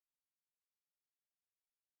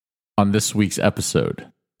On this week's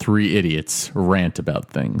episode, three idiots rant about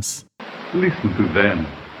things. Listen to them,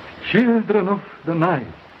 children of the night.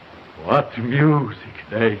 What music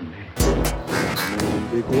they make.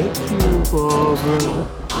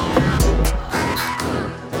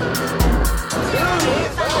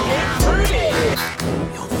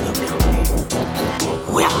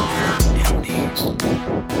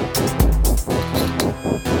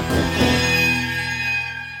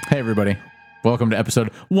 Hey everybody, welcome to episode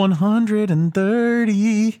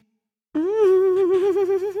 130.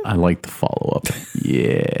 I like the follow-up.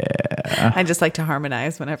 Yeah. I just like to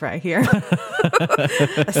harmonize whenever I hear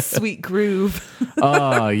a sweet groove.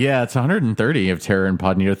 Yeah, it's 130 of Terror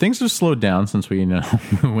Incognito. Things have slowed down since we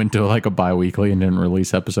went to like a bi-weekly and didn't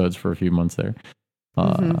release episodes for a few months there.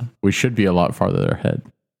 We should be a lot farther ahead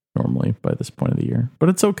normally by this point of the year, but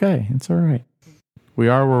it's okay. It's all right. We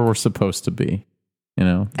are where we're supposed to be. You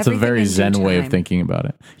know, it's Everything a very Zen way of time. thinking about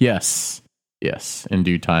it. Yes, in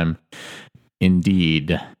due time.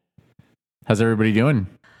 Indeed. How's everybody doing?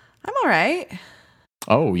 I'm all right.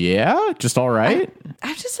 Oh, yeah? Just all right?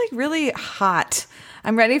 I'm just like really hot.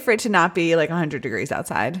 I'm ready for it to not be like 100 degrees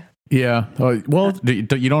outside. Yeah. Well, you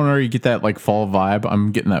don't already get that like fall vibe?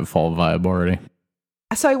 I'm getting that fall vibe already.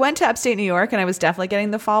 So I went to upstate New York and I was definitely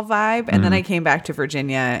getting the fall vibe. And then I came back to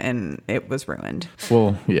Virginia and it was ruined.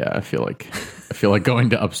 Well, yeah, I feel like going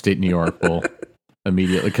to upstate New York will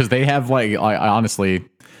immediately, because they have like, I honestly,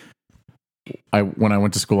 when I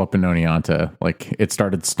went to school up in Oneonta, like it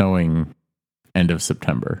started snowing end of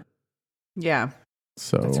September. Yeah.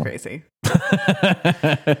 So That's crazy.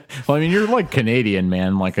 Well, I mean, you're like Canadian,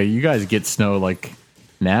 man. Like you guys get snow like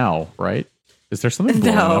now, right? Is there something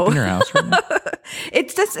blowing up in your house right now?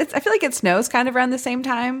 It's I feel like it snows kind of around the same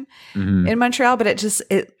time in Montreal, but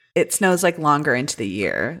it snows like longer into the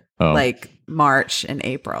year, like March and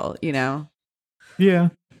April, you know? Yeah.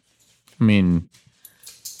 I mean,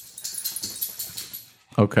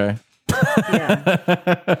 okay.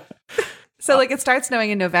 Yeah. So like it starts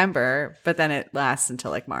snowing in November, but then it lasts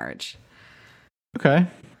until like March. Okay.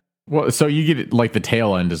 Well, so you get it like the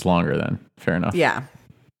tail end is longer then. Fair enough. Yeah.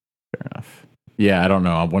 Fair enough. Yeah, I don't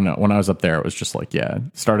know. When I was up there, it was just like, yeah,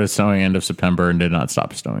 it started snowing end of September and did not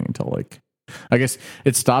stop snowing until like, I guess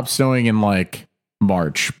it stopped snowing in like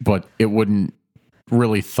March, but it wouldn't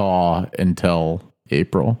really thaw until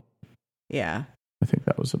April. Yeah. I think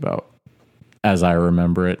that was about as I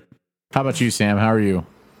remember it. How about you, Sam? How are you?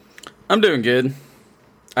 I'm doing good.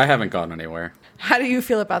 I haven't gone anywhere. How do you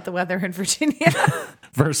feel about the weather in Virginia?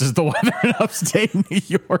 Versus the weather in upstate New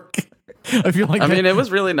York. I feel like I mean, it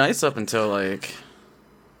was really nice up until like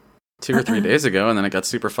 2 or 3 days ago, and then it got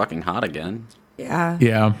super fucking hot again. Yeah.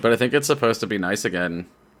 Yeah. But I think it's supposed to be nice again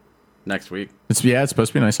next week. It's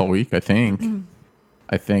supposed to be nice all week, I think.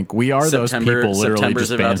 I think we are those people literally September's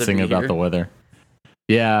just about to dancing be about here. the weather.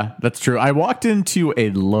 Yeah, that's true. I walked into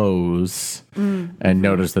a Lowe's and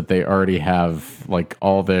noticed that they already have like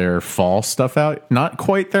all their fall stuff out. Not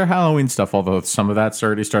quite their Halloween stuff, although some of that's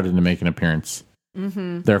already started to make an appearance.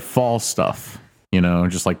 Their fall stuff, you know,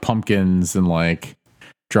 just like pumpkins and like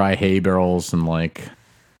dry hay barrels and like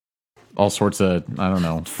all sorts of, I don't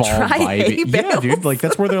know, fall Dry hay vibe. Yeah, barrels? dude, like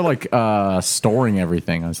that's where they're like storing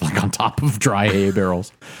everything. I was like on top of dry hay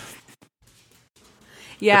barrels.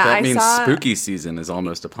 Yeah, But that I means saw. spooky season is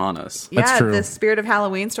almost upon us. Yeah, That's true. the Spirit of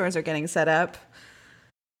Halloween stores are getting set up.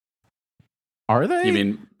 Are they? You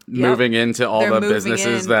mean Yep. moving into all They're the moving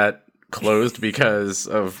businesses in. that closed because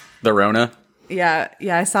of the Rona? Yeah,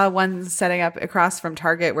 I saw one setting up across from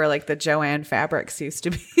Target where like the Joanne Fabrics used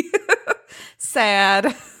to be. Sad.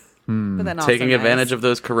 But then also Taking nice. advantage of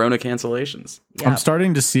those Corona cancellations. I'm Yep.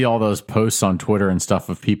 starting to see all those posts on Twitter and stuff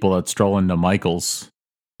of people that stroll into Michael's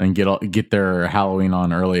and get their Halloween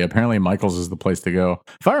on early. Apparently, Michael's is the place to go.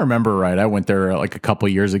 If I remember right, I went there like a couple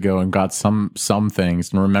years ago and got some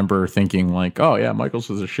things, and remember thinking like, "Oh yeah, Michael's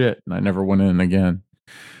is a shit," and I never went in again.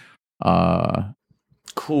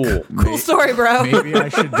 Cool. Cool story, bro. Maybe I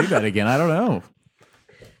should do that again. I don't know.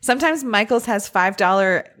 Sometimes Michael's has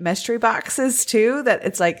 $5 mystery boxes too, that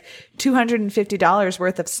it's like $250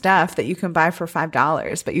 worth of stuff that you can buy for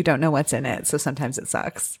 $5, but you don't know what's in it. So sometimes it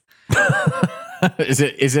sucks. Is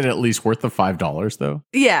it at least worth the $5 though?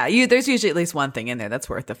 Yeah, there's usually at least one thing in there that's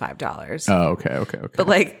worth the $5. Oh, okay. But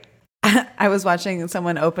like, I was watching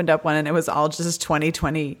someone opened up one and it was all just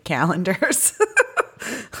 2020 calendars.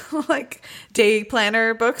 Like day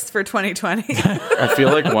planner books for 2020. I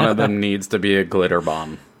feel like one of them needs to be a glitter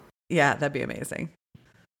bomb. Yeah, that'd be amazing.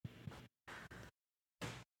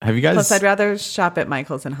 Have you guys? Plus, I'd rather shop at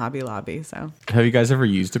Michael's and Hobby Lobby. So, Have you guys ever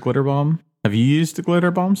used a glitter bomb? Have you used a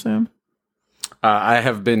glitter bomb, Sam? I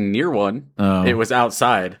have been near one. Oh. It was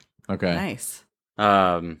outside. Okay. Nice.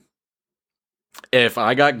 If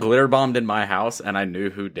I got glitter bombed in my house and I knew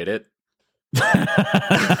who did it,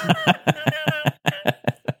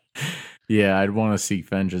 Yeah, I'd want to seek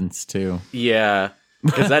vengeance too. yeah,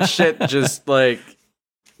 because that shit just like,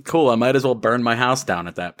 cool. I might as well burn my house down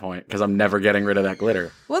at that point because I'm never getting rid of that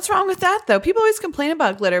glitter. What's wrong with that, though? People always complain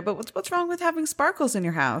about glitter, but what's wrong with having sparkles in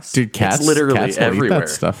your house? Dude, cats literally cats will eat everywhere. that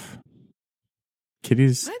stuff.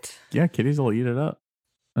 Kitties, What? yeah, kitties will eat it up,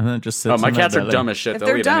 and then it just sits. Oh, my in their cats are belly. dumb as shit. If They'll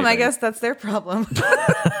they're eat dumb, I anything. guess that's their problem.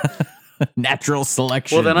 Natural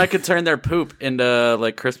selection. Well, then I could turn their poop into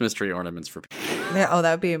like Christmas tree ornaments for people. Yeah, oh,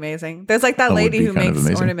 that would be amazing. There's like that That would lady be who kind of makes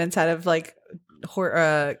amazing. ornaments out of like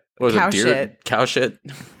What was cow it, deer? shit. Cow shit?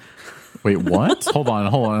 Wait, what? hold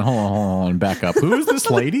on. Back up. Who is this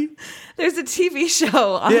lady? There's a TV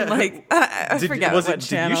show on Yeah. like I forget what Did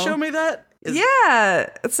channel. you show me that? Yeah.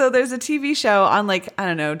 So there's a TV show on like, I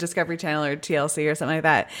don't know, Discovery Channel or TLC or something like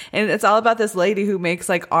that. And it's all about this lady who makes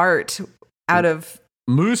like art out of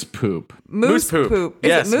Moose poop. moose poop. Is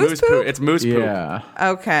Yes, it moose poop? It's moose poop. Yeah,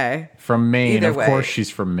 Okay. from Maine. Either Of way. course, she's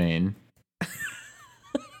from Maine.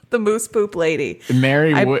 The moose poop lady.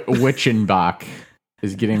 Mary Witchenbach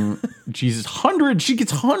is getting Jesus hundreds. She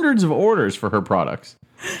gets hundreds of orders for her products.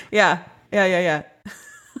 Yeah.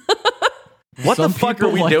 What Some the fuck are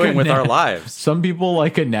people we like doing a with our na- lives? Some people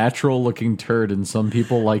like a natural looking turd, and some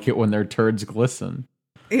people like it when their turds glisten.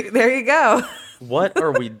 There you go. What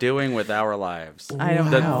are we doing with our lives? I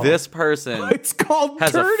don't That know. this person It's called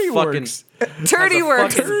has a Turdy fucking Works. Turdy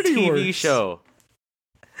works. Turdy TV Works. show.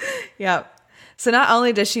 Yep. So not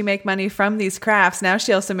only does she make money from these crafts, now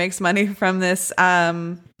she also makes money from this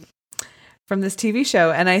TV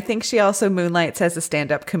show, and I think she also moonlights as a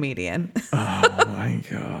stand-up comedian. Oh my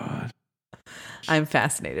god. I'm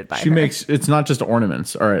fascinated by She her. makes it's not just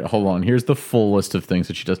ornaments. All right, hold on. Here's the full list of things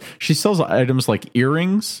that she does. She sells items like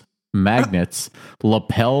earrings, magnets,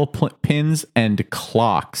 lapel pins, and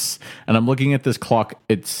clocks. And I'm looking at this clock.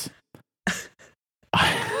 It's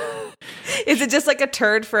Is it just like a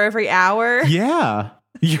turd for every hour? yeah.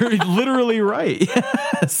 You're literally right.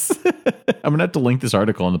 Yes. I'm gonna have to link this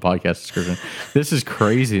article in the podcast description. This is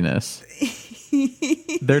craziness.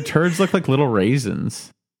 Their turds look like little raisins.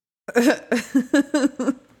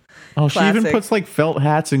 Oh, she even Classic. puts like felt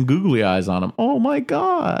hats and googly eyes on them. Oh my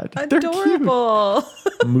god, they're Adorable.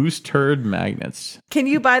 cute. Moose turd magnets. Can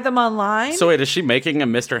you buy them online? So wait, is she making a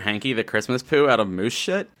Mr. Hanky the Christmas poo out of moose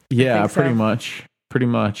shit? Yeah, think so. pretty much. Pretty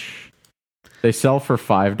much. They sell for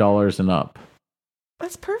 $5 and up.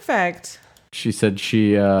 That's perfect. She said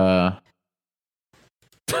she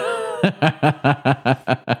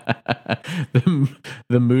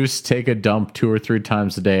the moose take a dump 2 or 3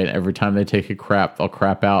 times a day, and every time they take a crap, they'll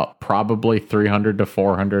crap out probably 300 to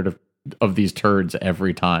 400 of these turds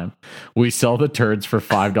every time. We sell the turds for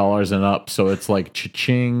 $5 and up, so it's like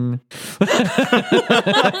cha-ching.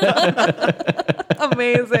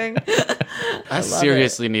 Amazing. I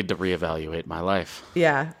seriously need to reevaluate my life.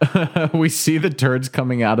 Yeah. We see the turds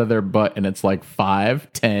coming out of their butt, and it's like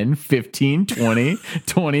 5, 10, 15, 20,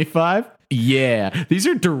 25. Yeah, these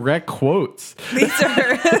are direct quotes. These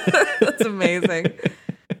are that's amazing.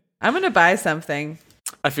 I'm gonna buy something.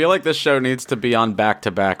 I feel like this show needs to be on back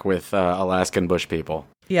to back with Alaskan Bush people.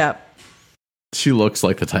 Yep. She looks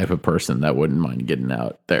like the type of person that wouldn't mind getting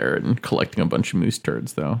out there and collecting a bunch of moose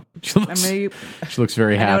turds, though. She looks, she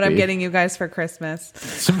very happy. know what I'm getting you guys for Christmas.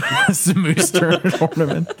 some moose turd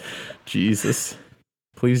ornament. Jesus,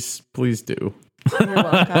 please do. You're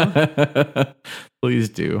welcome. Please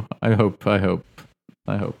do. I hope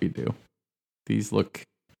you do. These look.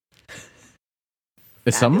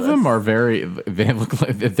 Some of them are very. They look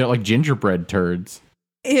like they're like gingerbread turds.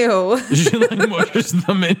 Ew. She like mushes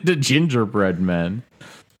them into gingerbread men.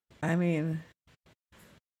 I mean,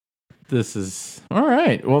 This is all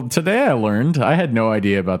right. Well, today I learned I had no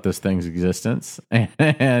idea about this thing's existence,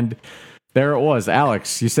 and there it was.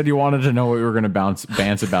 Alex, you said you wanted to know what we were going to bounce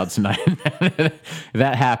about tonight.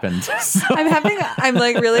 That happened. So, I'm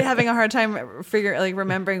like really having a hard time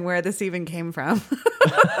remembering where this even came from.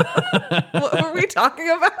 What were we talking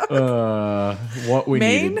about? what we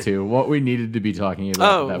Maine? needed to be talking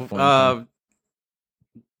about at that point. in time.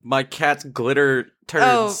 My cat's glitter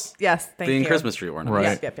Oh, turds yes, thank being you. Christmas tree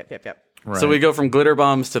ornaments. Right. Yep. Right. So we go from glitter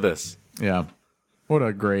bombs to this. yeah. What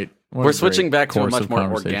a great. We're switching back to a course much of more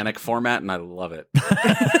conversation. organic format, and I love it.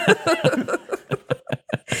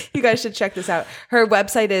 You guys should check this out. Her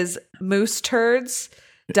website is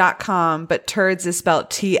mooseturds.com, but turds is spelled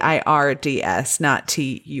TIRDS, not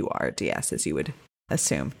TURDS, as you would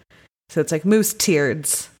assume. So it's like moose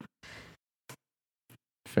turds.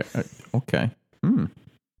 Okay.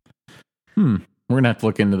 We're gonna have to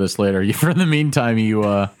look into this later. For the meantime, you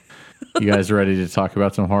guys ready to talk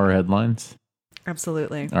about some horror headlines?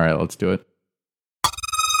 Absolutely. All right, let's do it.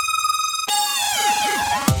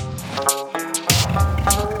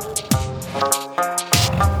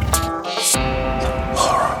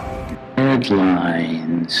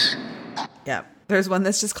 Headlines. Yeah. There's one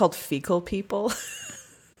that's just called Fecal People.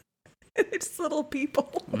 It's little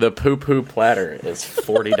people. The poo-poo platter is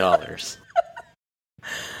 $40.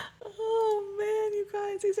 Oh, man, you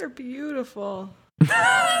guys, these are beautiful.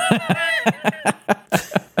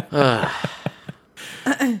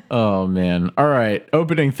 Oh, man. All right,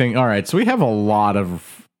 opening thing. All right, so we have a lot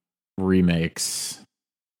of remakes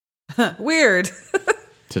Weird.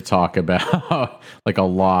 to talk about. Like a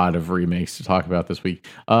lot of remakes to talk about this week.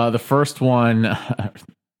 The first one...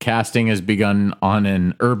 Casting has begun on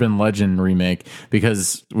an Urban Legend remake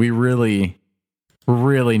because we really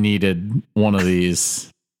needed one of these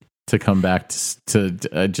to come back to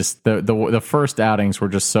just the first outings were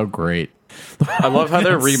just so great. I love how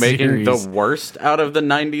they're remaking series. the worst out of the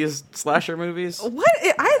 90s slasher movies. What?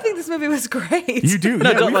 I think this movie was great. You do? No,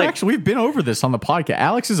 Yeah, don't, like- we've been over this on the podcast.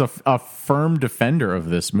 Alex is a firm defender of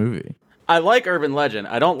this movie. I like Urban Legend.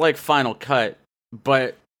 I don't like Final Cut,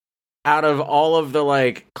 but out of all of the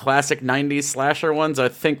like classic 90s slasher ones, I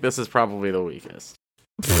think this is probably the weakest.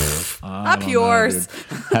 Up yours.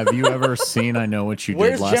 Have you ever seen I Know What You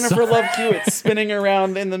Where's Did Last Jennifer Summer? Love Hewitt spinning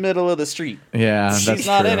around in the middle of the street? Yeah, She's that's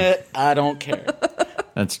not true. in it. I don't care.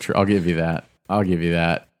 That's true. I'll give you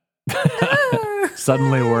that.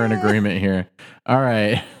 Suddenly we're in agreement here. All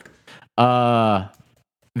right.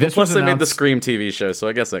 This Plus, was they made the announced- Scream TV show, so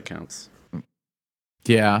I guess that counts.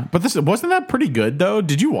 Yeah, but this wasn't that pretty good though.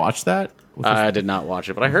 Did you watch that? I did not watch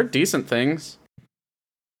it, but I heard decent things.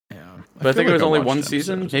 Yeah, But I think it was only one watched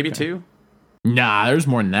season, episodes. maybe Okay. two. Nah, there's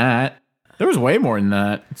more than that. There was way more than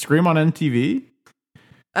that. Scream on MTV?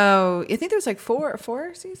 Oh, you think there was like four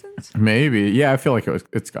seasons? Maybe. Yeah, I feel like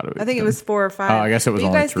it's got to be. I think it was 4 or 5. Oh, I guess it was But you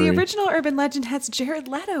only guys, 3. the original Urban Legend has Jared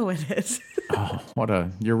Leto in it. Oh,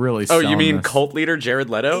 you're really Oh, you selling mean this. cult leader Jared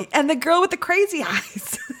Leto? And the girl with the crazy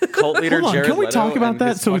eyes. Cult leader Hold on, Jared can we Leto talk about and that?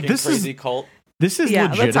 his So fucking this is- crazy cult. This is Yeah,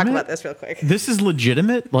 legitimate. let's talk about this real quick. This is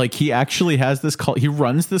legitimate? Like he actually has this cult. He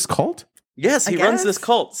runs this cult? Yes, he runs this guess.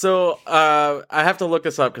 cult. So I have to look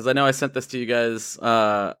this up because I know I sent this to you guys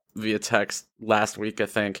via text last week, I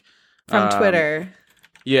think. From Twitter.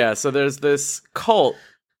 Yeah, so there's this cult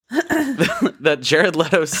that Jared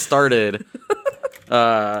Leto started.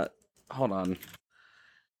 Hold on.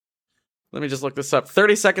 Let me just look this up.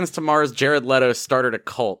 30 Seconds to Mars, Jared Leto started a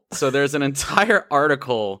cult. So there's an entire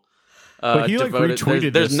article But he like devoted.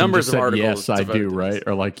 retweeted There's this numbers and of just said, articles. yes, I devoted do, to right? this.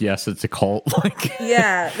 Or like, yes, it's a cult. Like,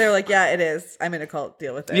 Yeah, they're like, yeah, it is. I'm in a cult.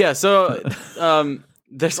 Deal with it. Yeah, so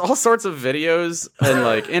there's all sorts of videos and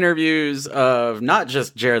like interviews of not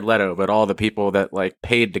just Jared Leto, but all the people that like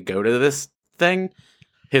paid to go to this thing,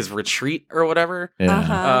 his retreat or whatever. yeah.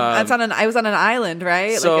 Uh-huh. I was on an island,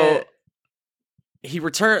 right? So like he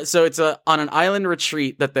returned. So it's on an island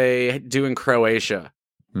retreat that they do in Croatia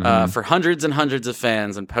Mhm. for hundreds and hundreds of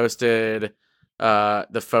fans, and posted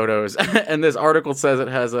the photos. And this article says it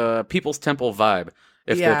has a People's Temple vibe.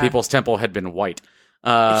 If the Yeah. People's Temple had been white.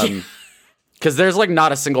 Because there's like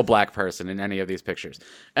not a single black person in any of these pictures.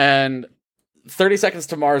 And 30 Seconds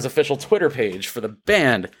to Mars official Twitter page for the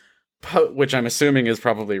band, which I'm assuming is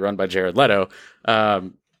probably run by Jared Leto,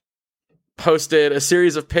 posted a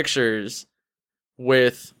series of pictures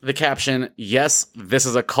with the caption, "Yes, this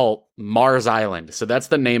is a cult, Mars Island." So that's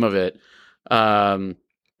the name of it.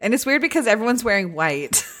 and it's weird because everyone's wearing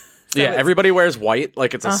white. So Yeah, it's- everybody wears white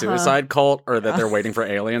like it's a Uh-huh. suicide cult or that they're waiting for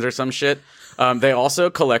aliens or some shit. They also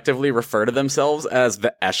collectively refer to themselves as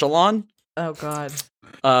the Echelon, Oh God.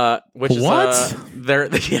 which What? is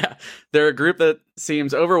they're a group that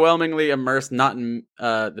seems overwhelmingly immersed not in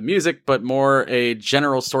the music but more a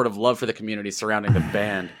general sort of love for the community surrounding the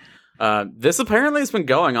band. This apparently has been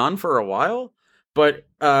going on for a while, but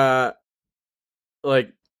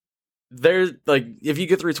like there's like if you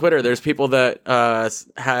get through Twitter, there's people that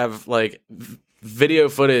have like video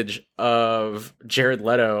footage of Jared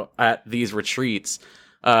Leto at these retreats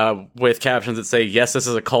with captions that say, "Yes, this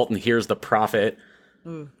is a cult, and here's the prophet."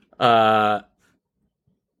 The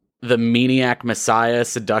Maniac Messiah,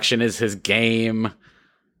 seduction is his game.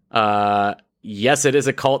 Yes, it is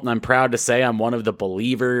a cult, and I'm proud to say I'm one of the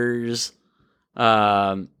believers.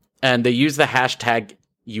 And they use the hashtag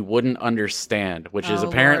 "you wouldn't understand," which is Oh,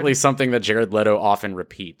 apparently Lord. something that Jared Leto often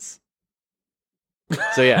repeats.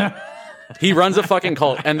 So yeah, he runs a fucking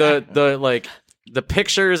cult, and the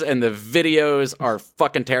pictures and the videos are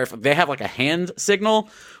fucking terrifying. They have like a hand signal,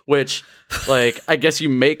 which like I guess you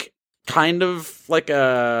make kind of like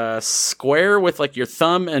a square with like your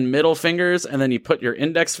thumb and middle fingers, and then you put your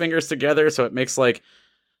index fingers together, so it makes like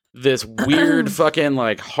this weird fucking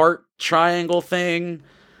like heart triangle thing.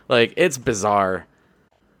 Like, it's bizarre.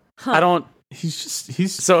 I don't. He's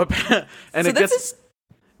So and So it this gets is-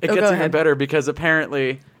 it Oh, gets go even ahead. better because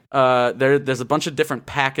apparently there's a bunch of different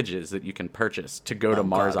packages that you can purchase to go to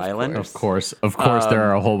Mars Island. of course there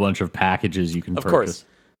are a whole bunch of packages you can Of purchase. course.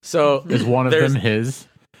 So Is one of there's- them his?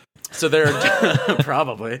 So there are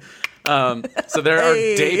probably. So there are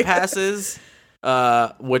Hey. day passes,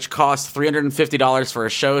 which cost $350 for a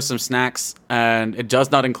show, some snacks, and it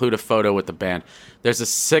does not include a photo with the band. There's a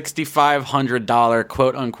 $6,500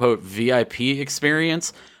 quote unquote VIP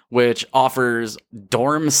experience, which offers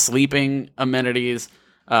dorm sleeping amenities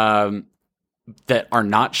that are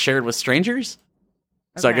not shared with strangers.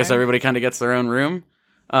 So I guess Okay. everybody kind of gets their own room.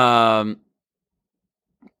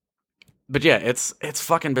 But yeah, it's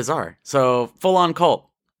fucking bizarre. So full on cult.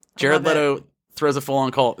 Jared love it. Leto throws a full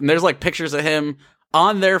on cult, and there's like pictures of him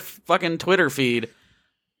on their fucking Twitter feed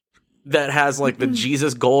that has like the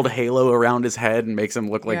Jesus gold halo around his head and makes him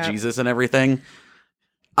look like Yeah. Jesus and everything.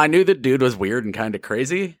 I knew the dude was weird and kind of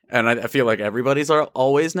crazy, and I feel like everybody's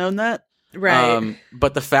always known that. Right.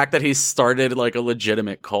 But the fact that he started like a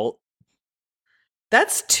legitimate cult.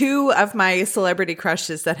 That's two of my celebrity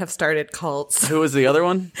crushes that have started cults. Who was the other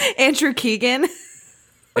one? Andrew Keegan.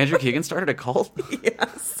 Andrew Keegan started a cult?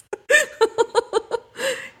 Yes.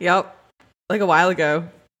 Yep. Like a while ago.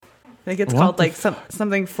 I think it's What called the like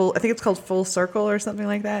something full. I think it's called Full Circle or something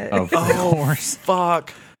like that. Of course.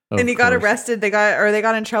 Fuck. And he got Of course. arrested. They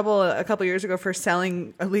got in trouble a couple years ago for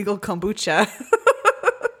selling illegal kombucha.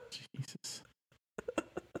 Jesus.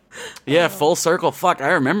 Yeah, Full Circle. Fuck,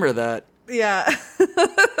 I remember that. Yeah.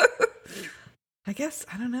 I guess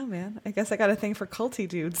I don't know, man. I guess I got a thing for culty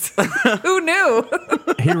dudes. Who knew?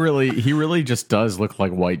 He really just does look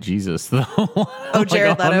like white Jesus, though. Oh,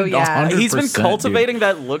 Jared Leto, yeah. He's been 100%, cultivating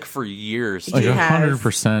that look for years. dude. Like He has.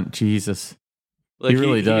 100%, Jesus. Like, he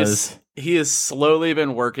really does. He has slowly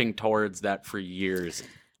been working towards that for years,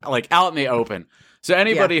 like out in the open. So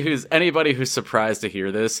anybody who's surprised to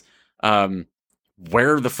hear this,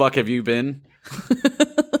 where the fuck have you been?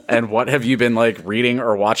 And what have you been like reading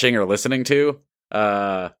or watching or listening to?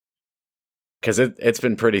 Because it's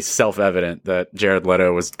been pretty self-evident that Jared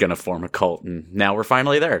Leto was going to form a cult, and now we're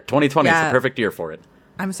finally there. 2020 is Yeah. the perfect year for it.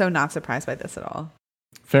 I'm so not surprised by this at all.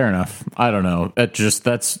 Fair enough. I don't know.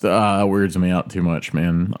 That's weirds me out too much,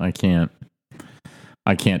 man. I can't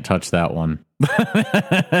touch that one.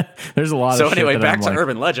 There's a lot So of shit anyway, that back I'm to like,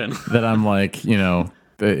 Urban Legend. that I'm like,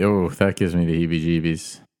 that gives me the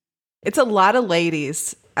heebie-jeebies. It's a lot of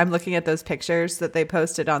ladies. I'm looking at those pictures that they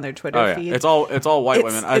posted on their Twitter Oh yeah, feed. it's all white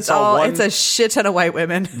women. I saw one. It's a shit ton of white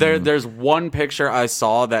women. There's one picture I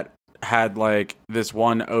saw that had like this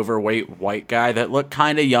one overweight white guy that looked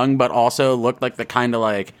kind of young, but also looked like the kind of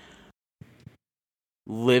like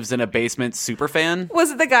lives in a basement super fan. Was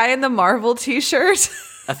it the guy in the Marvel t-shirt?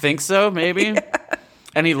 I think so, maybe.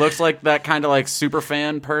 And he looks like that kind of like super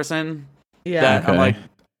fan person. Yeah. That I'm Okay. like,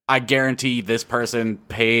 I guarantee this person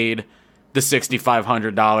paid the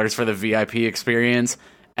 $6,500 for the VIP experience,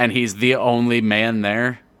 and he's the only man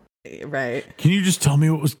there. Right. Can you just tell me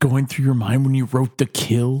what was going through your mind when you wrote The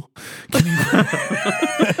Kill?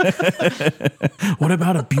 What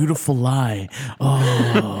about A Beautiful Lie?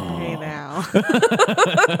 Oh, Hey now.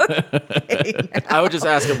 I would just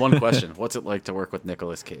ask him one question: what's it like to work with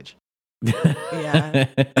Nicolas Cage? Yeah.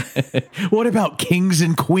 what about Kings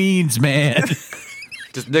and Queens, man?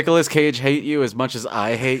 Does Nicolas Cage hate you as much as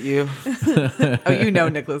I hate you? Oh, you know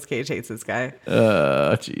Nicolas Cage hates this guy.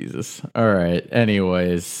 Jesus. All right.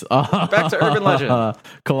 Anyways, Back to Urban Legend.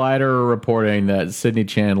 Collider are reporting that Sydney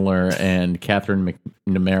Chandler and Catherine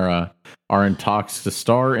McNamara are in talks to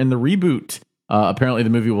star in the reboot. Apparently, the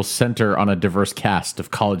movie will center on a diverse cast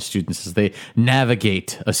of college students as they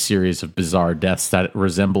navigate a series of bizarre deaths that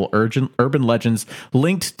resemble urban legends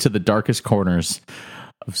linked to the darkest corners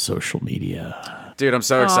of social media. Dude, I'm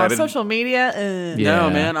so Aw, excited. social media. No,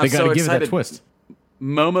 man, I'm they gotta so give it that excited. twist.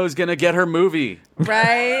 Momo's gonna get her movie.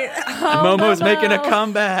 Right? Oh, Momo's Momo. making a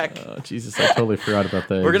comeback. Oh, Jesus, I totally forgot about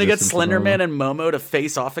that. We're gonna get existence of Slender Momo. Man and Momo to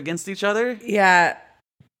face off against each other. Yeah.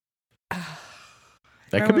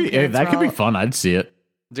 That could be Parents that could be Route. fun. I'd see it.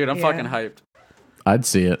 Dude, I'm Yeah. fucking hyped. I'd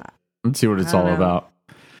see it. Let's see what it's I all don't know. about.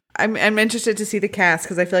 I'm interested to see the cast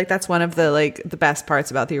because I feel like that's one of the the best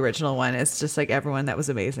parts about the original one is just like everyone that was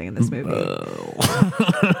amazing in this movie.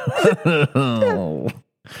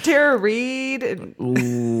 Tara Reid. And,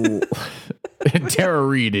 Ooh. Tara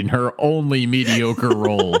Reid in her only mediocre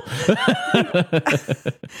role.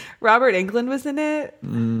 Robert Englund was in it.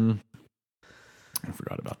 I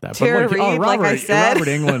forgot about that. Tara Reid, like I said. Robert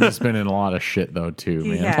Englund has been in a lot of shit though too,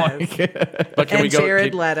 He man. has. But can And we go?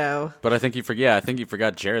 Jared Leto. But I think you forget. I think you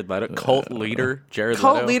forgot Jared Leto, cult leader Jared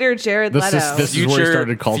Cult Leto. leader Jared This Leto. is where he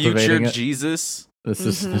started cultivating future it. Jesus. This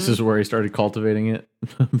is where he started cultivating it.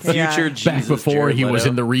 Yeah. Future Jesus. Back before Jared he was Leto.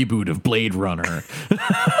 in the reboot of Blade Runner.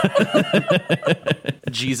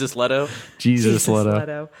 Jesus Leto. Jesus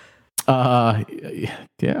Leto.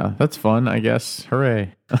 Yeah, that's fun, I guess.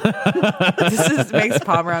 Hooray. Makes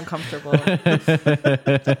Palmer uncomfortable.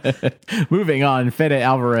 Moving on, Fede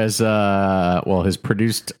Alvarez, his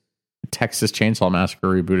produced Texas Chainsaw Massacre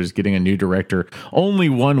reboot is getting a new director only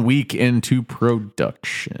 1 week into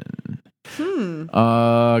production.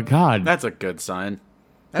 God. That's a good sign.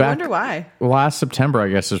 I wonder why. Last September, I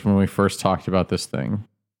guess, is when we first talked about this thing.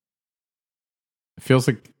 It feels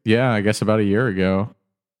like, I guess about a year ago.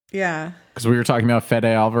 Yeah. Because we were talking about Fede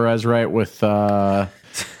Alvarez, right? With how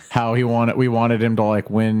we wanted him to like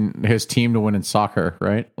win his team to win in soccer,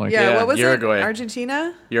 right? Like, Yeah, what was Uruguay. it?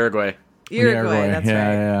 Argentina? Uruguay. Uruguay, that's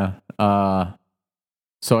right. Yeah.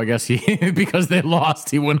 So I guess he because they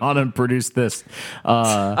lost, he went on and produced this.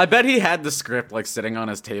 I bet he had the script like sitting on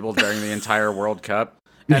his table during the entire World Cup,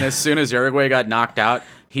 and as soon as Uruguay got knocked out,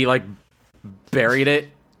 he like buried it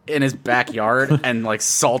in his backyard and like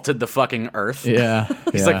salted the fucking earth. Yeah.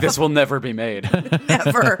 He's like, this will never be made.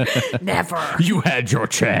 Never. You had your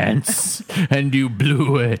chance and you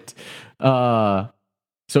blew it.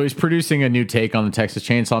 So he's producing a new take on the Texas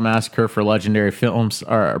Chainsaw Massacre for Legendary Films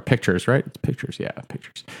or Pictures, right? It's Pictures, yeah,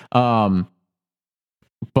 Pictures.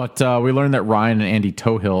 But we learned that Ryan and Andy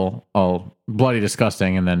Tohill, bloody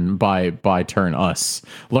disgusting, and then by turn us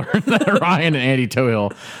learned that Ryan and Andy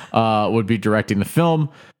Tohill would be directing the film,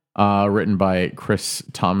 written by Chris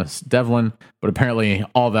Thomas Devlin. But apparently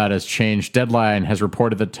all that has changed. Deadline has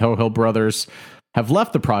reported that Tohill brothers have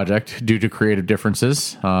left the project due to creative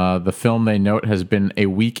differences. The film, they note, has been a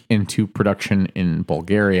week into production in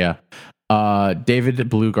Bulgaria. David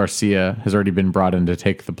Blue Garcia has already been brought in to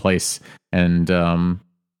take the place, and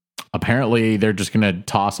apparently they're just going to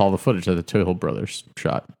toss all the footage that the Tohill brothers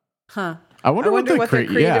shot. Huh. I wonder what their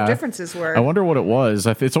creative differences were. I wonder what it was.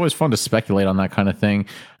 It's always fun to speculate on that kind of thing.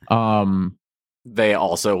 They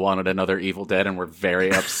also wanted another Evil Dead and were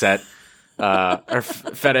very upset.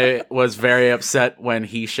 Fede was very upset when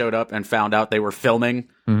he showed up and found out they were filming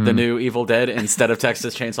the new Evil Dead instead of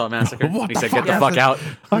Texas Chainsaw Massacre. He said, "Get the fuck out,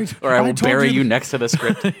 or I will bury you next to the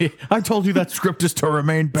script." I told you that script is to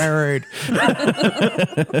remain buried.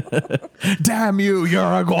 Damn you,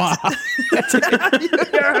 Uruguay!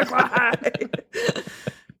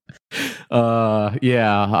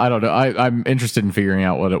 I don't know. I'm interested in figuring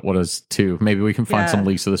out what it was too. Maybe we can find some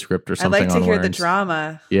leaks of the script or I'd something. like to on hear the Warren's.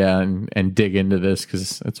 drama. Yeah, and dig into this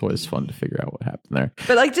because it's always fun to figure out what happened there.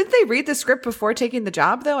 But like, did they read the script before taking the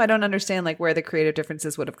job though? I don't understand like where the creative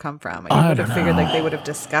differences would have come from. I would have figured like they would have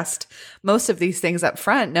discussed most of these things up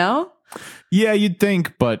front. No. Yeah, you'd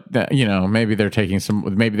think, but maybe they're taking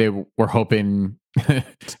some. Maybe they were hoping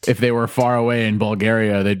if they were far away in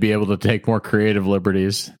Bulgaria, they'd be able to take more creative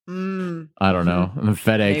liberties. I don't know. And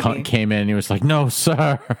Fede came in and he was like, "No,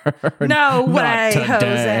 sir, no way, not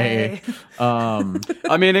today." Jose.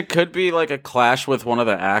 I mean, it could be like a clash with one of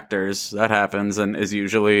the actors. That happens and is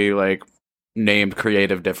usually like named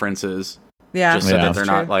creative differences. Yeah, just so that that's they're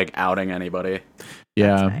true. not like outing anybody.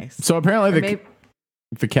 Yeah. That's nice. So apparently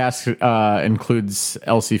the cast includes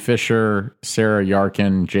Elsie Fisher, Sarah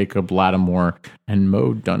Yarkin, Jacob Lattimore, and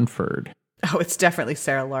Mo Dunford. Oh, it's definitely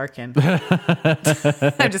Sarah Larkin.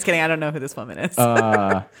 I'm just kidding. I don't know who this woman is.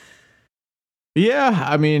 Yeah,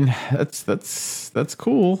 I mean that's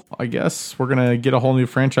cool. I guess we're gonna get a whole new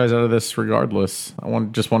franchise out of this, regardless.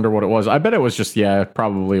 Just wonder what it was. I bet it was just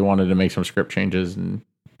probably wanted to make some script changes and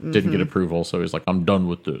didn't get approval, so he's like, "I'm done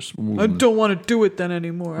with this. I don't want to do it then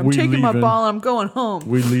anymore. I'm taking my ball. I'm going home.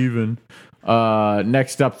 We leaving."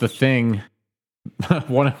 Next up, The Thing.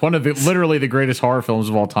 one of the literally the greatest horror films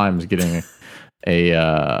of all time is getting a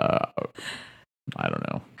I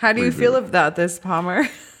don't know. How do you feel about this, Palmer?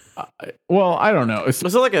 Well, I don't know.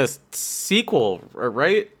 Was it like a sequel,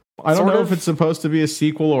 right? I don't know if it's supposed to be a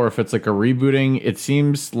sequel or if it's like a rebooting. It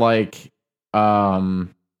seems like that's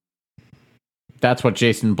what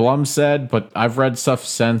Jason Blum said, but I've read stuff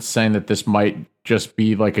since saying that this might just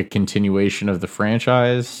be like a continuation of the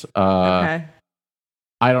franchise. Okay.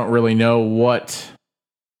 I don't really know what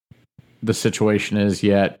the situation is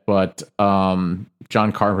yet, but John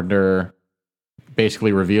Carpenter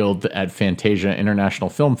basically revealed at Fantasia International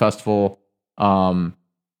Film Festival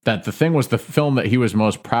that The Thing was the film that he was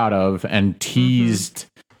most proud of and teased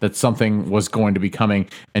that something was going to be coming.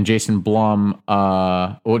 And Jason Blum,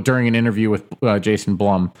 during an interview with Jason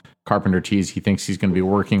Blum, Carpenter teased he thinks he's going to be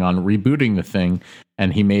working on rebooting the thing,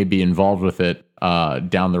 and he may be involved with it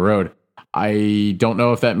down the road. I don't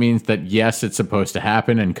know if that means that, yes, it's supposed to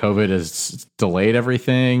happen and COVID has delayed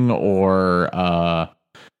everything, or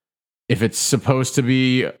if it's supposed to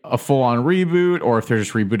be a full-on reboot, or if they're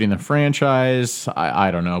just rebooting the franchise.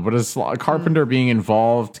 I don't know. But as Carpenter being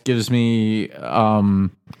involved gives me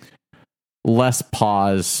less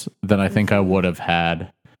pause than I think I would have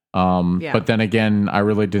had. But then again, I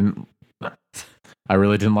really didn't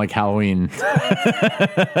like Halloween.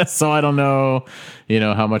 So I don't know,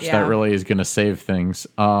 how much that really is going to save things.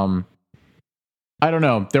 I don't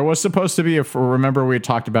know. There was supposed to be remember we had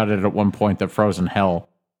talked about it at one point that Frozen Hell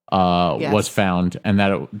was found, and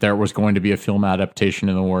that there was going to be a film adaptation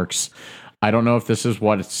in the works. I don't know if this is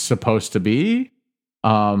what it's supposed to be.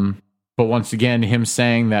 But once again, him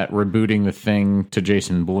saying that rebooting the thing to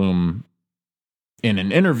Jason Blum in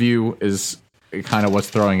an interview is kind of what's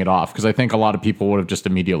throwing it off, because I think a lot of people would have just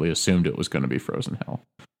immediately assumed it was going to be Frozen Hell.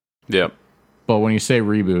 Yeah. But when you say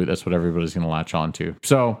reboot, that's what everybody's going to latch on to.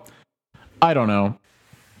 So I don't know.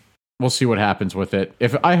 We'll see what happens with it.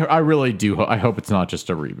 If I really do, I hope it's not just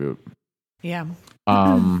a reboot. Yeah.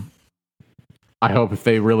 I hope if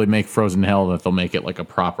they really make Frozen Hell that they'll make it like a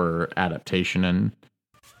proper adaptation and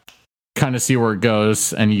kind of see where it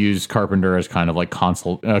goes, and use Carpenter as kind of like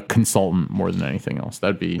consultant more than anything else.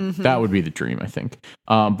 That would be the dream, I think.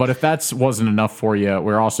 But if that wasn't enough for you,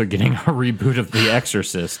 we're also getting a reboot of The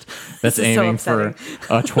Exorcist that's aiming for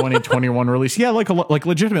a 2021 release. Yeah, like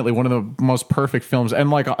legitimately one of the most perfect films.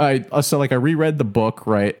 And I reread the book,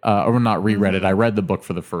 right? Or not reread it. I read the book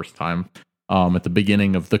for the first time at the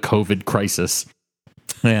beginning of the COVID crisis,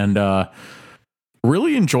 and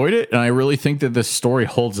really enjoyed it. And I really think that this story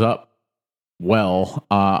holds up well.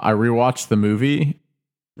 I rewatched the movie,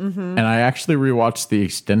 and I actually rewatched the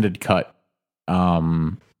extended cut.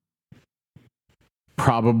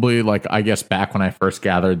 Probably I guess back when I first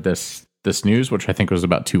gathered this news, which I think was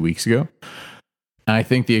about 2 weeks ago. And I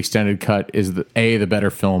think the extended cut is the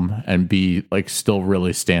better film, and B, still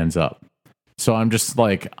really stands up. So I'm just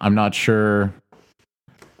I'm not sure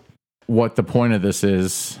what the point of this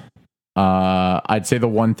is. I'd say the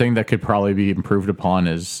one thing that could probably be improved upon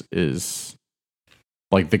is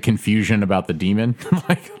the confusion about the demon.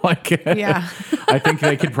 Yeah. I think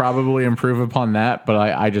they could probably improve upon that, but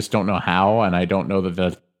I just don't know how, and I don't know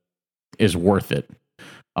that is worth it.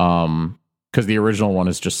 Because the original one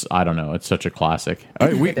is just, I don't know, it's such a classic.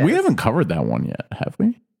 We haven't covered that one yet, have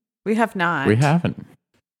we? We have not. We haven't.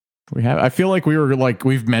 I feel like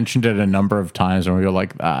we've mentioned it a number of times, and we go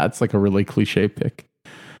it's like a really cliche pick.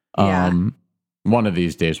 One of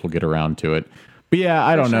these days we'll get around to it. But yeah,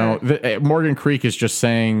 I don't know. Morgan Creek is just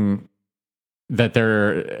saying that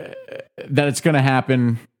it's going to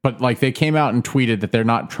happen, but they came out and tweeted that they're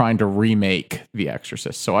not trying to remake The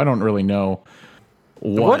Exorcist. So I don't really know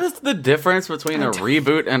what is the difference between a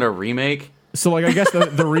reboot and a remake. So I guess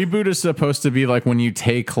the reboot is supposed to be when you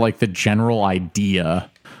take the general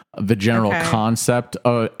idea, the general concept,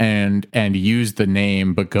 and use the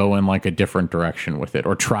name, but go in a different direction with it,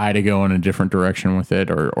 or try to go in a different direction with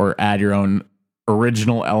it, or add your own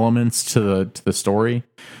original elements to the story,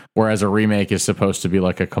 whereas a remake is supposed to be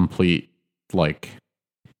a complete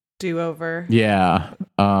do-over. Yeah.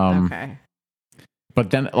 Okay. But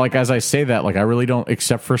then as I say that, I really don't,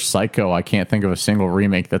 except for Psycho, I can't think of a single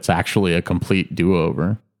remake that's actually a complete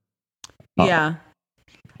do-over. Yeah.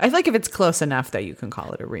 I feel if it's close enough that you can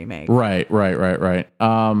call it a remake. Right.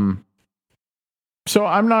 So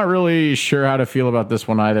I'm not really sure how to feel about this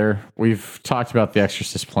one either. We've talked about The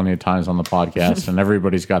Exorcist plenty of times on the podcast, and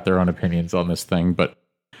everybody's got their own opinions on this thing. But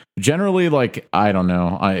generally, I don't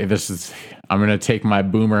know. I'm going to take my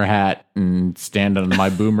boomer hat and stand on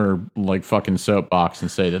my boomer fucking soapbox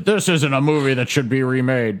and say that this isn't a movie that should be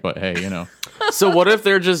remade. But hey, So what if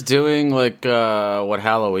they're just doing what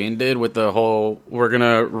Halloween did with the whole, we're going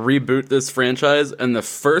to reboot this franchise, and the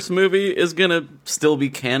first movie is going to still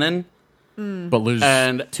be canon? But lose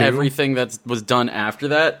and two? Everything that was done after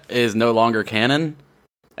that is no longer canon,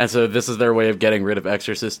 and so this is their way of getting rid of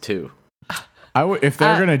Exorcist 2. If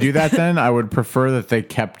they're going to do that, then I would prefer that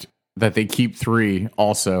they keep 3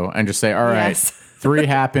 also, and just say, all right, Yes. 3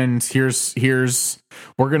 happened. Here's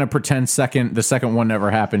we're going to pretend the second one never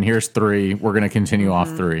happened. Here's 3. We're going to continue off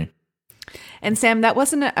 3. And Sam, that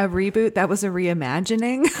wasn't a reboot. That was a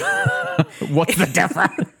reimagining. What's the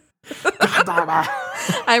difference?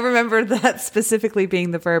 I remember that specifically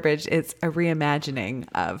being the verbiage. It's a reimagining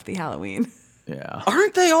of the Halloween. Yeah.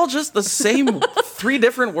 Aren't they all just the same 3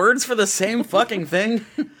 different words for the same fucking thing?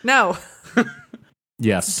 No,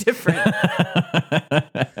 Yes. different.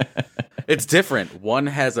 It's different. One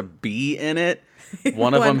has a B in it.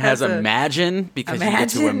 One of them has imagine because you get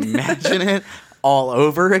to imagine it all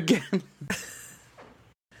over again.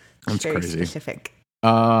 That's Very crazy. specific.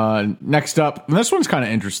 Next up, and this one's kind of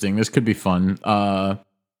interesting. This could be fun.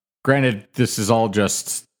 Granted, this is all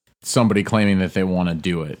just somebody claiming that they want to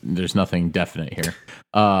do it. There's nothing definite here.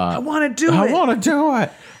 I want to do it. I want to do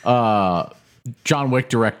it. John Wick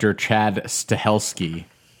director Chad Stahelski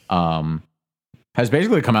has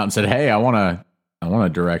basically come out and said, "Hey, I want to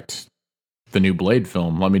direct the new Blade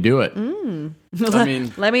film. Let me do it. I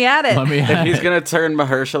mean, Let me at it. Let me." if he's gonna turn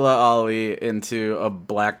Mahershala Ali into a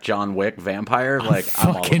black John Wick vampire, like I'm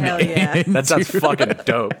all fucking Hell yeah. in, that sounds dude. fucking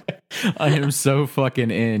dope. I am so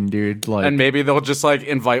fucking in, dude. Like, And maybe they'll just like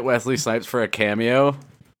invite Wesley Snipes for a cameo,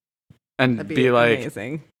 and That'd be like,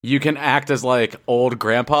 amazing. you can act as like old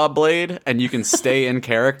Grandpa Blade, and you can stay in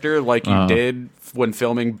character like you did when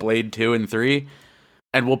filming Blade 2 and 3,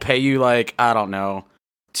 and we'll pay you like, I don't know,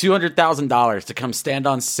 $200,000 to come stand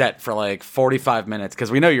on set for like 45 minutes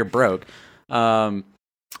because we know you're broke, and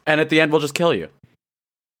at the end we'll just kill you.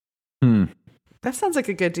 That sounds like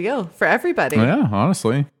a good deal for everybody. yeah,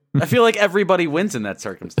 honestly. I feel like everybody wins in that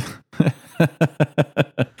circumstance.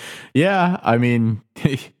 Yeah, I mean,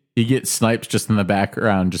 you get Snipes just in the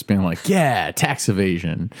background, just being like, "Yeah, tax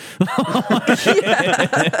evasion."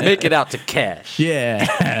 Make it out to cash.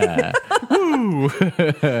 Yeah. Woo.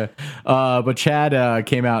 But Chad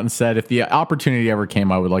came out and said, if the opportunity ever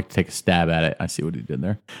came, I would like to take a stab at it. I see what he did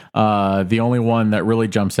there. The only one that really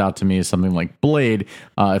jumps out to me is something like Blade.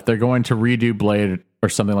 If they're going to redo Blade or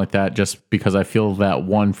something like that, just because I feel that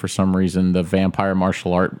one, for some reason, the vampire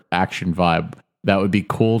martial art action vibe, that would be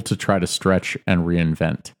cool to try to stretch and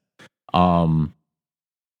reinvent.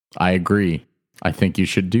 I agree. I think you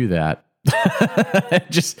should do that.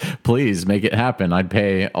 Just please make it happen. I'd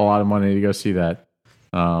pay a lot of money to go see that.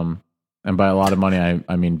 And by a lot of money,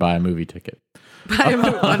 I mean buy a movie ticket. Buy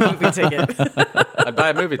one movie ticket. I'd buy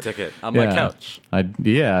a movie ticket on my couch.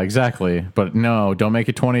 Yeah, exactly. But no, don't make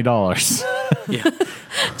it $20.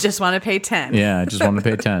 Just want to pay 10. Yeah, I just want to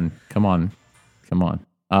pay 10. Come on.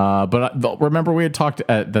 But remember we had talked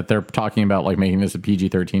that they're talking about like making this a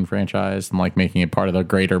PG-13 franchise and like making it part of the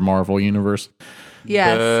greater Marvel universe.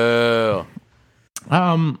 Yes. Boo.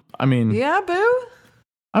 I mean, Yeah, boo.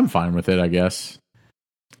 I'm fine with it, I guess.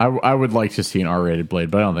 I would like to see an R-rated Blade,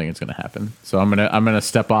 but I don't think it's going to happen. So I'm gonna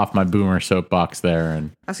step off my boomer soapbox there, and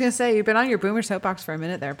I was going to say, you've been on your boomer soapbox for a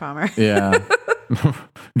minute there, Palmer. yeah,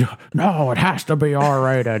 no, it has to be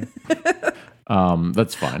R-rated.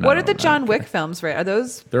 That's fine. What are the John Wick films, right? Are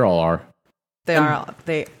those, They're all R. they are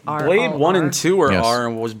Blade all 1 R? and 2 are Yes. R,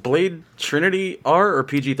 and was Blade Trinity R or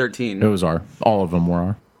PG-13? It was R. All of them were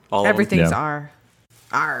R. All of them. Everything's Yeah.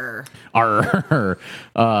 R. R.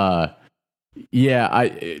 R. Yeah,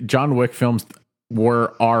 John Wick films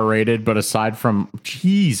were R-rated, but aside from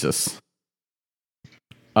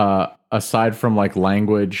aside from like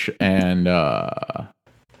language and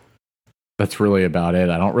that's really about it.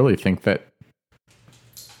 I don't really think that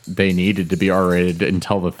they needed to be R-rated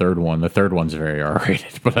until the third one. The third one's very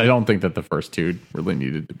R-rated, but I don't think that the first two really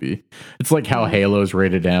needed to be. It's like how Halo's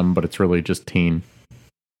rated M, but it's really just teen.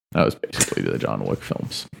 That was basically the John Wick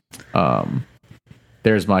films.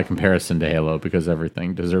 There's my comparison to Halo, because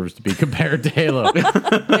everything deserves to be compared to Halo.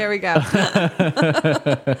 There we go.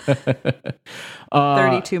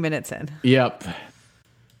 32 minutes in. Yep.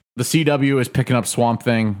 The CW is picking up Swamp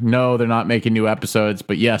Thing. No, they're not making new episodes,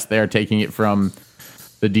 but yes, they are taking it from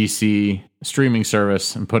the DC streaming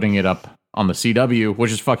service and putting it up on the CW,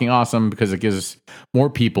 which is fucking awesome because it gives more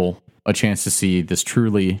people a chance to see this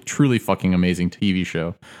truly, truly fucking amazing TV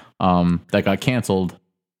show that got canceled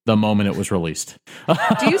the moment it was released.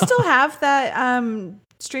 Do you still have that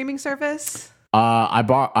streaming service? So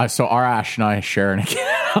our Ash and I share an account.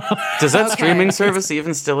 Does that Okay. streaming service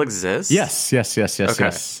even still exist? Yes. Okay.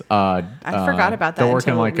 I forgot about that They're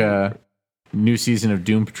working until like we- a new season of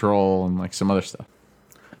Doom Patrol and like some other stuff.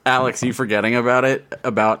 Alex, you forgetting about it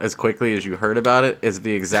about as quickly as you heard about it is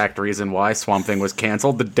the exact reason why Swamp Thing was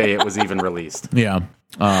canceled the day it was even released. Yeah.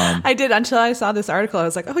 I did until I saw this article. I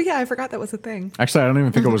was like, oh yeah, I forgot that was a thing. Actually, I don't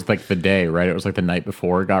even think it was like the day, right? It was like the night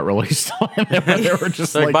before it got released. They were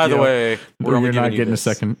just Like, by the yo, way, we're only you're not giving you getting a this.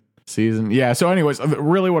 second season. Yeah. So, anyways,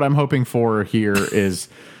 really, what I'm hoping for here is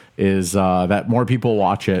that more people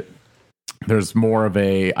watch it. There's more of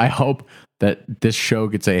a. I hope that this show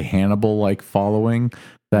gets a Hannibal like following,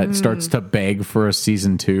 that starts to beg for a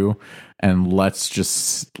season 2, and let's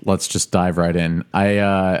just dive right in.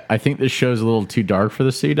 I think this show's a little too dark for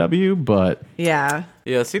the CW, but Yeah.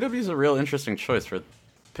 Yeah, CW is a real interesting choice for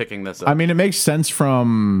picking this up. I mean, it makes sense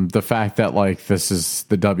from the fact that like this is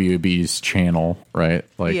the WB's channel, right?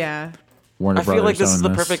 Like, Yeah. Warner I feel Brothers like this is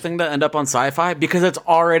own the perfect thing to end up on Sci-Fi because it's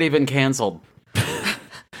already been canceled.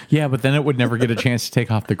 Yeah, but then it would never get a chance to take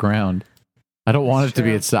off the ground. I don't want it to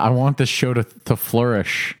be. I want this show to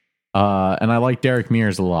flourish. And I like Derek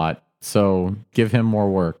Mears a lot, so give him more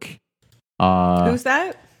work. Who's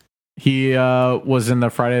that? He was in the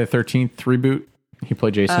Friday the 13th reboot. He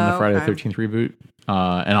played Jason in the Friday okay. the 13th reboot.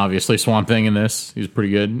 And obviously Swamp Thing in this. He's pretty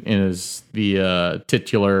good and is the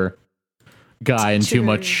titular guy in too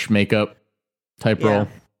much makeup type role.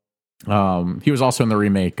 He was also in the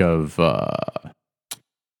remake of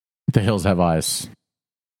The Hills Have Eyes.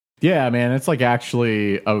 Yeah, man, it's like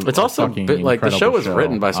actually It's also like the show was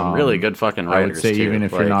written by some really good fucking writers. I would say too. even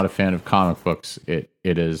if like, you're not a fan of comic books, it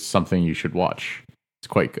is something you should watch. It's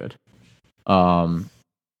quite good.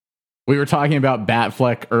 We were talking about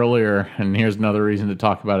Batfleck earlier, and here's another reason to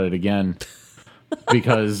talk about it again.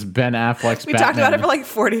 Because Ben Affleck's We Batman, talked about it for like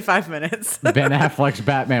 45 minutes. Ben Affleck's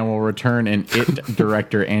Batman will return in It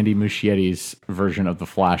director Andy Muschietti's version of The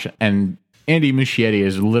Flash. And Andy Muschietti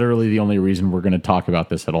is literally the only reason we're going to talk about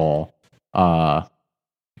this at all.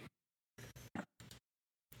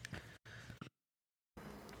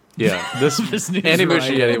 Yeah, this Andy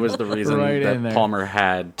Muschietti was the reason that Palmer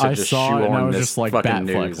had to just shoehorn this fucking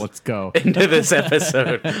news let's go into this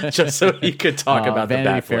episode just so he could talk about the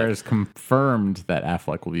Vanity Batfleck. Fair has confirmed that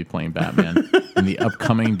Affleck will be playing Batman in the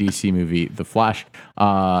upcoming DC movie The Flash.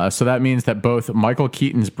 So that means that both Michael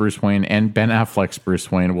Keaton's Bruce Wayne and Ben Affleck's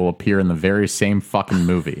Bruce Wayne will appear in the very same fucking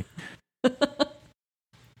movie.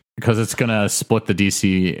 Because it's gonna split the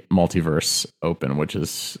DC multiverse open, which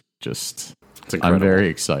is just... I'm very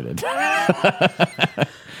excited.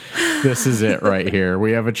 This is it right here.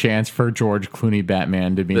 We have a chance for George Clooney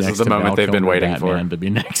Batman to be This next is the to moment Val they've been Kilmer waiting Batman, for. to be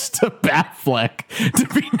next to Batfleck, to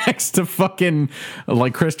be next to fucking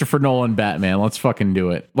like Christopher Nolan Batman. Let's fucking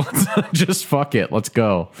do it. Let's just fuck it. Let's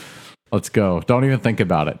go. Let's go. Don't even think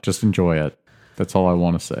about it. Just enjoy it. That's all I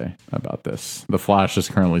want to say about this. The Flash is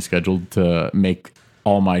currently scheduled to make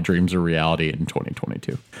all my dreams a reality in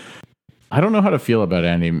 2022. I don't know how to feel about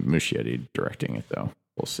Andy Muschietti directing it, though.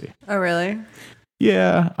 We'll see. Oh, really?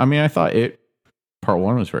 Yeah. I mean, I thought part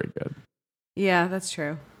 1 was very good. Yeah, that's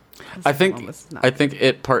true. I think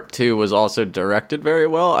It Part 2 was also directed very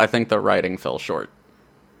well. I think the writing fell short.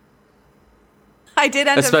 I did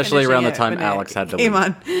end especially up around the finishing time it when Alex it had to came leave.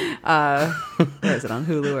 on. Where is it, on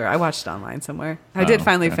Hulu? Or I watched it online somewhere. I did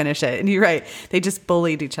finally finish it, and you're right. They just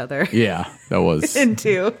bullied each other Yeah, that was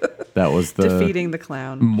into the defeating the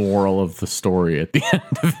clown. moral of the story at the end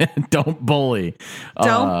of it. Don't bully.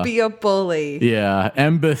 Don't be a bully. Yeah,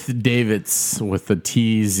 Embeth Davids with the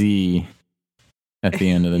TZ at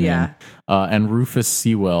the end of the name. And Rufus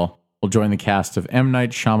Sewell will join the cast of M.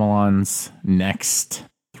 Night Shyamalan's next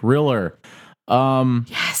thriller.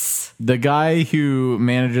 Yes. The guy who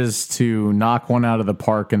manages to knock one out of the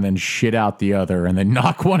park and then shit out the other, and then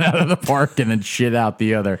knock one out of the park and then shit out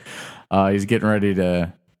the other. He's getting ready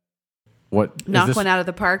to knock one out of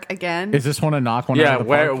the park again. Is this one a knock one out of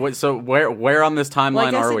the park? Where on this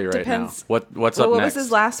timeline guess are it we right depends. now? What's well, up what next? was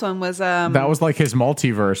his last one? Was that was like his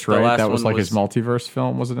multiverse, right? last That was one like his multiverse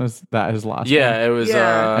film, wasn't his last one? Yeah, it was.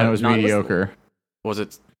 Yeah. And it was mediocre. Was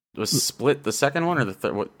Split the second one or the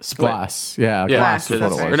third? Split. Glass. Yeah, Glass is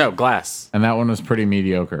what it was. Or no, Glass. And that one was pretty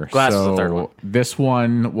mediocre. Glass so is the third one. This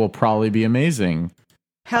one will probably be amazing.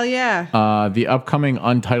 Hell yeah. The upcoming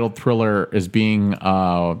untitled thriller is being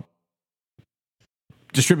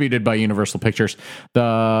distributed by Universal Pictures.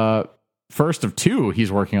 The first of 2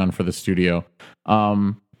 he's working on for the studio.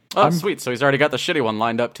 Sweet. So he's already got the shitty one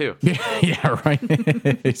lined up too. Yeah, right.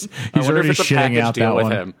 he's I wonder already if it's a shitting package out deal that with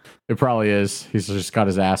one. him. It probably is. He's just got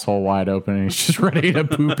his asshole wide open and he's just ready to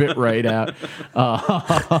poop it right out.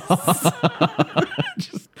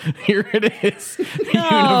 Here it is.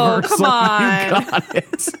 No, Universal, come on. you got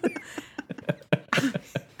it.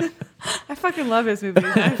 I fucking love his movies.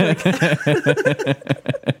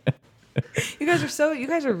 You guys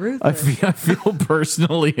are ruthless. I feel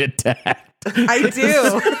personally attacked. I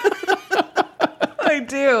do. I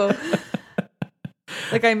do.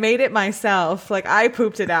 Like I made it myself. Like I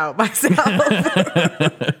pooped it out myself.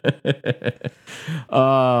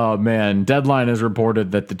 Oh man, Deadline has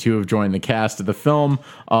reported that the 2 have joined the cast of the film,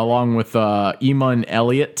 along with Eamon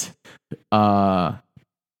Elliott. The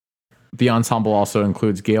ensemble also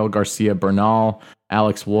includes Gail Garcia Bernal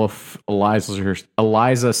Alex Wolff,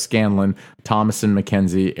 Eliza Scanlon, Thomasin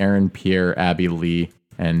McKenzie, Aaron Pierre, Abby Lee,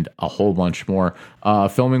 and a whole bunch more.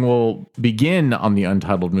 Filming will begin on the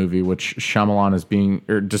Untitled movie, which Shyamalan is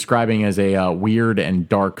describing as a weird and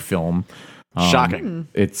dark film. Shocking.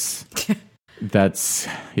 What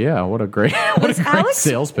a great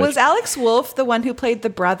sales pitch. Was Alex Wolff the one who played the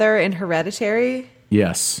brother in Hereditary?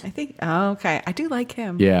 Yes. I think. Oh, okay. I do like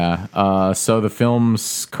him. Yeah. So the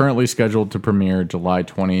film's currently scheduled to premiere July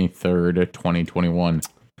 23rd, 2021.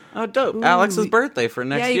 Oh, dope. Alex's birthday for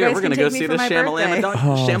next you year. guys We're going to can go take me see for the my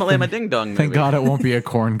Shamalama Ding Dong movie. Thank God it won't be a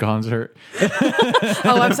Korn concert.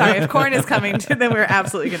 Oh, I'm sorry. If Korn is coming, then we're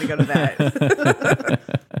absolutely going to go to that.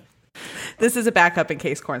 This is a backup in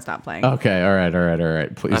case Korn's not playing. Okay. All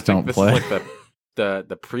right. Please don't play. Is like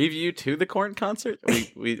the preview to the Korn concert.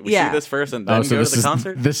 We Yeah. see this first and then go to the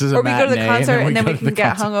concert. This is a Or we go to the matinee, concert and then we go to can the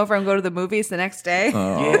get concert. hungover and go to the movies the next day.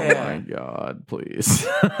 Oh Yeah. my God, please.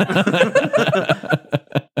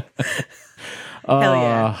 Hell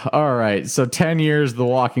yeah. All right. So 10 years, The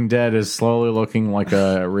Walking Dead is slowly looking like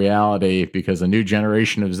a reality because a new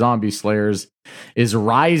generation of zombie slayers is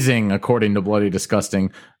rising, according to Bloody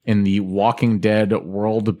Disgusting, in the Walking Dead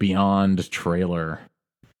World Beyond trailer.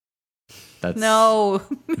 That's No.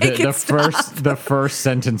 Make it stop. the first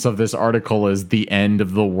sentence of this article is the end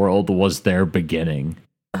of the world was their beginning.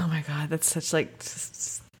 Oh my God. That's such like.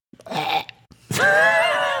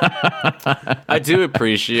 I do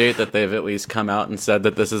appreciate that they've at least come out and said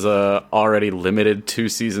that this is a already limited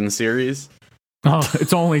 2-season series. Oh,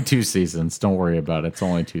 it's only 2 seasons. Don't worry about it. It's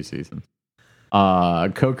only 2 seasons.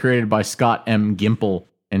 Co-created by Scott M. Gimple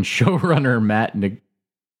and showrunner Matt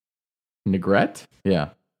Negrete? Yeah.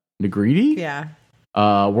 Negrete? Yeah.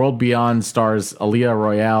 World Beyond stars Aaliyah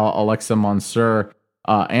Royale, Alexa Monsieur,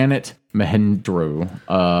 Annette Mahendro.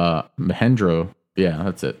 Yeah,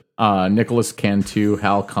 that's it. Nicholas Cantu,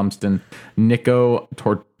 Hal Compton, Nico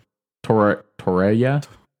Tortorella. Tortorella.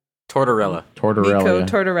 Nico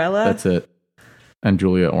Tortorella. That's it. And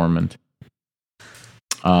Julia Ormond.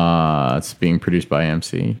 It's being produced by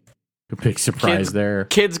AMC. A big surprise there.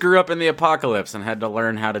 Kids grew up in the apocalypse and had to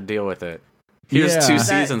learn how to deal with it. Here's Yeah. 2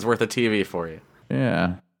 seasons worth of TV for you.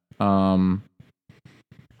 Yeah.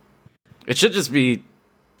 It should just be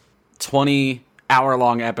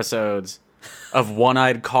 20-hour-long episodes of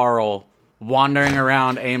One-Eyed Carl wandering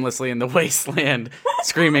around aimlessly in the wasteland,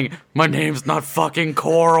 screaming, "My name's not fucking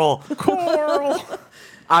Coral." Coral.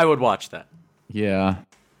 I would watch that. Yeah.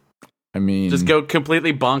 I mean, Just go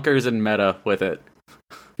completely bonkers and meta with it.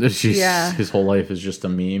 Yeah. His whole life is just a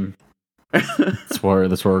meme. That's where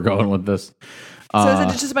we're going with this. So is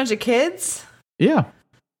it just a bunch of kids? Yeah.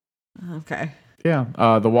 Okay. Yeah.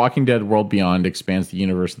 The Walking Dead World Beyond expands the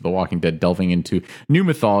universe of The Walking Dead, delving into new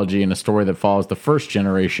mythology and a story that follows the first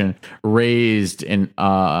generation raised in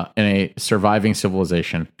a surviving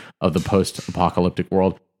civilization of the post-apocalyptic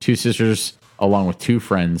world. 2 sisters, along with 2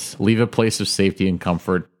 friends, leave a place of safety and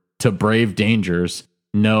comfort to brave dangers,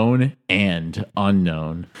 known and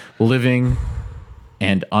unknown, living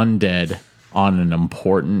and undead on an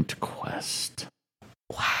important quest.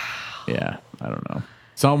 Wow. Yeah, I don't know.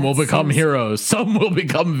 Some will become heroes, some will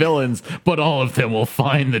become villains, but all of them will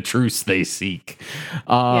find the truths they seek.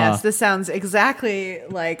 Yes, this sounds exactly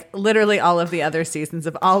like literally all of the other seasons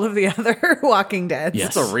of all of the other Walking Dead. Yes.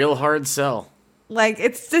 It's a real hard sell. Like,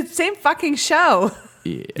 it's the same fucking show.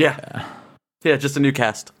 Yeah, just a new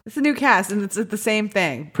cast. It's a new cast, and it's the same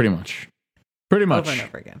thing. Pretty much. Pretty much. Over and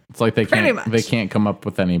over again. It's like they Pretty much. can't come up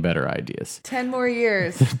with any better ideas. 10 more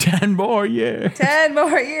years. 10 more years. 10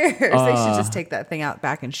 more years. They should just take that thing out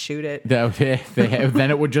back and shoot it. Then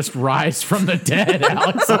it would just rise from the dead,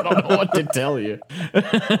 Alex. I don't know what to tell you.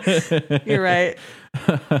 You're right.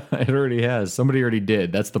 It already has. Somebody already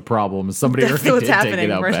did. That's the problem. Somebody That's already what's did happening. take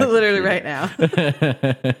it out We're back. literally right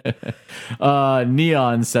now.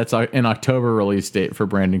 Neon sets an October release date for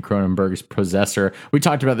Brandon Cronenberg's Possessor. We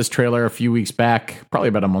talked about this trailer a few weeks back, probably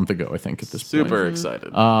about a month ago, I think, at this point. Super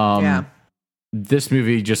excited. Yeah. This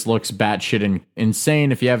movie just looks batshit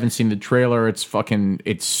insane. If you haven't seen the trailer, it's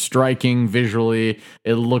striking visually.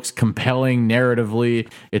 It looks compelling narratively.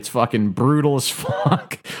 It's fucking brutal as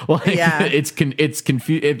fuck. Like, Yeah. it's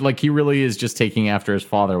confused. Like, he really is just taking after his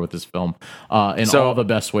father with this film in So- all the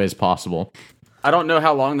best ways possible. I don't know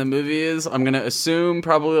how long the movie is. I'm going to assume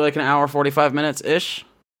probably like an hour, 45 minutes-ish.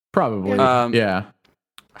 Probably. Yeah.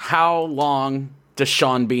 How long does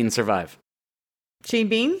Sean Bean survive? Sheen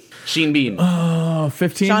Bean? Sheen Bean.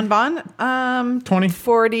 15? Sean Bond? 20?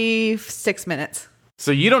 46 minutes.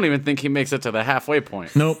 So you don't even think he makes it to the halfway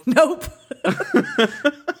point? Nope. Nope.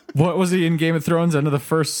 What was he in Game of Thrones? End of the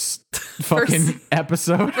first fucking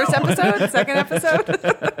episode. First episode, second episode.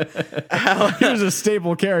 He was a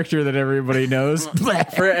staple character that everybody knows.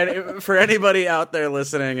 For anybody out there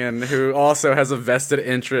listening and who also has a vested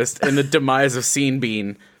interest in the demise of Scene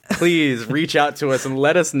Bean, please reach out to us and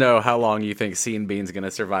let us know how long you think Scene Bean's going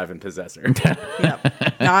to survive in Possessor.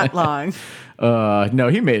 Yep, not long. No,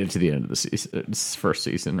 he made it to the end of the season, first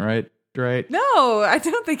season, right? Right? No, I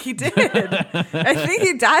don't think he did. I think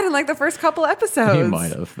he died in like the first couple episodes. He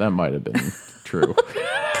might have. That might have been true.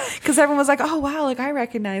 Because everyone was like, oh, wow, like I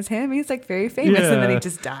recognize him. He's like very famous. And then he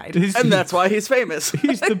just died. And that's why he's famous.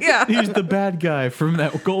 He's the bad guy from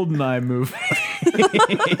that GoldenEye movie.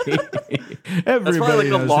 That's probably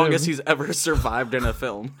like the longest he's ever survived in a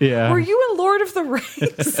film. Yeah. Were you in Lord of the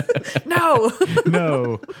Rings? No.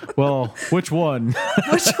 No. Well, which one?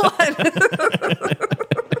 Which one?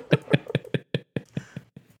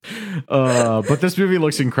 But this movie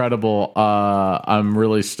looks incredible. I'm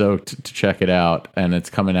really stoked to check it out, and it's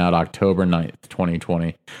coming out October 9th,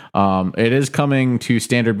 2020. It is coming to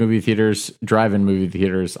standard movie theaters, drive-in movie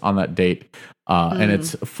theaters on that date, and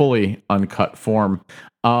it's fully uncut form.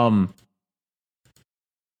 No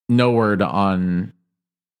word on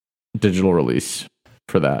digital release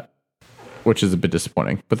for that, which is a bit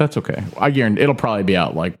disappointing, but that's okay. I guarantee it'll probably be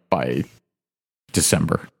out like by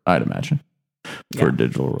December, I'd imagine, for a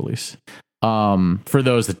digital release. For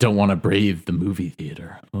those that don't want to brave the movie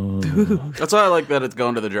theater. That's why I like that it's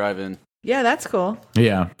going to the drive-in. Yeah, that's cool.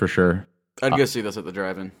 Yeah, for sure. I'd go see this at the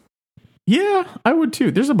drive-in. Yeah, I would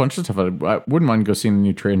too. There's a bunch of stuff I wouldn't mind go seeing the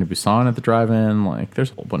new Train to Busan at the drive-in. Like,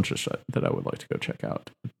 there's a whole bunch of shit that I would like to go check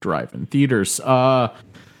out. Drive-in theaters.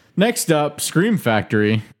 Next up, Scream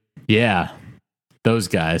Factory. Yeah, those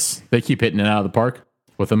guys. They keep hitting it out of the park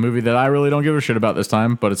with a movie that I really don't give a shit about this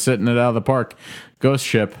time, but it's hitting it out of the park. Ghost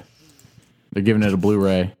Ship. They're giving it a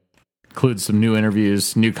Blu-ray. Includes some new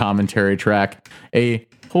interviews, new commentary track, a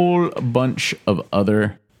whole bunch of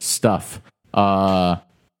other stuff.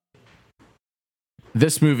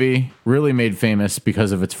 This movie really made famous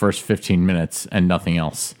because of its first 15 minutes and nothing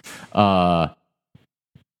else.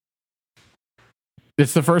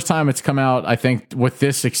 It's the first time it's come out, I think, with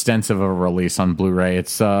this extensive of a release on Blu-ray.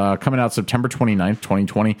 It's coming out September 29th,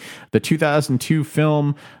 2020. The 2002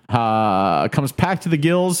 film comes packed to the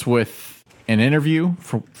gills with an interview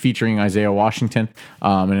featuring Isaiah Washington,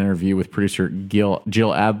 an interview with producer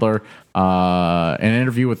Jill Adler, an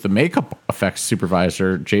interview with the makeup effects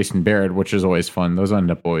supervisor, Jason Baird, which is always fun. Those end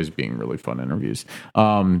up always being really fun interviews.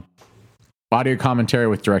 Audio commentary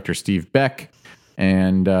with director Steve Beck,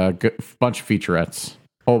 and a bunch of featurettes,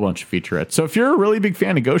 whole bunch of featurettes. So if you're a really big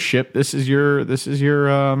fan of Ghost Ship, this is your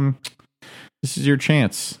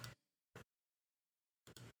chance.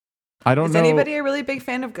 I don't know. Is anybody a really big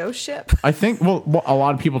fan of Ghost Ship? I think, well, a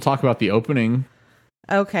lot of people talk about the opening.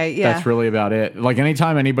 Okay, yeah. That's really about it. Like,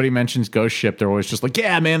 anytime anybody mentions Ghost Ship, they're always just like,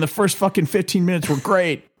 yeah, man, the first fucking 15 minutes were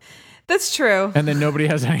great. That's true. And then nobody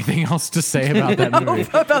has anything else to say about that movie.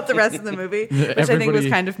 About the rest of the movie, which I think was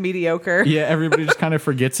kind of mediocre. Yeah, everybody just kind of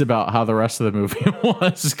forgets about how the rest of the movie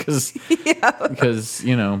was because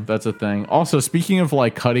you know, that's a thing. Also, speaking of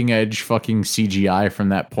like cutting edge fucking CGI from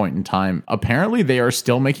that point in time, apparently they are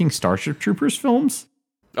still making Starship Troopers films.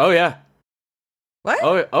 Oh yeah. What?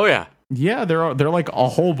 Oh yeah. Yeah, there are like a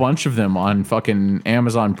whole bunch of them on fucking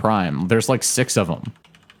Amazon Prime. There's like 6 of them.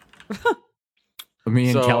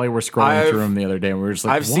 Me and Kelly were scrolling through them the other day, and we were just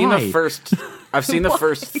like, I've seen the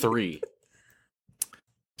first 3.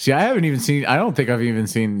 See, I don't think I've even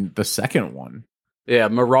seen the second one. Yeah,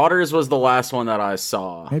 Marauders was the last one that I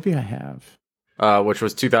saw. Maybe I have. Which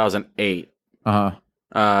was 2008. Uh-huh.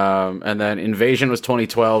 And then Invasion was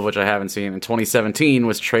 2012, which I haven't seen, and 2017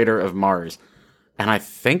 was Traitor of Mars. And I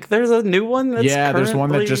think there's a new one that's there's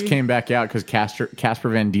one that just came back out because Casper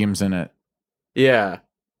Van Diemen's in it. Yeah.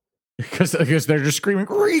 Because they're just screaming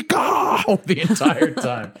 "Rika" the entire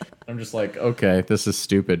time. I'm just like, okay, this is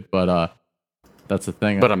stupid, but that's the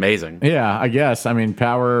thing. But amazing. Yeah, I guess. I mean,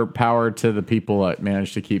 power to the people that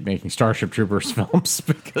managed to keep making Starship Troopers films,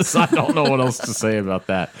 because I don't know what else to say about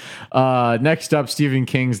that. Next up, Stephen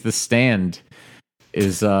King's The Stand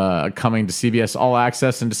is coming to CBS All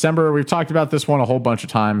Access in December. We've talked about this one a whole bunch of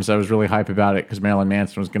times. I was really hype about it because Marilyn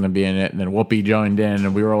Manson was going to be in it, and then Whoopi joined in,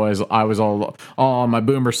 and I was all on my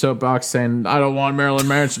boomer soapbox saying, I don't want Marilyn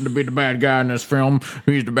Manson to be the bad guy in this film.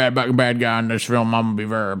 He's the bad guy in this film. I'm going to be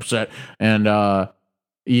very upset. And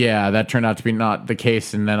Yeah, that turned out to be not the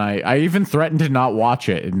case, and then I even threatened to not watch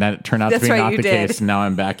it, and then it turned out to be not the case, and now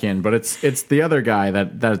I'm back in. But it's the other guy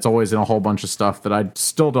that's always in a whole bunch of stuff that I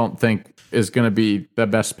still don't think is going to be the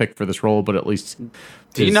best pick for this role, but at least...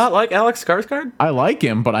 Do you not like Alex Skarsgård? I like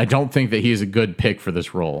him, but I don't think that he's a good pick for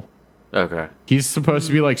this role. Okay. He's supposed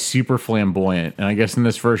to be like super flamboyant, and I guess in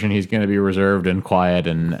this version he's going to be reserved and quiet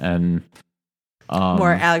and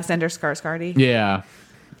more Alexander Skarsgård. Yeah.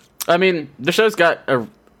 I mean, the show's got a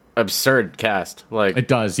absurd cast. Like it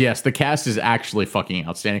does. Yes, the cast is actually fucking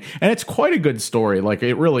outstanding, and it's quite a good story. Like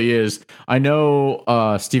it really is. I know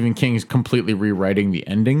Stephen King's completely rewriting the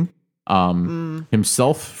ending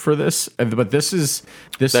himself for this, but this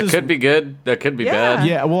could be good. That could be bad.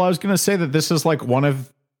 Yeah. Well, I was gonna say that this is like one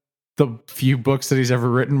of the few books that he's ever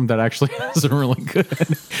written that actually is really good.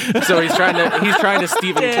 So he's trying to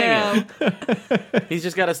Stephen King it. He's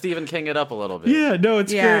just got to Stephen King it up a little bit. Yeah, no,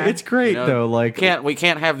 it's great. It's great though. Like we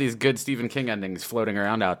can't have these good Stephen King endings floating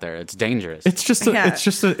around out there. It's dangerous. It's just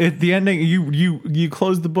the ending. You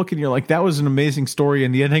close the book and you're like, that was an amazing story,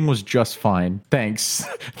 and the ending was just fine. Thanks,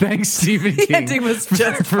 Stephen King. The ending was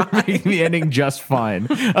just for making the ending just fine.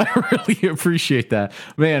 I really appreciate that,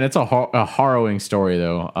 man. It's a harrowing story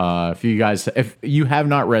though. If you have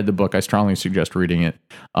not read the book, I strongly suggest reading it.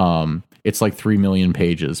 It's like 3 million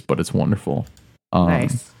pages, but it's wonderful.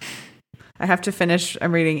 Nice. I have to finish.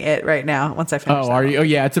 I'm reading it right now. Once I finish. Oh, are you? Oh,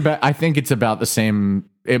 yeah. I think it's about the same.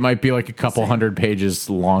 It might be like a couple hundred pages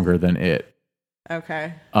longer than it.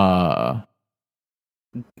 Okay. But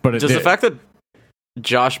does the fact that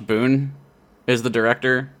Josh Boone is the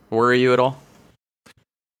director worry you at all?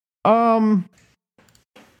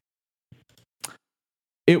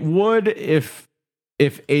 It would if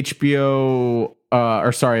HBO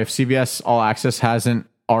if CBS All Access hasn't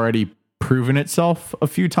already proven itself a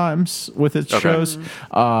few times with its shows.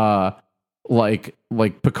 Like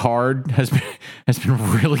Picard has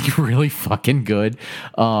been really, really fucking good.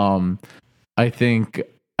 I think,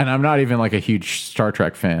 and I'm not even like a huge Star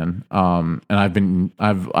Trek fan. And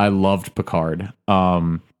I loved Picard.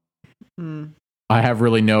 I have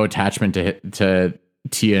really no attachment to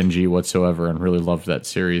TNG whatsoever, and really loved that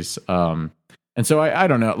series. And so I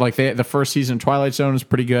don't know, like the first season of Twilight Zone is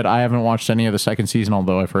pretty good. I haven't watched any of the second season,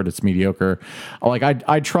 although I've heard it's mediocre. Like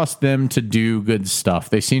I trust them to do good stuff.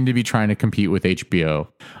 They seem to be trying to compete with HBO.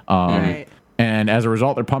 Right. And as a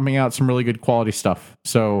result, they're pumping out some really good quality stuff.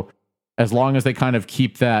 So as long as they kind of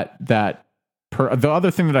keep the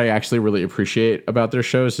other thing that I actually really appreciate about their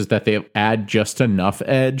shows is that they add just enough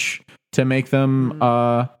edge to make them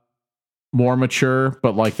more mature,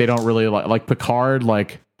 but like they don't really like Picard.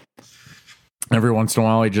 Like every once in a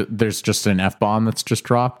while, there's just an F-bomb that's just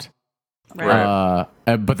dropped. Right.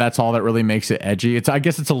 But that's all that really makes it edgy. I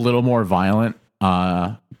guess it's a little more violent,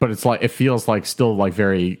 but it's like it feels like still like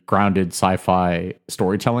very grounded sci-fi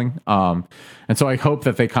storytelling. And so I hope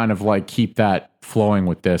that they kind of like keep that flowing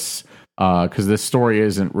with this, because this story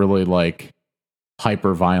isn't really like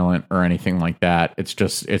hyper violent or anything like that. It's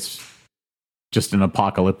just an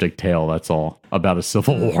apocalyptic tale. That's all about a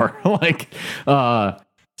civil war.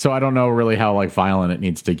 So I don't know really how like violent it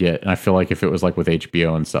needs to get. And I feel like if it was like with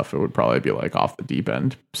HBO and stuff, it would probably be like off the deep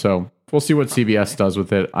end. So we'll see what CBS does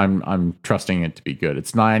with it. I'm trusting it to be good.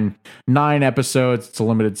 It's nine episodes. It's a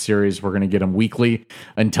limited series. We're going to get them weekly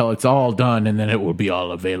until it's all done. And then it will be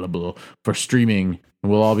all available for streaming.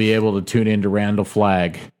 And we'll all be able to tune into Randall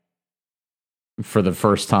Flagg for the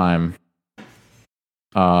first time.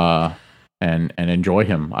 And enjoy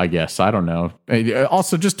him, I guess. I don't know.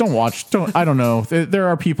 Also, just don't watch. I don't know. There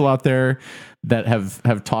are people out there that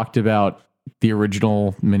have talked about the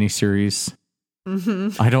original miniseries.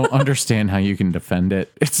 Mm-hmm. I don't understand how you can defend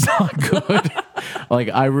it. It's not good. Like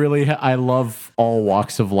I love all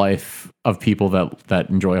walks of life of people that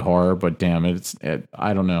enjoy horror, but damn it,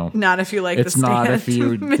 I don't know. Not if you like it's the not if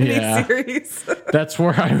you miniseries. Yeah. That's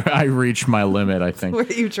where I reach my limit. I think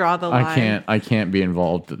where you draw the line. I can't be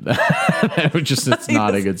involved in that. It's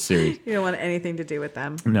not a good series. You don't want anything to do with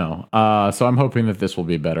them. No. So I'm hoping that this will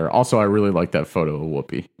be better. Also, I really like that photo of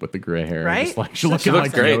Whoopi with the gray hair. Right? Just like, she looking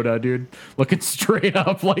like great. Yoda, dude. Looking straight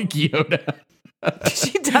up like Yoda.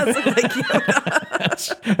 She does look like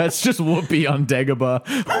Yoda. That's just Whoopi on Dagobah.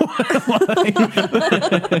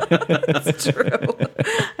 That's true.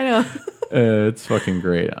 I know. It's fucking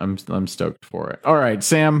great. I'm stoked for it. All right,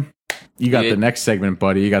 Sam, you got the next segment,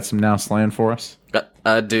 buddy. You got some Now Slan for us?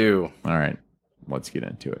 I do. All right, let's get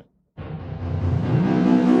into it.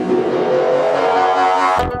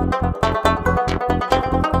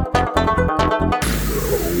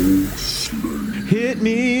 Hit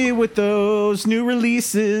me with those new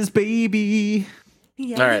releases, baby.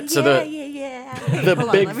 Yeah, All right, so the Hold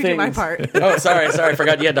on, big let me do my things- part. Oh, sorry. I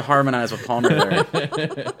forgot you had to harmonize with Palmer there.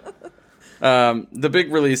 The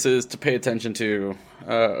big releases to pay attention to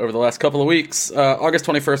over the last couple of weeks. August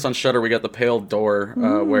 21st on Shudder, we got The Pale Door,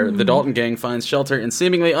 where the Dalton gang finds shelter in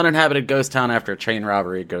seemingly uninhabited ghost town after a train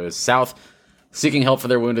robbery goes south. Seeking help for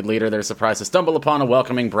their wounded leader, they're surprised to stumble upon a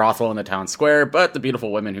welcoming brothel in the town square, but the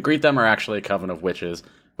beautiful women who greet them are actually a coven of witches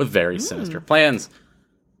with very sinister plans.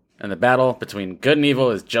 And the battle between good and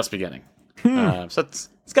evil is just beginning. So it's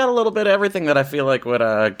got a little bit of everything that I feel like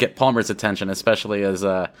would get Palmer's attention, especially as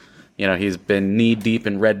he's been knee deep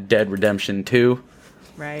in Red Dead Redemption 2.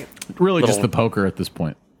 Right. Really, just the poker at this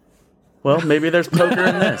point. Well, maybe there's poker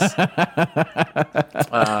in this.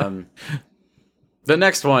 The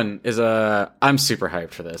next one is I'm super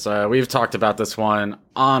hyped for this. We've talked about this one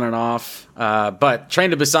on and off, but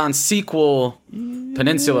Train to Busan sequel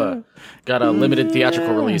Peninsula got a limited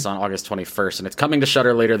theatrical release on August 21st, and it's coming to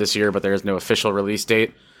Shudder later this year, but there is no official release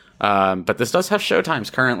date. But this does have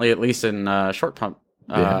showtimes currently, at least in Short Pump,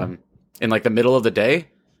 in like the middle of the day,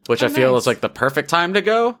 which I feel is like the perfect time to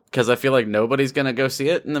go, because I feel like nobody's going to go see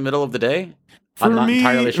it in the middle of the day. I'm not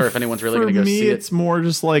entirely sure if anyone's really going to go see it. It's more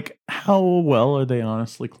just like, how well are they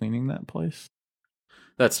honestly cleaning that place?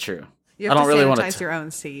 That's true. You have I don't to really want sanitize to. your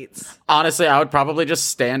own seats. Honestly, I would probably just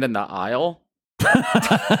stand in the aisle.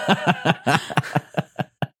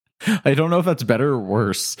 I don't know if that's better or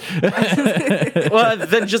worse. Well,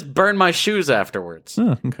 then just burn my shoes afterwards.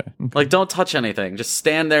 Oh, okay. Like, don't touch anything. Just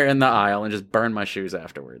stand there in the aisle and just burn my shoes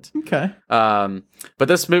afterwards. Okay. But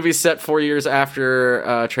this movie's set 4 years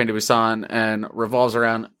after Train to Busan and revolves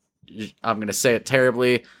around, I'm going to say it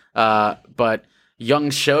terribly, but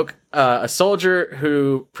Young Shok, a soldier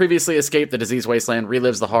who previously escaped the disease wasteland,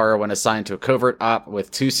 relives the horror when assigned to a covert op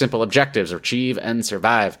with two simple objectives: retrieve and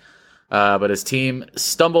survive. But his team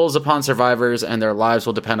stumbles upon survivors, and their lives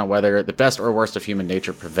will depend on whether the best or worst of human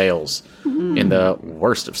nature prevails in the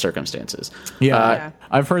worst of circumstances. Yeah,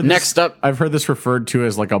 I've heard. Next up, I've heard this referred to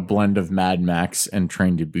as like a blend of Mad Max and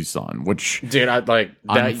Train to Busan, which dude, I like.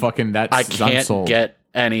 I'm fucking. That's I can't I'm sold. get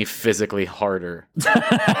any physically harder.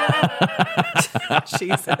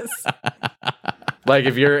 Jesus. Like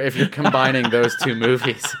if you're combining those two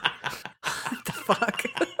movies. What the fuck?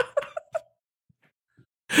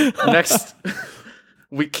 Next,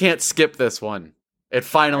 we can't skip this one. It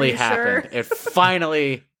finally happened. Sure? It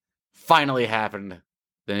finally happened.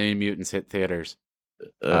 The New Mutants hit theaters.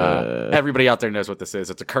 Everybody out there knows what this is.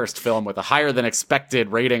 It's a cursed film with a higher than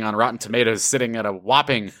expected rating on Rotten Tomatoes, sitting at a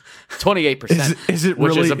whopping 28%. Is it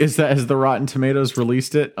which really? Has the Rotten Tomatoes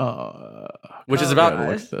released it? Which is about God,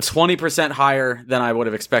 what's this? 20% higher than I would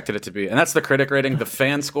have expected it to be. And that's the critic rating. The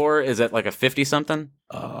fan score is at like a 50-something.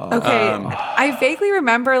 Okay. I vaguely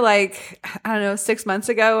remember, like, I don't know, 6 months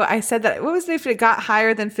ago, I said that, what was it, if it got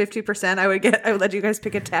higher than 50%, I would let you guys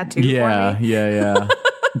pick a tattoo for me. Yeah.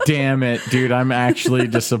 Damn it, dude! I'm actually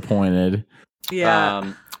disappointed.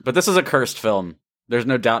 Yeah. But this is a cursed film. There's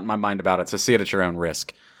no doubt in my mind about it, so see it at your own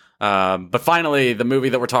risk. But finally, the movie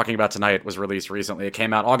that we're talking about tonight was released recently. It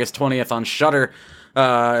came out August 20th on Shudder.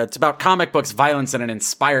 It's about comic books, violence, and an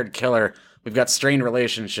inspired killer. We've got strained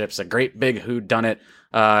relationships, a great big whodunit.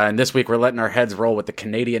 And this week, we're letting our heads roll with the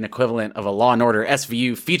Canadian equivalent of a Law & Order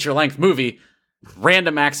SVU feature-length movie,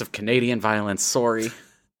 Random Acts of Canadian Violence. Sorry.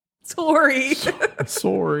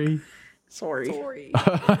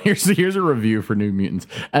 Here's a review for New Mutants.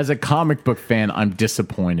 As a comic book fan, I'm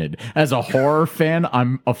disappointed. As a horror fan,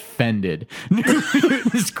 I'm offended. New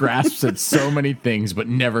Mutants grasps at so many things but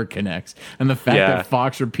never connects. And the fact that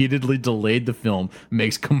Fox repeatedly delayed the film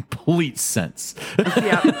makes complete sense.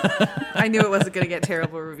 Yeah. I knew it wasn't going to get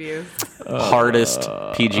terrible reviews. Hardest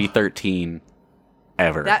PG-13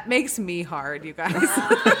 ever. That makes me hard, you guys.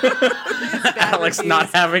 Alex not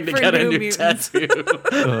having to get a new tattoo.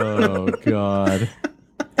 Oh, God.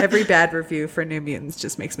 Every bad review for New Mutants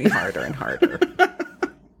just makes me harder and harder.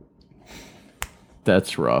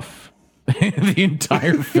 That's rough. The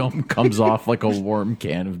entire film comes off like a warm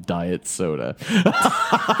can of diet soda.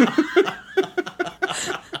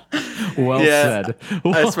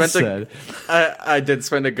 Said. I did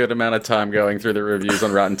spend a good amount of time going through the reviews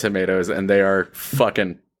on Rotten Tomatoes, and they are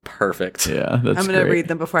fucking perfect. Yeah, that's I'm going to great. read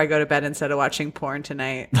them before I go to bed instead of watching porn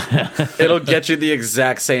tonight. It'll get you the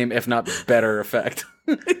exact same, if not better, effect.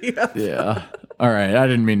 Yeah. All right. I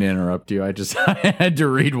didn't mean to interrupt you. I had to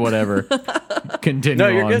read whatever. Continue No,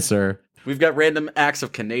 you're on, good. sir. We've got Random Acts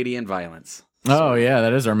of Canadian Violence. Oh, yeah.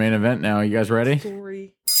 That is our main event now. You guys ready?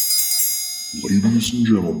 Sorry. Ladies and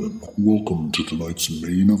gentlemen, welcome to tonight's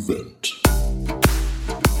main event.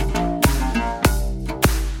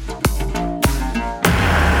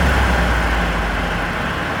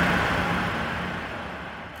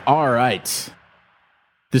 right.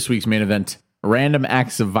 This week's main event, Random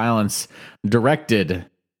Acts of Violence, directed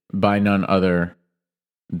by none other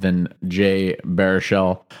than Jay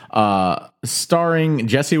Baruchel, starring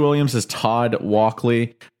Jesse Williams as Todd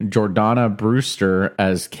Walkley, Jordana Brewster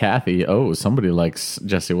as Kathy. Oh, somebody likes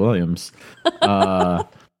Jesse Williams.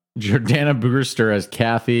 Jordana Brewster as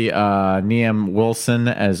Kathy, Niam Wilson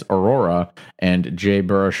as Aurora, and Jay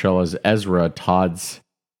Baruchel as Ezra, Todd's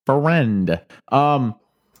friend.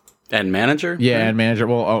 And manager? Yeah, and manager.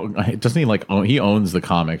 Well, doesn't he he owns the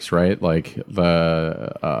comics, right? Like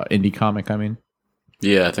the indie comic, I mean.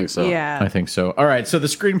 Yeah, I think so. Yeah. I think so. All right, so the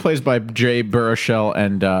screenplay is by Jay Baruchel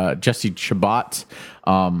and Jesse Chabot.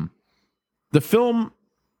 The film,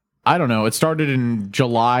 I don't know, it started in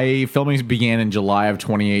July. Filming began in July of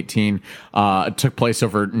 2018. It took place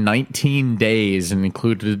over 19 days and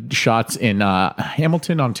included shots in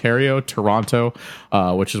Hamilton, Ontario, Toronto,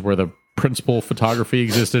 which is where the principal photography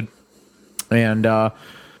existed. And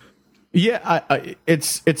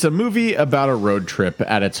it's a movie about a road trip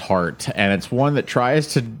at its heart, and it's one that tries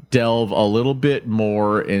to delve a little bit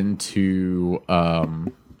more into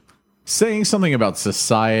saying something about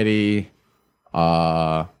society,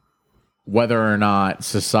 whether or not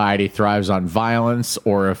society thrives on violence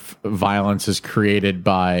or if violence is created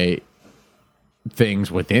by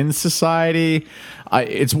things within society.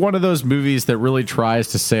 It's one of those movies that really tries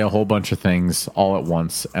to say a whole bunch of things all at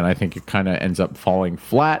once, and I think it kind of ends up falling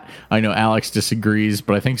flat. I know Alex disagrees,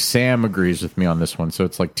 but I think Sam agrees with me on this one, so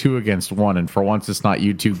it's like 2 against 1, and for once it's not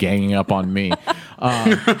you two ganging up on me.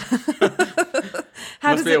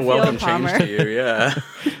 How Must does be it a welcome feel, change Palmer? to you, yeah.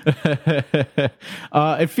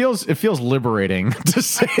 It feels liberating, to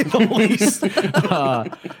say the least.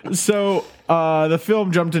 So the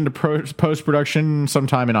film jumped into post-production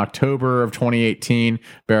sometime in October of 2018.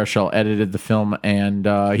 Baruchel edited the film, and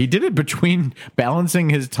he did it between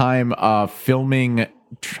balancing his time filming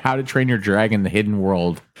How to Train Your Dragon: The Hidden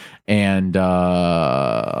World and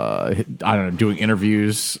I don't know, doing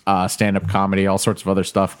interviews, stand-up comedy, all sorts of other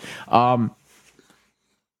stuff.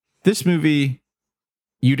 This movie,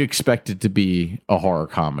 you'd expect it to be a horror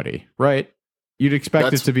comedy, right? You'd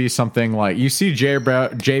expect it to be something like, you see Jay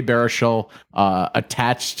Baruchel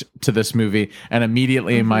attached to this movie, and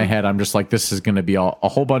immediately in my head, I'm just like, this is going to be a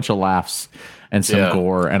whole bunch of laughs and some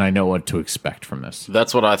gore, and I know what to expect from this.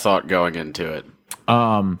 That's what I thought going into it.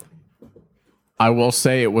 I will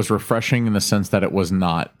say it was refreshing in the sense that it was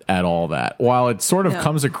not at all that. While it sort of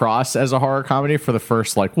comes across as a horror comedy for the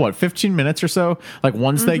first 15 minutes or so, like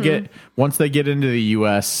once they get into the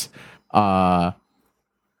US and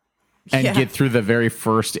get through the very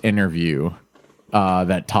first interview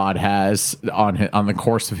that Todd has on the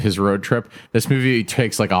course of his road trip, this movie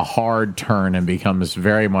takes like a hard turn and becomes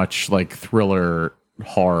very much like thriller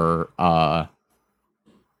horror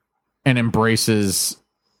and embraces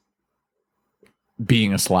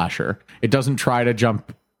being a slasher. It doesn't try to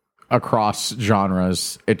jump across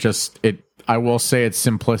genres. I will say it's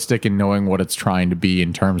simplistic in knowing what it's trying to be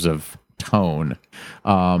in terms of tone.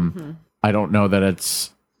 I don't know that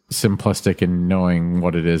it's simplistic in knowing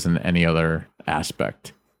what it is in any other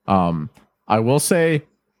aspect. I will say,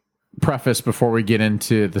 preface before we get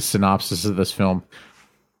into the synopsis of this film,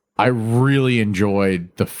 I really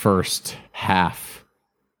enjoyed the first half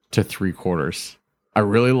to 3/4. I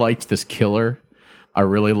really liked this killer. I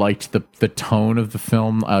really liked the tone of the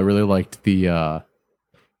film. I really liked the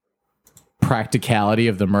practicality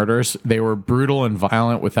of the murders. They were brutal and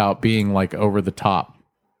violent without being like over the top.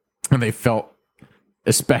 And they felt,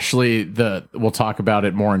 especially we'll talk about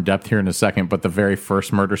it more in depth here in a second, but the very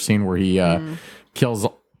first murder scene where he kills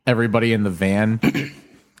everybody in the van.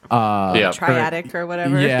 Triadic or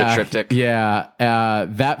whatever. Yeah. The triptych. Yeah.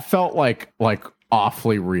 That felt like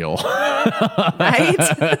awfully real. Right?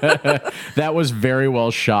 That was very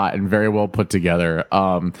well shot and very well put together.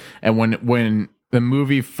 And when the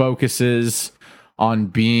movie focuses on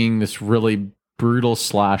being this really brutal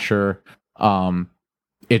slasher,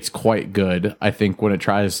 it's quite good. I think when it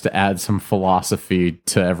tries to add some philosophy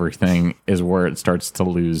to everything is where it starts to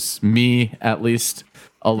lose me, at least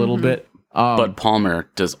a little bit. But Palmer,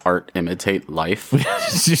 does art imitate life?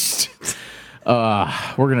 It's just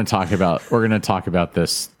we're gonna talk about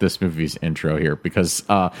this movie's intro here, because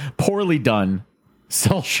poorly done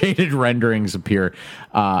cell shaded renderings appear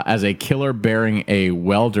as a killer bearing a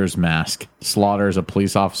welder's mask slaughters a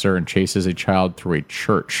police officer and chases a child through a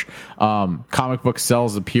church. Comic book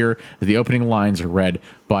cells appear. The opening lines are read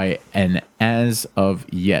by an as of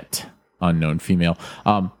yet unknown female.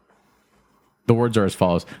 The words are as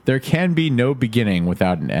follows: "There can be no beginning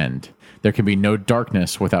without an end. There can be no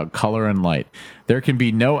darkness without color and light. There can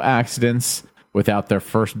be no accidents without there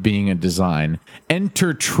first being a design.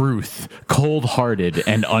 Enter truth, cold-hearted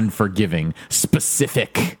and unforgiving,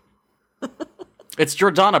 specific. It's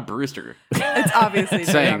Jordana Brewster It's obviously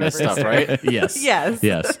saying Jordana this stuff, Brewster. right? Yes. Yes.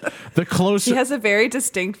 The closer She has a very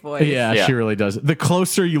distinct voice. Yeah, she really does. The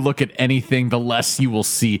closer you look at anything, the less you will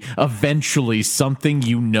see. Eventually, something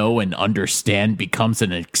you know and understand becomes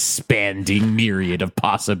an expanding myriad of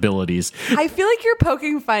possibilities. I feel like you're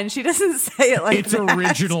poking fun. She doesn't say it like Its that.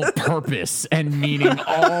 original purpose and meaning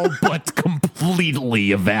all but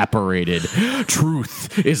completely evaporated.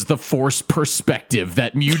 Truth is the forced perspective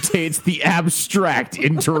that mutates the abstract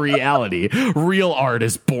into reality. Real art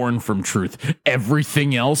is born from truth.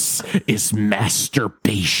 Everything else is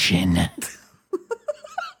masturbation.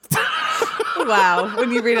 Wow.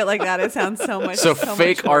 When you read it like that, it sounds so much So so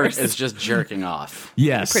fake much art worse. is just jerking off.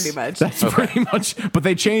 Yes, Pretty much. That's pretty much. But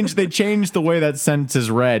they changed the way that sentence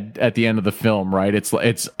is read at the end of the film. Right?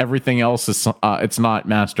 It's everything else is. It's not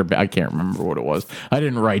masturbate. I can't remember what it was. I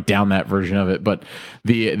didn't write down that version of it. But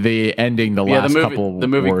the ending, the last couple the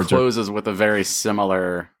movie words closes with a very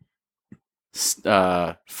similar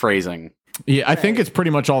phrasing. Yeah, I think it's pretty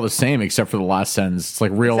much all the same except for the last sentence. It's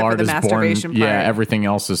like real Except for art the is born. masturbation Yeah, part. everything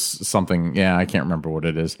else is something. Yeah, I can't remember what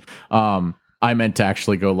it is. I meant to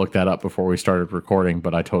actually go look that up before we started recording,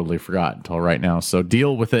 but I totally forgot until right now. So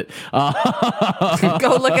deal with it.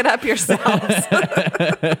 Go look it up yourselves.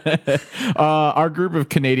 Our group of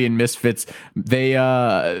Canadian misfits, they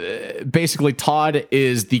basically, Todd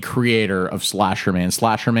is the creator of Slasher Man.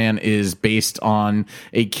 Slasher Man is based on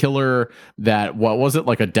a killer that, what was it,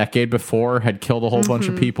 like a decade before had killed a whole bunch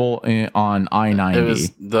of people on I-90. It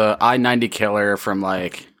was the I-90 killer from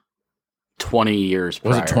like 20 years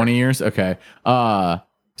prior. Was it 20 years? Okay. So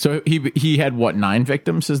he had what, 9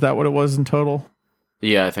 victims? Is that what it was in total?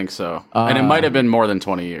 Yeah, I think so. And it might have been more than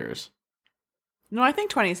 20 years. No, I think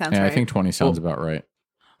 20 sounds Yeah, right. I think 20 sounds about right.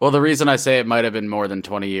 Well, the reason I say it might have been more than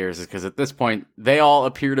 20 years is because at this point, they all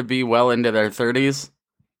appear to be well into their 30s.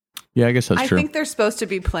 Yeah, I guess that's I true. think they're supposed to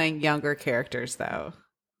be playing younger characters, though.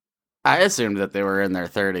 I assumed that they were in their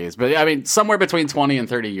 30s, but I mean, somewhere between 20 and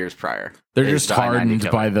 30 years prior. They're is just the I-90 hardened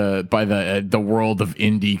killer. by the world of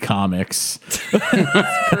indie comics.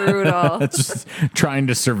 Brutal. That's just trying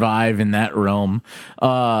to survive in that realm.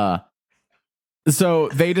 So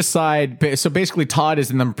they decide. So basically, Todd is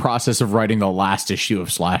in the process of writing the last issue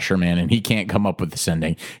of Slasher Man, and he can't come up with this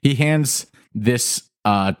ending. He hands this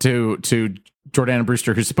to Jordana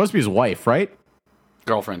Brewster, who's supposed to be his wife, right?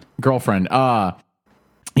 Girlfriend.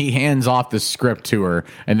 He hands off the script to her,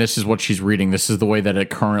 and this is what she's reading. This is the way that it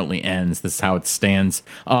currently ends. This is how it stands.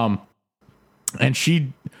 And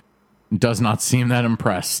she does not seem that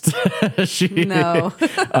impressed. No.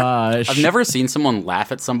 I've never seen someone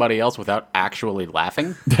laugh at somebody else without actually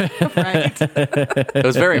laughing. Right. It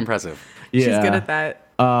was very impressive. She's good at that.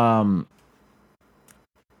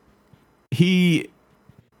 He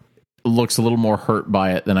looks a little more hurt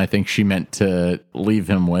by it than I think she meant to leave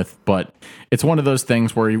him with, but it's one of those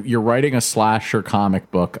things where you're writing a slasher comic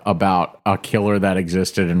book about a killer that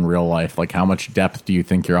existed in real life. Like, how much depth do you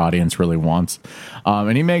think your audience really wants?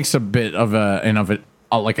 And he makes a bit of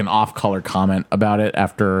like an off-color comment about it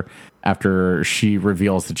after she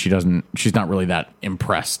reveals that she's not really that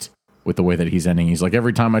impressed with the way that he's ending. He's like,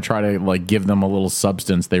 every time I try to like give them a little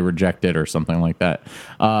substance, they reject it or something like that.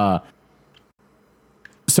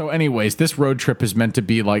 So anyways, this road trip is meant to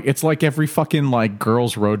be like, it's like every fucking like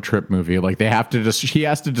girls road trip movie. Like he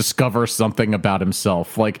has to discover something about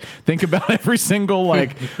himself. Like, think about every single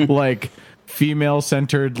like female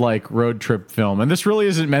centered like road trip film. And this really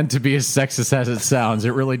isn't meant to be as sexist as it sounds.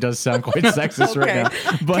 It really does sound quite sexist right now.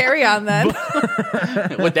 But Carry on then.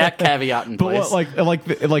 With that caveat in place.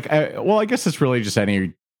 I guess it's really just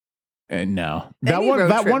any. No, Any road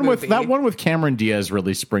trip movie. that one with Cameron Diaz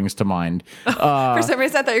really springs to mind. For some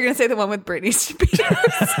reason, I thought you were going to say the one with Britney Spears.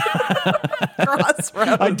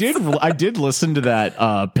 Crossroads. I did listen to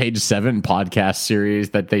that Page 7 podcast series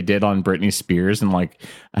that they did on Britney Spears and like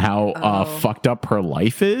how fucked up her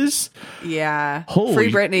life is. Yeah. Holy-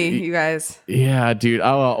 Free Britney, you guys. Yeah, dude.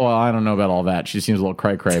 Oh, well, I don't know about all that. She seems a little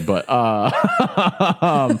cray-cray, but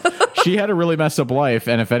she had a really messed up life,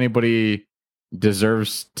 and if anybody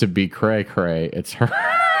deserves to be cray-cray, it's her.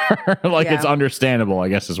 It's understandable, I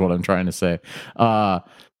guess is what I'm trying to say.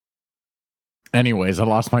 Anyways, I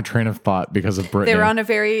lost my train of thought because of Britney. They were on a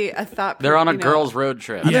thought. They're on a girls' road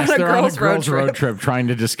trip. Yes, on a they're on a girls' girls' road road trip trying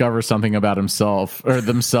to discover something about himself or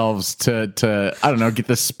themselves to I don't know, get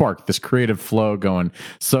this spark, this creative flow going.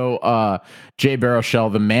 So Jay Baruchel,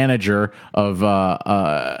 the manager of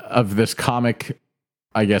this comic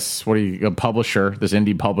I guess a publisher, this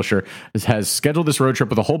indie publisher, has scheduled this road trip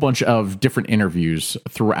with a whole bunch of different interviews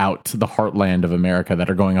throughout the heartland of America that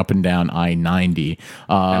are going up and down I-90.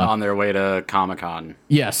 And on their way to Comic-Con.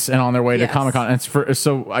 Yes, and on their way to Yes. Comic-Con.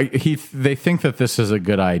 And they think that this is a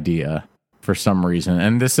good idea for some reason.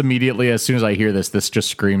 And this immediately, as soon as I hear this just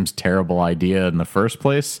screams terrible idea in the first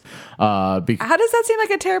place. How does that seem like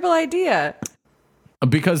a terrible idea?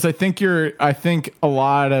 Because I think a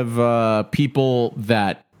lot of people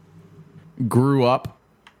that grew up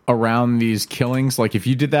around these killings, like if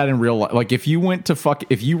you did that in real life, like if you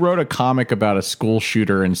wrote a comic about a school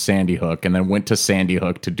shooter in Sandy Hook and then went to Sandy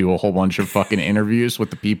Hook to do a whole bunch of fucking interviews with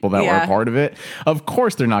the people that were a part of it, of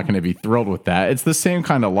course they're not going to be thrilled with that. It's the same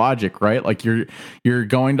kind of logic, right? Like you're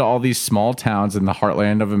going to all these small towns in the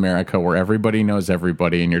heartland of America where everybody knows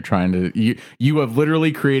everybody, and you're trying to you have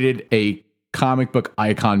literally created a comic book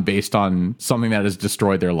icon based on something that has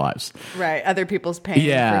destroyed their lives. Right. Other people's pain.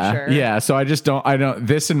 Yeah. For sure. Yeah. So I don't,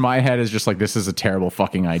 this in my head is just like, this is a terrible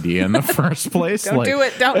fucking idea in the first place. Don't do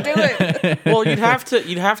it. Don't do it. Well, you'd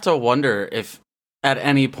have to wonder if at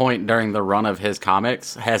any point during the run of his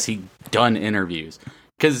comics has he done interviews,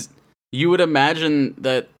 because you would imagine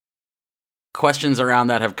that questions around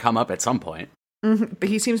that have come up at some point. Mm-hmm. But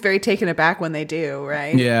he seems very taken aback when they do,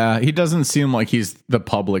 right? Yeah. He doesn't seem like he's the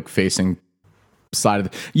public facing side of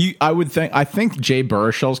I think Jay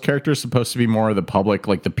Baruchel's character is supposed to be more of the public,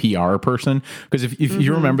 like the PR person, because if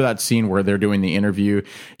you remember that scene where they're doing the interview,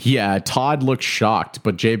 Todd looks shocked,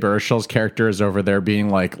 but Jay Baruchel's character is over there being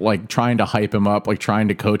like trying to hype him up, like trying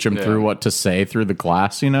to coach him through what to say through the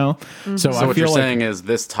glass, you know. So what you're saying is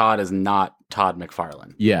this Todd is not Todd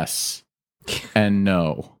McFarlane. Yes and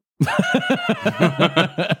no.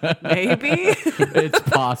 Maybe. It's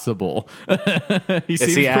possible. Is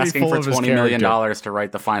he asking for $20 million to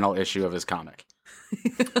write the final issue of his comic?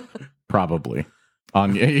 Probably.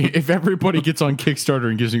 If everybody gets on Kickstarter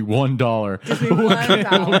and gives me $1, Gives me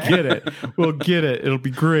 $1. we'll get it. We'll get it. It'll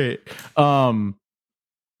be great.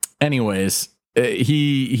 Anyways,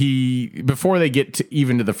 he before they get to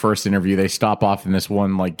the first interview, they stop off in this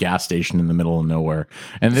one like gas station in the middle of nowhere,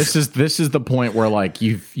 and this is the point where like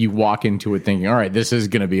you walk into it thinking, all right, this is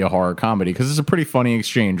going to be a horror comedy, because it's a pretty funny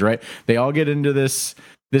exchange, right? They all get into this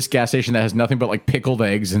gas station that has nothing but like pickled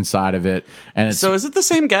eggs inside of it, and so is it the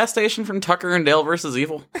same gas station from Tucker and Dale versus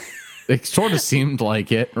Evil? It sort of seemed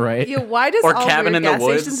like it, right? Yeah, why does or all Cabin in weird the gas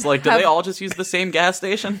Woods? stations Like, do have- they all just use the same gas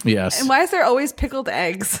station? Yes. And why is there always pickled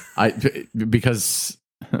eggs? Because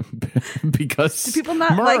Do people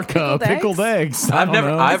not like America, pickled eggs? I don't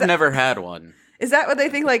know. I've never had one. Is that what they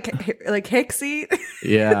think like Hicks eat?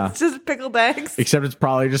 Yeah. It's just pickled eggs. Except it's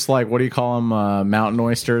probably just like, what do you call them? Mountain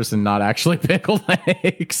oysters, and not actually pickled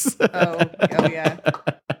eggs. Oh yeah.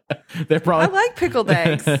 They're probably. I like pickled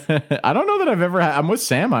eggs. I don't know that I've ever had. I'm with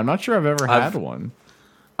Sam. I'm not sure I've ever had one.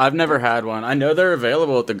 I've never had one. I know they're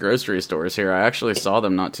available at the grocery stores here. I actually saw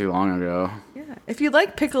them not too long ago. Yeah. If you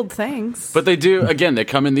like pickled things. But they do, again, they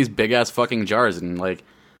come in these big ass fucking jars, and like,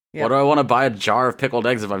 Yeah. what do I want to buy a jar of pickled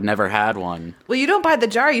eggs if I've never had one? Well, you don't buy the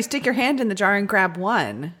jar. You stick your hand in the jar and grab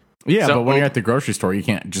one. Yeah, So- but when you're at the grocery store, you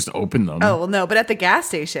can't just open them. Oh, well, no. But at the gas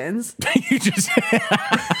stations. You just.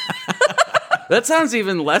 That sounds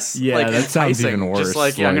even less Yeah, like that sounds enticing. even worse. Just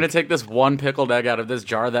like, I'm Like- gonna take this one pickled egg out of this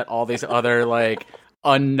jar that all these other like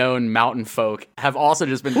unknown mountain folk have also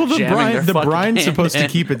just been Well, jamming the their brine's fucking supposed to hand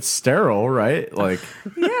in. keep it sterile, right? Like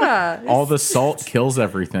Yeah. all the salt kills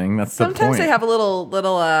everything. That's the point. Sometimes they have a little the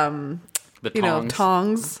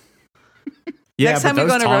tongs. Yeah, Next but time we go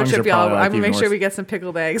those on a road tongs trip, are y'all, probably, like, I'm gonna make even sure worse. we get some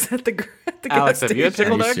pickled eggs at the Alex, gas have you had station.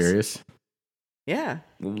 pickled Are you eggs? serious? Yeah.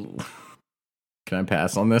 Can I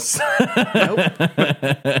pass on this?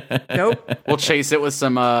 Nope. We'll chase it with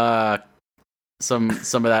some of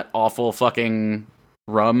that awful fucking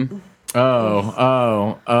rum. Don't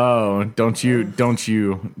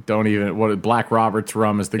even. What Black Robert's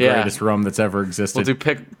rum is the Yeah. greatest rum that's ever existed. We'll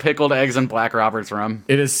do pickled eggs and Black Robert's rum.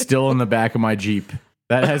 It is still in the back of my Jeep.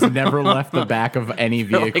 That has never left the back of any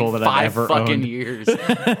For vehicle like that I've 5 ever fucking owned. years.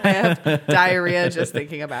 I have diarrhea just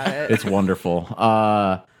thinking about it. It's wonderful.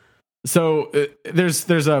 So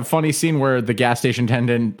there's a funny scene where the gas station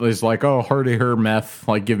attendant is like, "Oh, heard of her meth?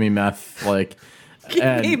 Like, give me meth." Like,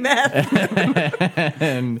 Give me meth.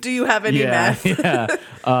 and Do you have any meth? yeah.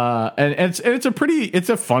 And it's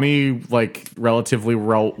a funny, like, relatively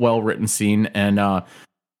well written scene, and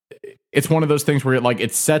it's one of those things where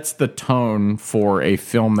it sets the tone for a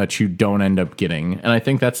film that you don't end up getting, and I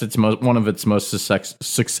think that's one of its most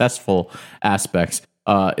successful aspects.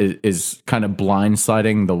 Is kind of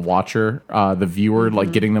blindsiding the watcher, the viewer, Mm-hmm.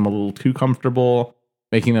 like getting them a little too comfortable,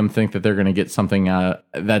 making them think that they're going to get something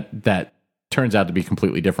that turns out to be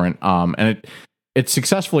completely different. And it's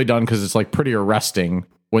successfully done because it's like pretty arresting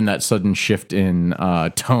when that sudden shift in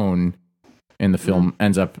tone in the film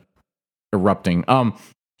ends up erupting.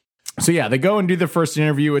 So yeah, they go and do the first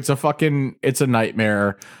interview. It's a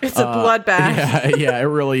nightmare. It's a bloodbath. Yeah, it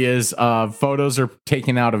really is. Photos are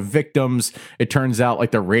taken out of victims. It turns out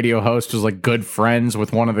like the radio host was like good friends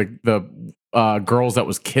with one of the girls that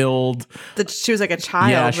was killed. She was like a child.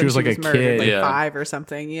 Yeah, she was like a murdered, kid. like Yeah. 5 or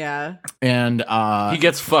something. Yeah, And He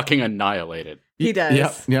gets fucking annihilated he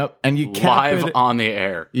does. Yep. And you cap live it, on the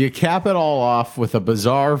air. you cap it all off with a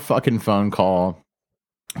bizarre fucking phone call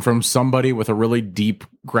from somebody with a really deep,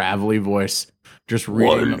 gravelly voice, just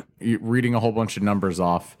reading a whole bunch of numbers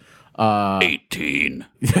off. 18.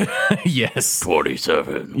 Yes,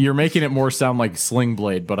 27. you're making it more sound like Sling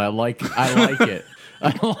Blade, but I like it. I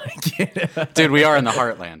like it. Dude, we are in the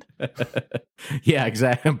heartland. Yeah,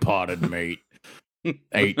 exactly. Potted meat.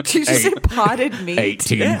 Did you say potted meat?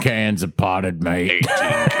 18 cans of potted meat. 18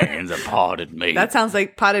 cans of potted meat. That sounds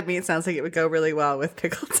like potted meat. Sounds like it would go really well with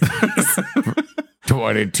pickled eggs.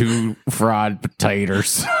 22 fried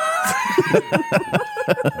potatoes.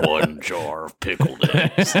 1 jar of pickled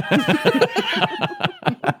eggs.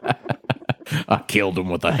 I killed him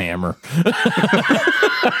with a hammer.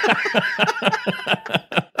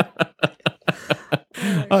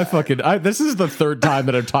 This is the third time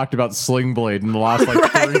that I've talked about Sling Blade in the last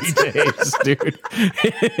like 3 days, dude.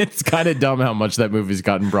 It's kind of dumb how much that movie's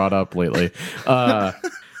gotten brought up lately.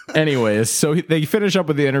 Anyways, so they finish up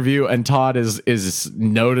with the interview, and Todd is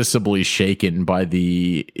noticeably shaken by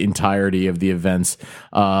the entirety of the events,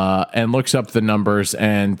 and looks up the numbers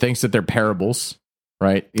and thinks that they're parables.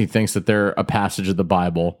 Right, he thinks that they're a passage of the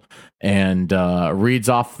Bible, and reads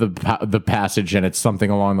off the passage, and it's something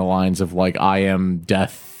along the lines of like, "I am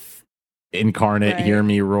death incarnate, Right. hear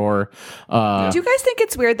me roar." Do you guys think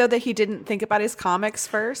it's weird though that he didn't think about his comics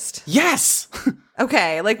first? Yes.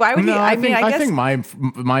 Okay, like why would he? I guess think my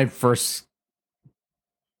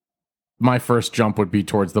first jump would be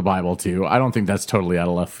towards the Bible too. I don't think that's totally out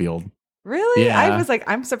of left field. really. Yeah. I was like,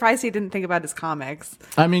 I'm surprised he didn't think about his comics.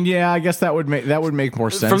 I mean, yeah, I guess that would make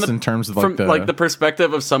more sense in terms of like the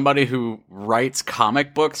perspective of somebody who writes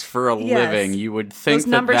comic books for a Yes. living. You would think Those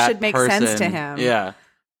numbers that should make person, sense to him. Yeah.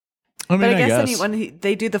 I mean, But I I guess, guess. when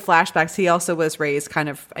they do the flashbacks, he also was raised kind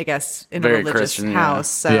of, I guess, in Very a religious Christian, yeah. house.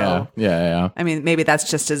 So yeah. I mean, maybe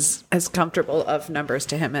that's just as comfortable of numbers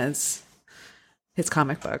to him as his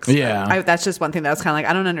comic books. Yeah. That's just one thing that was kind of like,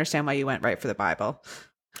 I don't understand why you went right for the Bible.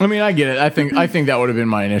 I mean, I get it. I think that would have been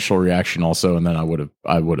my initial reaction also, and then I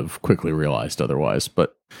would have quickly realized otherwise.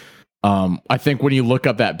 But I think when you look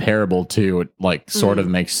up that parable too, it like sort of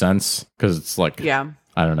makes sense because it's like, Yeah.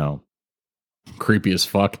 I don't know, creepy as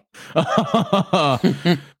fuck.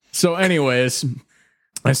 So, anyways,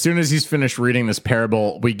 as soon as he's finished reading this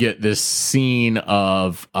parable, we get this scene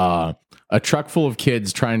of a truck full of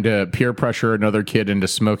kids trying to peer pressure another kid into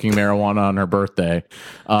smoking marijuana on her birthday,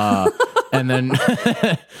 and then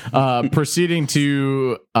proceeding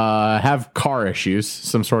to have car issues,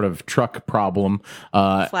 some sort of truck problem,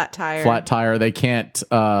 Flat tire. flat tire. They can't.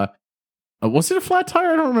 Was it a flat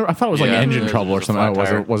tire? I don't remember. I thought it was like Yeah, engine it was trouble or a something. flat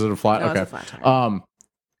Oh, tire. was it a flat? No, it was Okay. a flat tire.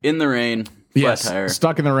 In the rain. Yes, Flat tire.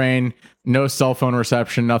 stuck in the rain, no cell phone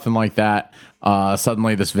reception, nothing like that.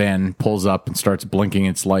 Suddenly, this van pulls up and starts blinking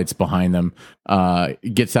its lights behind them.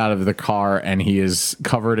 Gets out of the car, and he is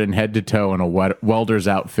covered in head to toe in a welder's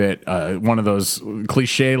outfit, one of those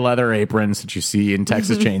cliche leather aprons that you see in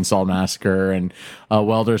Texas Chainsaw Massacre, and a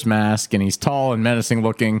welder's mask. And he's tall and menacing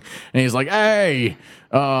looking, and he's like, "Hey,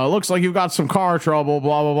 looks like you've got some car trouble."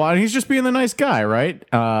 Blah blah blah. And he's just being the nice guy, right?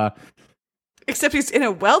 Except he's in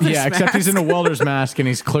a welder's Yeah, except mask. he's in a welder's mask, and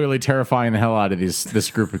he's clearly terrifying the hell out of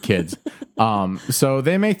this group of kids. So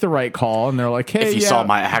they make the right call, and they're like, "Hey, If you yeah." saw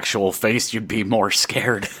my actual face, you'd be more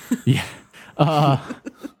scared.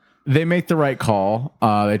 They make the right call.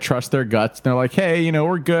 They trust their guts. They're like, "Hey,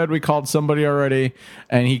 we're good. We called somebody already."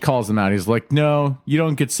 And he calls them out. He's like, "No, you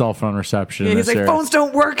don't get cell phone reception." in He's this like, area." phones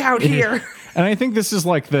don't work out here. And I think this is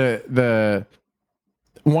like the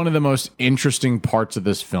one of the most interesting parts of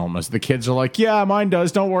this film is the kids are like, "Yeah, mine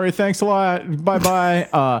does. Don't worry. Thanks a lot. Bye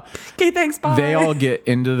bye." Okay, thanks, bye. They all get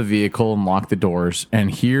into the vehicle and lock the doors.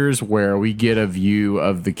 And here's where we get a view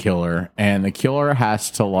of the killer. And the killer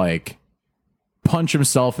has to like punch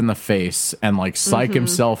himself in the face and like psych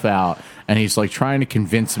himself out. And he's like trying to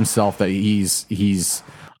convince himself that he's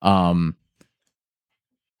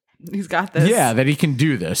got this. yeah, that he can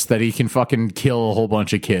do this, that he can fucking kill a whole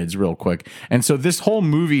bunch of kids real quick. And so this whole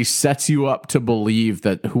movie sets you up to believe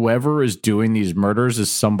that whoever is doing these murders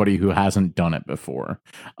is somebody who hasn't done it before.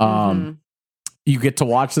 you get to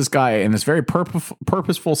watch this guy in this very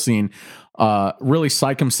purposeful scene really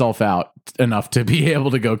psych himself out enough to be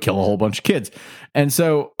able to go kill a whole bunch of kids. And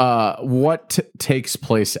so what takes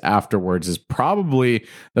place afterwards is probably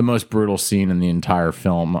the most brutal scene in the entire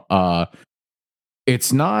film.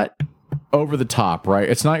 It's not over the top, right?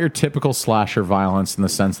 It's not your typical slasher violence in the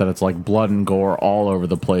sense that it's like blood and gore all over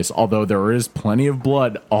the place, although there is plenty of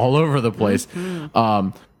blood all over the place.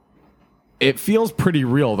 It feels pretty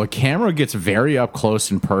real. The camera gets very up close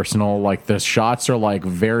and personal. Like the shots are like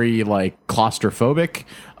very like claustrophobic.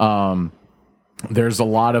 There's a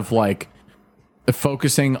lot of like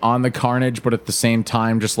focusing on the carnage, but at the same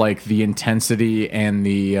time, just like the intensity and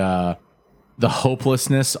the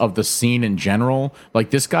hopelessness of the scene in general. Like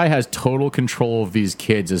this guy has total control of these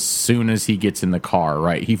kids as soon as he gets in the car.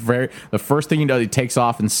 Right? The first thing he does, he takes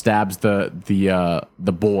off and stabs the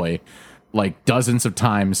boy like dozens of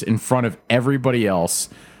times in front of everybody else.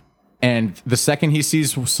 And the second he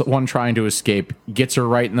sees one trying to escape, gets her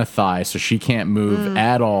right in the thigh so she can't move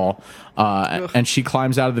at all. And she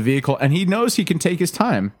climbs out of the vehicle, and he knows he can take his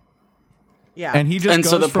time. Yeah. And he just And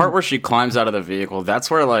goes so the from, part where she climbs out of the vehicle, that's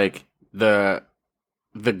where like the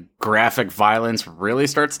graphic violence really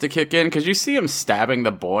starts to kick in, because you see him stabbing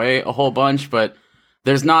the boy a whole bunch, but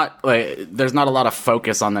there's not a lot of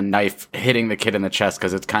focus on the knife hitting the kid in the chest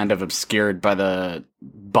because it's kind of obscured by the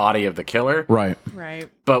body of the killer. Right.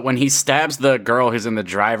 But when he stabs the girl who's in the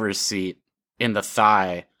driver's seat in the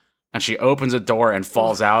thigh and she opens a door and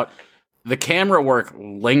falls out, the camera work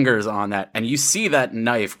lingers on that, and you see that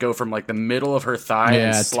knife go from like the middle of her thigh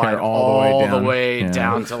and slide all the way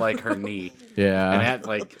down to like her knee. Yeah. And that,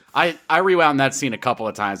 like, I rewound that scene a couple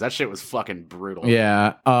of times. That shit was fucking brutal.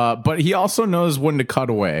 Yeah. But he also knows when to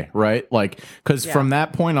cut away, right? Like, because from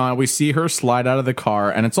that point on, we see her slide out of the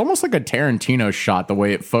car, and it's almost like a Tarantino shot, the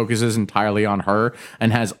way it focuses entirely on her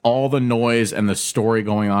and has all the noise and the story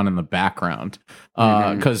going on in the background.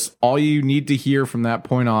 Because all you need to hear from that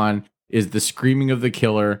point on is the screaming of the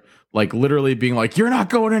killer, like literally being like, "You're not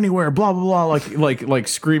going anywhere," blah blah blah, like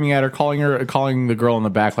screaming at her, calling the girl in the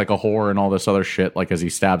back like a whore and all this other shit, like as he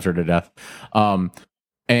stabs her to death. Like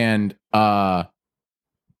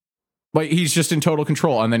he's just in total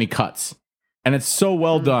control, and then he cuts, and it's so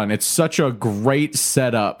well done. It's such a great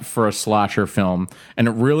setup for a slasher film, and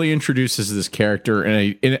it really introduces this character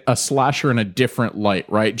in a slasher in a different light,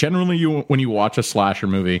 right? Generally, when you watch a slasher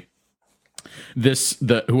movie,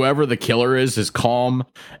 whoever the killer is calm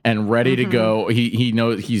and ready to go. He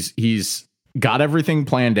knows he's got everything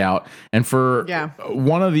planned out. And for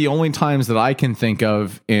one of the only times that I can think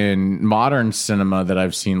of in modern cinema that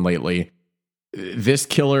I've seen lately, this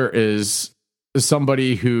killer is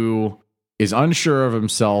somebody who is unsure of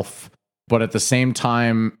himself, but at the same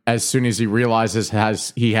time, as soon as he realizes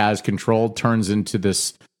he has control, turns into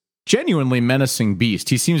this genuinely menacing beast.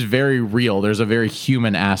 He seems very real. There's a very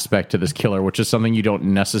human aspect to this killer, which is something you don't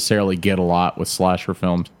necessarily get a lot with slasher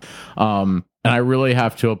films. And I really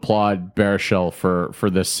have to applaud Baruchel for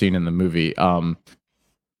this scene in the movie.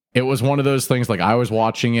 It was one of those things, like I was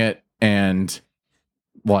watching it and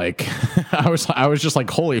like I was just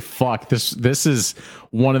like, holy fuck, this is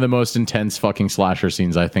one of the most intense fucking slasher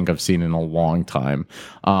scenes I think I've seen in a long time.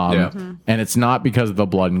 And it's not because of the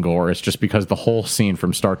blood and gore, it's just because the whole scene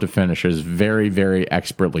from start to finish is very, very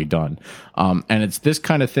expertly done. And it's this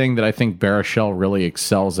kind of thing that I think Baruchel really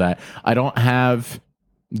excels at. I don't have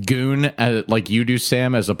Goon like you do,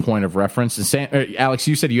 Sam, as a point of reference. And Sam, Alex,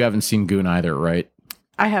 you said you haven't seen Goon either, right?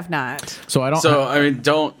 I have not. So I don't. So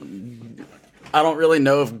I don't really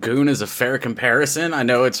know if Goon is a fair comparison. I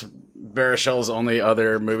know it's Baruchel's only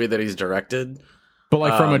other movie that he's directed. But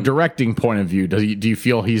like from a directing point of view, do you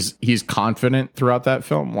feel he's confident throughout that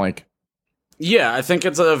film? Like, yeah, I think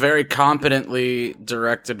it's a very competently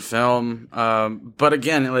directed film. But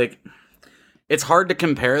again, like, it's hard to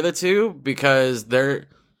compare the two because there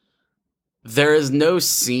is no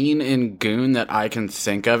scene in Goon that I can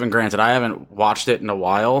think of. And granted, I haven't watched it in a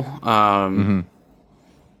while.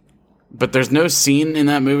 But there's no scene in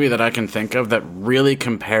that movie that I can think of that really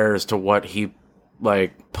compares to what he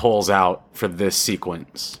like pulls out for this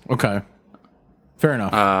sequence. Okay, fair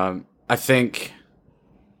enough. I think,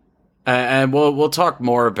 and we'll talk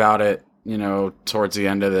more about it, you know, towards the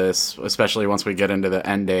end of this, especially once we get into the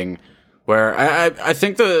ending, where I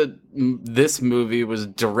think this movie was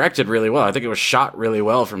directed really well. I think it was shot really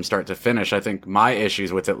well from start to finish. I think my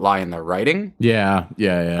issues with it lie in the writing. Yeah.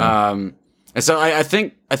 And so I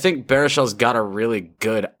think Baruchel's got a really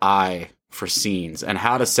good eye for scenes and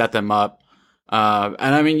how to set them up. And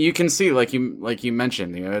I mean, you can see, like you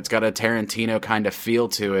mentioned, you know, it's got a Tarantino kind of feel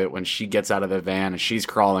to it when she gets out of the van and she's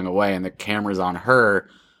crawling away and the camera's on her.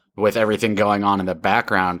 with everything going on in the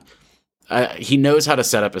background. He knows how to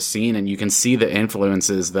set up a scene, and you can see the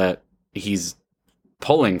influences that he's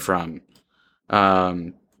pulling from.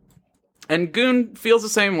 And Goon feels the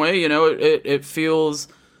same way. You know, it feels...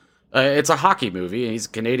 it's a hockey movie. He's a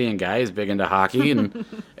Canadian guy. He's big into hockey, and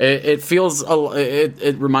it feels.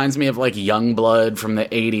 It reminds me of like Youngblood from the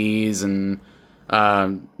 '80s, and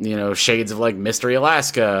shades of like Mystery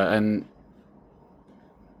Alaska, and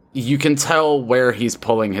you can tell where he's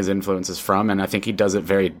pulling his influences from, and I think he does it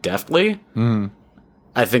very deftly. I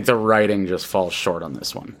think the writing just falls short on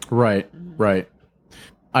this one. Right.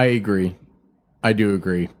 I agree. I do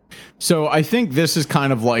agree. So I think this is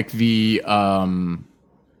kind of like the.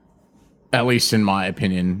 At least in my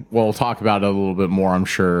opinion, we'll talk about it a little bit more, I'm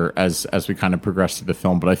sure, as we kind of progress through the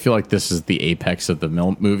film. But I feel like this is the apex of the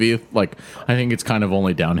movie. Like, I think it's kind of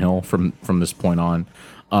only downhill from this point on.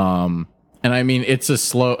 And I mean, it's a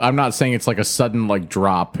slow. I'm not saying it's like a sudden like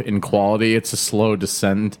drop in quality. It's a slow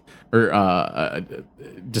descent or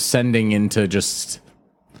descending into just.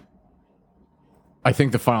 I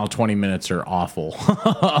think the final 20 minutes are awful,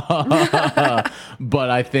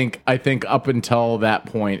 but I think up until that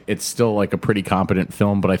point, it's still like a pretty competent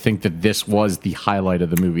film. But I think that this was the highlight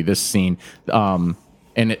of the movie, this scene, and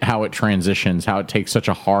how it transitions, how it takes such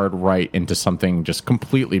a hard right into something just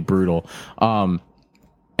completely brutal. And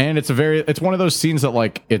it's one of those scenes that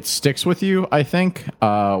like it sticks with you, I think,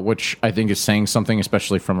 which I think is saying something,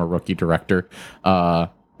 especially from a rookie director.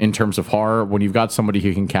 In terms of horror, when you've got somebody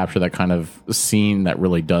who can capture that kind of scene that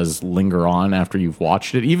really does linger on after you've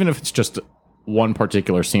watched it, even if it's just one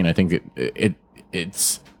particular scene, I think it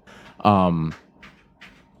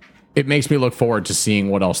makes me look forward to seeing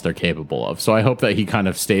what else they're capable of. So I hope that he kind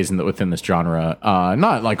of stays within this genre.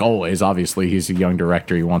 Not like always, obviously, he's a young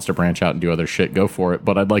director. He wants to branch out and do other shit. Go for it.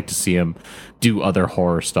 But I'd like to see him do other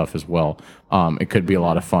horror stuff as well. It could be a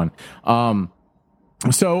lot of fun.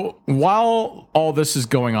 So while all this is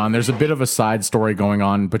going on, there's a bit of a side story going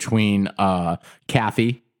on between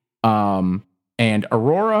Kathy and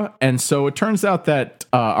Aurora. And so it turns out that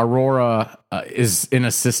Aurora is an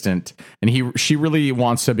assistant, and she really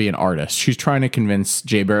wants to be an artist. She's trying to convince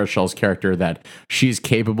Jay Baruchel's character that she's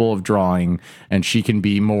capable of drawing, and she can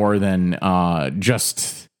be more than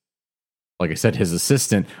just... like I said, his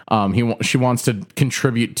assistant. She wants to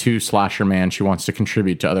contribute to Slasher Man. She wants to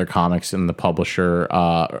contribute to other comics and the publisher.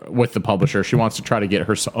 With the publisher, she wants to try to get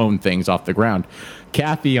her own things off the ground.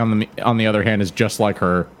 Kathy, on the other hand, is just like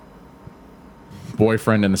her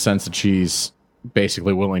boyfriend in the sense that she's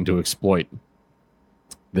basically willing to exploit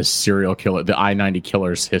this serial killer, the I-90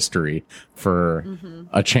 killer's history, for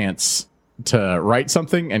a chance to write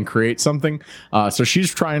something and create something. So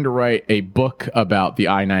she's trying to write a book about the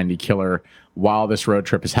I-90 killer while this road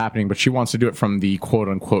trip is happening, but she wants to do it from the quote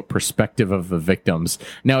unquote perspective of the victims.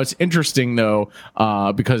 Now it's interesting though,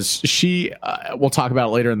 because she, we'll talk about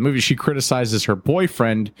it later in the movie, she criticizes her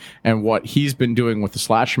boyfriend and what he's been doing with the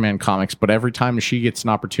Slasher Man comics, but every time she gets an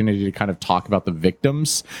opportunity to kind of talk about the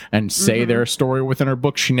victims and say their story within her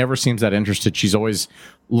book, she never seems that interested. She's always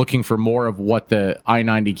looking for more of what the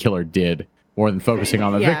I-90 killer did, more than focusing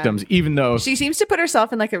on the victims, even though she seems to put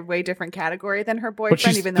herself in like a way different category than her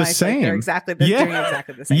boyfriend, even though I think they're exactly doing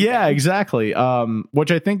exactly the same thing. Exactly.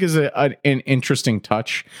 Which I think is an interesting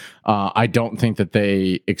touch. I don't think that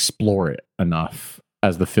they explore it enough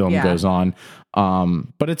as the film goes on.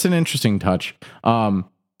 But it's an interesting touch.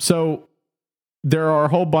 So there are a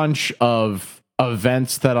whole bunch of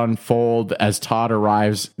events that unfold as Todd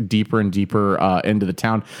arrives deeper and deeper into the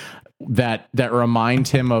town that remind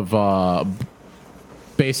him of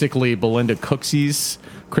basically Belinda Cooksey's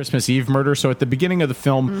Christmas Eve murder. So at the beginning of the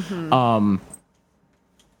film,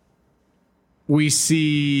 we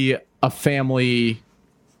see a family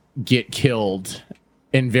get killed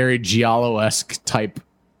in very Giallo-esque type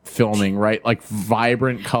filming, right? Like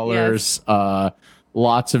vibrant colors,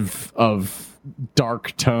 lots of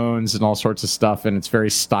dark tones and all sorts of stuff, and it's very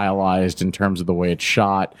stylized in terms of the way it's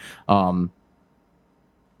shot.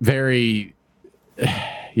 Very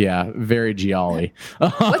Giallo.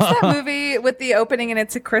 What's that movie with the opening and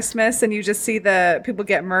it's a Christmas and you just see the people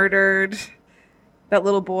get murdered? That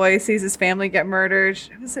little boy sees his family get murdered.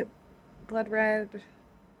 Was it Blood Red? I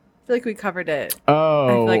feel like we covered it.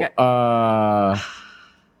 Oh, I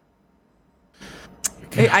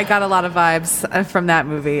got a lot of vibes from that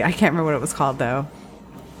movie. I can't remember what it was called though,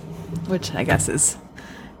 which I guess is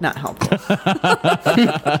not helpful.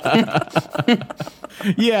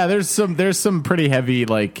 Yeah, there's some pretty heavy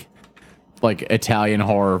like Italian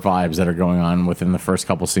horror vibes that are going on within the first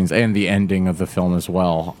couple scenes and the ending of the film as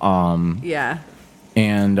well.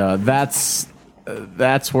 And that's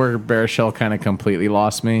that's where Baruchel kind of completely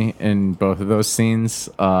lost me in both of those scenes.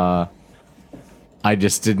 I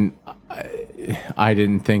just didn't. I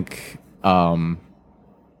didn't think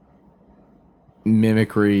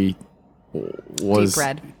mimicry was. Deep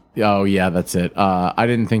Red. Oh yeah, that's it. I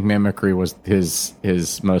didn't think mimicry was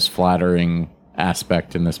his most flattering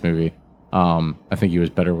aspect in this movie. I think he was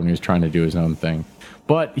better when he was trying to do his own thing,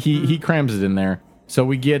 but he crams it in there. So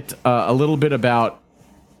we get a little bit about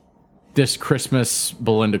this Christmas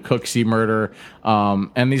Belinda Cooksey murder,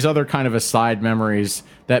 and these other kind of aside memories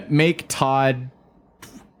that make Todd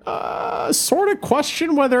sort of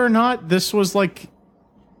question whether or not this was like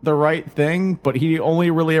the right thing, but he only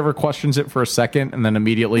really ever questions it for a second and then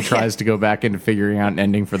immediately tries to go back into figuring out an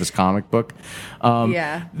ending for this comic book.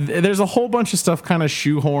 There's a whole bunch of stuff kind of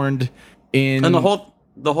shoehorned in, And the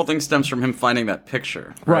whole thing stems from him finding that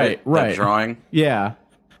picture, right? That drawing. Yeah.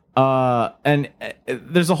 And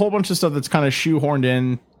there's a whole bunch of stuff that's kind of shoehorned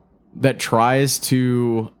in that tries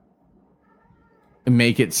to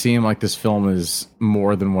make it seem like this film is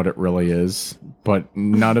more than what it really is, but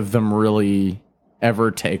none of them really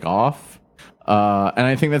ever take off. And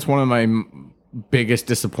I think that's one of my biggest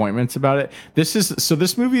disappointments about it.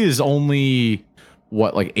 This movie is only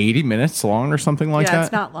what, like 80 minutes long or something like that? Yeah,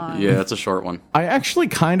 it's not long. Yeah, it's a short one. I actually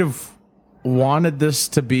kind of wanted this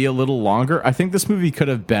to be a little longer. I think this movie could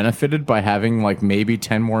have benefited by having like maybe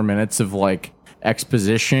 10 more minutes of like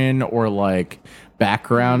exposition or like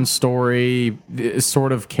background story,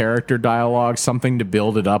 sort of character dialogue, something to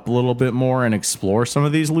build it up a little bit more and explore some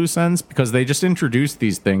of these loose ends, because they just introduce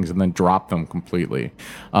these things and then drop them completely.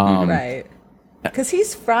 Right. Because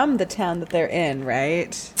he's from the town that they're in,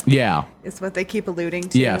 right? Yeah. Is what they keep alluding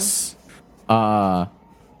to. Yes. So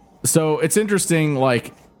it's interesting,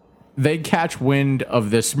 like, they catch wind of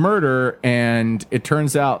this murder, and it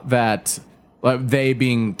turns out that they,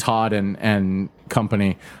 being Todd and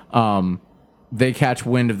company, they catch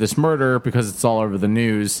wind of this murder because it's all over the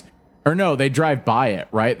news. Or no, they drive by it,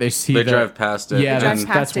 right? They drive past it. Yeah, They drive that's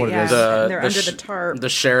past what it, it is. yeah. And they're under the tarp. The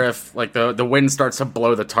sheriff, like the wind starts to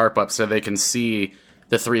blow the tarp up so they can see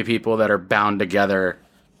the three people that are bound together,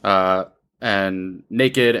 and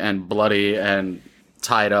naked and bloody and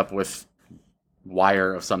tied up with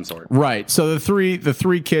wire of some sort. Right. So the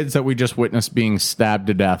three kids that we just witnessed being stabbed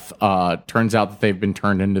to death, turns out that they've been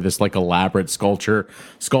turned into this like elaborate sculpture.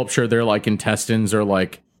 Their like intestines are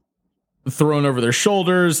like thrown over their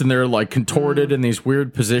shoulders and they're like contorted in these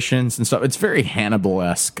weird positions and stuff. It's very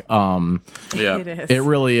Hannibal-esque. Yeah, It is. It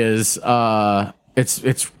really is.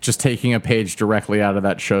 It's just taking a page directly out of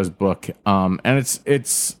that show's book. And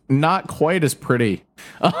it's not quite as pretty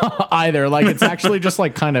either. Like, it's actually just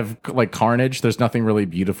like kind of like carnage. There's nothing really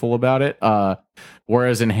beautiful about it.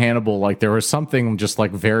 Whereas in Hannibal, like, there was something just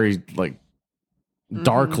like very like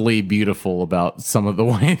darkly beautiful about some of the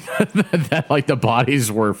way that like the bodies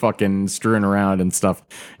were fucking strewn around and stuff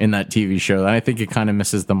in that TV show. And I think it kind of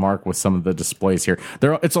misses the mark with some of the displays here.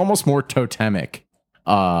 It's almost more totemic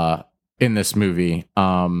in this movie.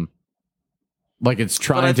 Like, it's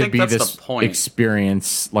trying to be this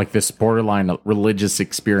experience, like this borderline religious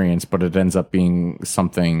experience, but it ends up being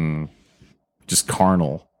something just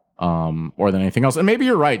carnal more than anything else. And maybe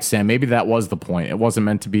you're right, Sam. Maybe that was the point. It wasn't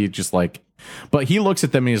meant to be just like, but he looks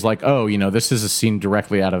at them and he's like, oh, you know, this is a scene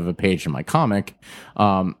directly out of a page in my comic.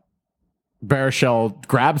 Baruchel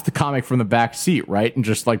grabs the comic from the back seat, right, and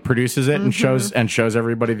just like produces it and shows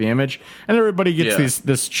everybody the image, and everybody gets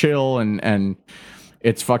this chill and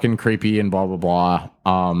it's fucking creepy and blah blah blah.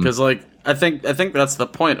 Because like I think that's the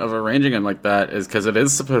point of arranging them like that, is because it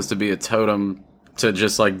is supposed to be a totem to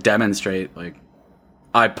just like demonstrate like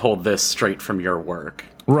I pulled this straight from your work.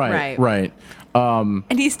 Right. And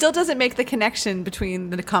he still doesn't make the connection between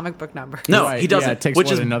the comic book number. No, Right, he doesn't, yeah, it takes, which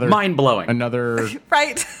what, is another- mind-blowing. Another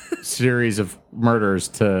Right. series of murders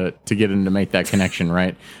to get him to make that connection,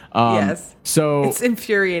 right? Yes. So It's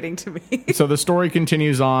infuriating to me. So the story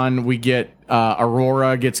continues on. We get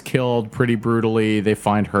Aurora gets killed pretty brutally. They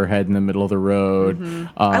find her head in the middle of the road.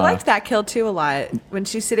 I liked that kill too a lot when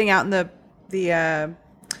she's sitting out in the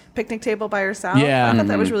picnic table by herself. Yeah. I thought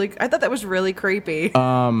that was really creepy.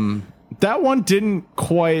 That one didn't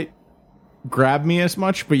quite grab me as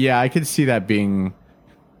much, but yeah, I could see that being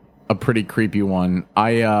a pretty creepy one.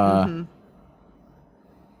 I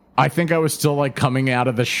think I was still like coming out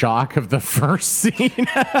of the shock of the first scene.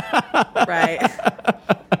 Right.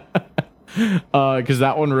 Because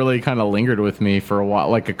that one really kind of lingered with me for a while,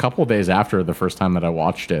 like a couple days after the first time that I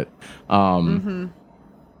watched it. I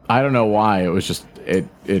don't know why. It was just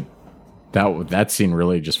that scene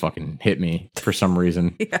really just fucking hit me for some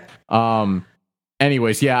reason. Yeah.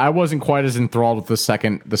 anyways, yeah, I wasn't quite as enthralled with the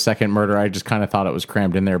second murder. I just kind of thought it was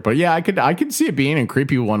crammed in there. But yeah, I could see it being a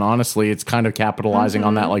creepy one. Honestly, it's kind of capitalizing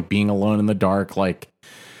on that, like being alone in the dark, like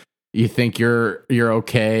you think you're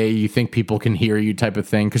okay, you think people can hear you type of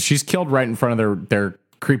thing, because she's killed right in front of their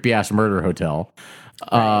creepy ass murder hotel.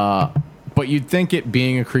 Right. But you'd think it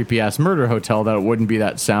being a creepy ass murder hotel that it wouldn't be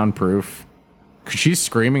that soundproof, because she's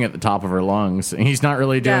screaming at the top of her lungs, and he's not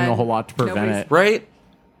really doing a whole lot to prevent it. Right?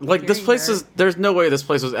 Like, this place is... There's no way this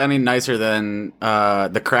place was any nicer than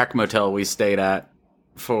the crack motel we stayed at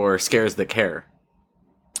for Scares That Care.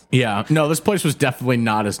 Yeah. No, this place was definitely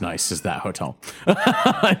not as nice as that hotel.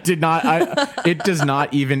 It does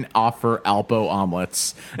not even offer Alpo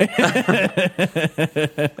omelets.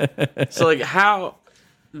 So, like, how...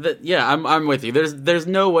 I'm with you. There's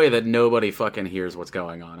no way that nobody fucking hears what's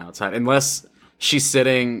going on outside, unless she's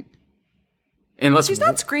sitting... She's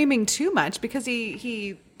not screaming too much, because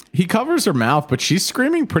he covers her mouth, but she's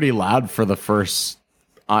screaming pretty loud for the first.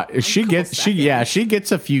 She gets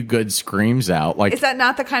a few good screams out. Like, is that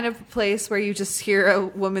not the kind of place where you just hear a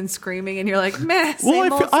woman screaming and you're like, meh,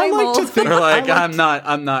 I like to think, I'm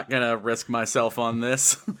not gonna risk myself on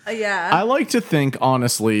this. Yeah, I like to think,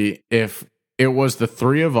 honestly, if it was the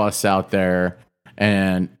three of us out there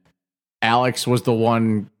and Alex was the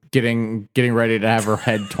one getting ready to have her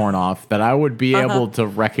head torn off, that I would be able to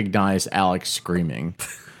recognize Alex screaming.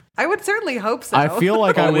 I would certainly hope so. I feel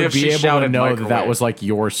like I would be able to know that was like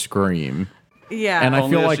your scream. Yeah. And I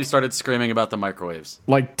feel like she started screaming about the microwaves.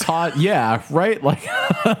 Like Todd, yeah, right? Like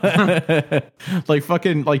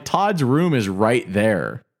like Todd's room is right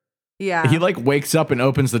there. Yeah. He like wakes up and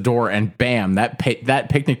opens the door and bam, that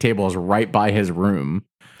picnic table is right by his room.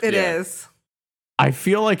 It is. I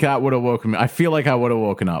feel like that would have woken me. I feel like I would have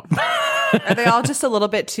woken up. Are they all just a little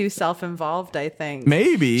bit too self-involved, I think?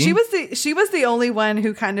 Maybe. She was the only one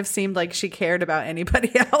who kind of seemed like she cared about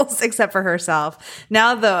anybody else except for herself.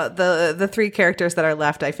 Now the three characters that are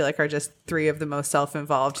left, I feel like, are just three of the most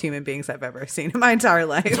self-involved human beings I've ever seen in my entire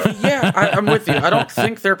life. Yeah, I'm with you. I don't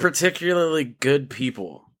think they're particularly good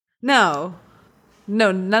people. No, no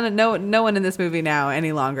one in this movie now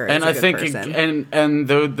any longer is a good person. And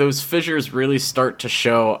those fissures really start to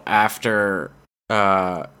show after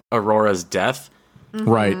Aurora's death,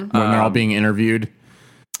 right? When they're all being interviewed.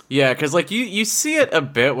 Yeah, because like you see it a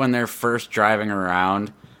bit when they're first driving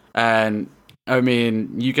around, and I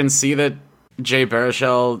mean you can see that Jay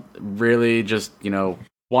Baruchel really just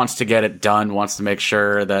wants to get it done, wants to make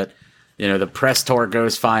sure that the press tour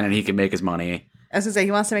goes fine and he can make his money. I was gonna say,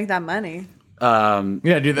 he wants to make that money.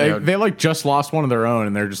 Yeah, dude, they like just lost one of their own,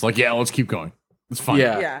 and they're just like, yeah, let's keep going. It's fine.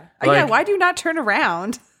 Yeah. Why do you not turn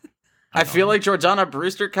around? I feel like Jordana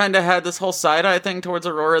Brewster kind of had this whole side-eye thing towards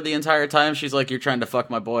Aurora the entire time. She's like, you're trying to fuck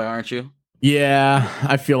my boy, aren't you? Yeah,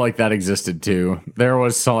 I feel like that existed too. There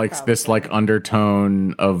was this like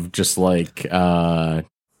undertone of just like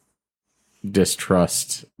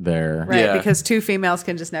distrust there. Right, yeah. Because two females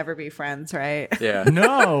can just never be friends, right? Yeah.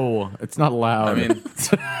 No, it's not allowed. I mean,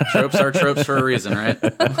 tropes are tropes for a reason, right?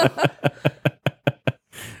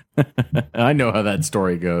 I know how that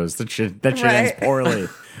story goes. That shit ends poorly.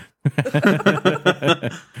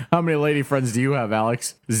 How many lady friends do you have,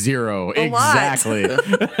 Alex? 0. Exactly.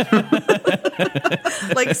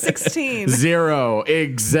 Like 16. 0.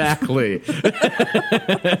 Exactly.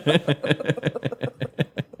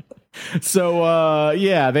 So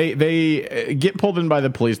they get pulled in by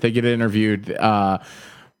the police. They get interviewed.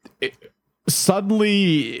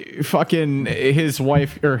 Suddenly, fucking his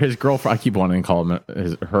wife or his girlfriend, I keep wanting to call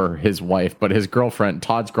him his wife, but his girlfriend,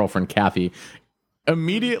 Todd's girlfriend, Kathy,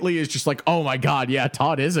 immediately is just like, oh my god, yeah,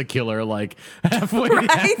 Todd is a killer. Like halfway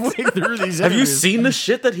through these Have you seen the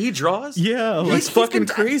shit that he draws? Yeah, it's fucking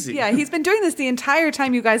crazy. Yeah, he's been doing this the entire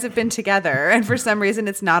time you guys have been together, and for some reason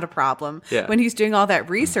it's not a problem. Yeah. When he's doing all that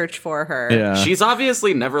research for her. Yeah. She's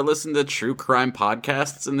obviously never listened to true crime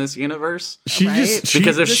podcasts in this universe.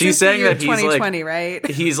 Because if she's saying that he's 2020, like, right?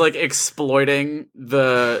 He's like exploiting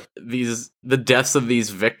the deaths of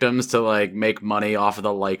these victims to like make money off of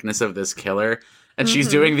the likeness of this killer. And she's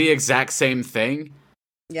doing the exact same thing.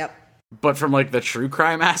 Yep. But from like the true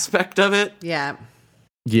crime aspect of it. Yeah.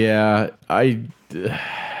 Yeah,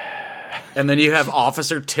 And then you have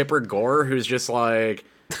Officer Tipper Gore, who's just like,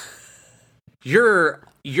 your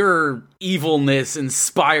evilness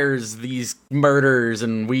inspires these murders,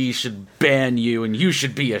 and we should ban you, and you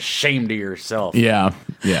should be ashamed of yourself. Yeah.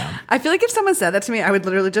 I feel like if someone said that to me, I would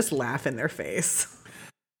literally just laugh in their face.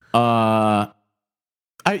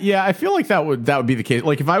 I feel like that would be the case.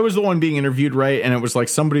 Like if I was the one being interviewed, right, and it was like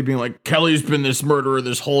somebody being like, Kelly's been this murderer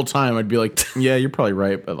this whole time, I'd be like, yeah, you're probably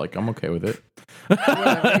right, but like I'm okay with it.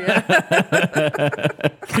 Whatever,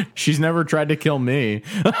 yeah. She's never tried to kill me.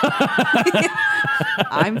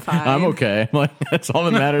 I'm fine. I'm okay. Like, that's all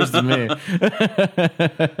that matters to me.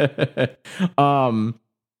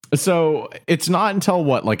 So it's not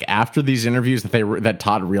until after these interviews that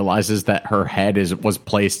Todd realizes that her head was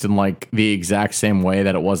placed in like the exact same way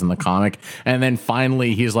that it was in the comic, and then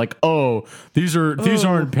finally he's like, "Oh, these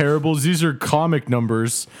aren't parables; these are comic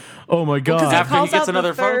numbers." Oh my god! After he gets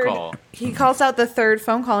another phone call, he calls out the third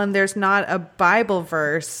phone call, and there's not a Bible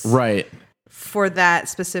verse, right, for that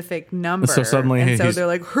specific number. So suddenly, they're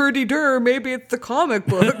like, "Hurdy-dur, maybe it's the comic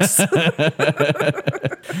books."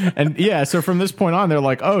 And yeah, so from this point on, they're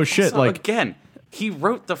like, "Oh shit!" So again, he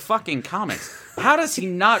wrote the fucking comics. How does he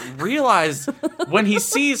not realize when he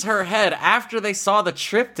sees her head after they saw the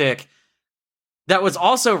triptych that was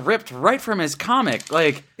also ripped right from his comic?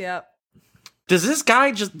 Like, yep. Does this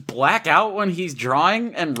guy just black out when he's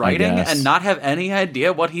drawing and writing and not have any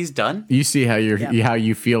idea what he's done? You see how how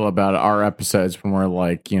you feel about our episodes when we're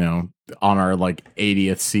like, on our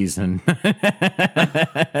 80th season,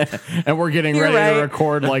 and we're getting ready to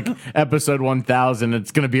record episode 1000.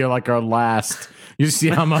 It's going to be like our last. You see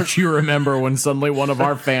how much you remember when suddenly one of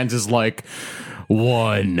our fans is like,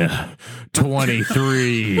 1,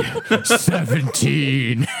 23,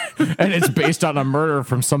 17, and it's based on a murder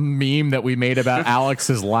from some meme that we made about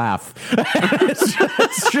Alex's laugh.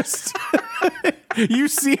 It's just you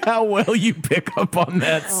see how well you pick up on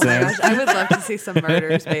that. Oh my gosh, I would love to see some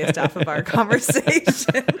murders based off of our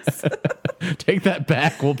conversations. Take that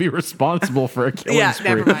back. We'll be responsible for a killing spree.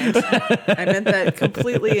 Never mind. I meant that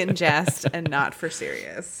completely in jest and not for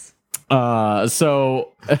serious.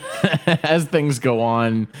 So as things go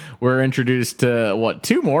on, we're introduced to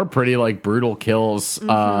 2 more pretty brutal kills,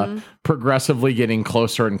 progressively getting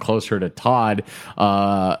closer and closer to Todd.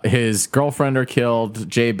 His girlfriend are killed,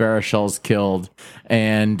 Jay Baruchel's killed,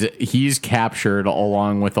 and he's captured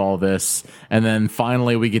along with all this. And then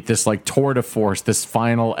finally we get this tour de force, this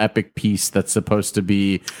final epic piece that's supposed to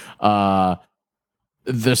be,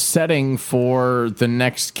 the setting for the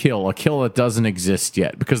next kill, a kill that doesn't exist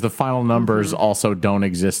yet, because the final numbers also don't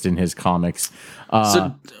exist in his comics.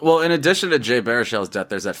 In addition to Jay Baruchel's death,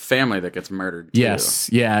 there's that family that gets murdered too. Yes.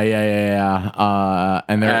 Yeah.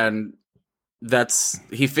 And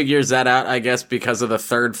he figures that out, I guess, because of the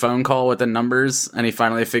third phone call with the numbers, and he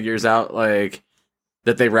finally figures out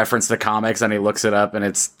that they reference the comics, and he looks it up, and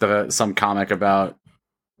it's some comic about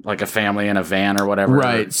a family in a van or whatever.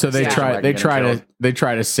 Right. So they try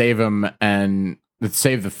to save him and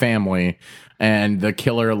save the family, and the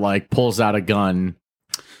killer pulls out a gun.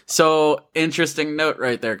 So interesting note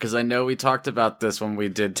right there, because I know we talked about this when we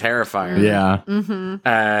did Terrifier. Yeah.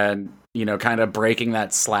 And kind of breaking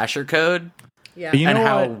that slasher code. Yeah. You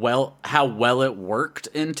know how well it worked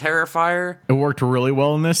in Terrifier. It worked really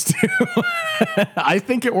well in this too. I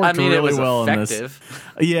think it worked really well effective. in this.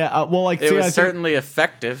 Yeah, it was certainly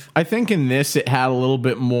effective. I think in this it had a little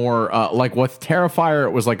bit more with Terrifier,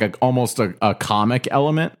 it was almost a comic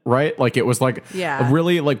element, right? It was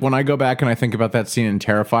really when I go back and I think about that scene in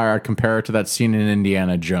Terrifier, I compare it to that scene in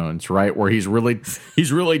Indiana Jones, right, where he's really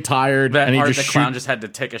tired and he the clown just had to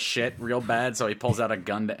take a shit real bad, so he pulls out a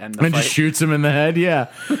gun to end the and fight. Just shoots him in the head. Yeah,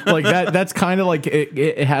 that. That's kind of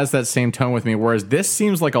it has that same tone with me. Whereas this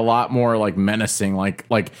seems a lot more menacing,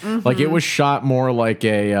 it was shot more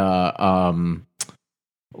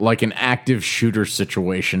like an active shooter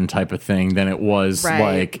situation type of thing than it was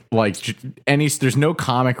there's no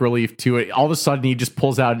comic relief to it. All of a sudden he just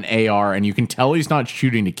pulls out an AR and you can tell he's not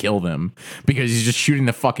shooting to kill them, because he's just shooting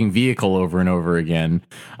the fucking vehicle over and over again.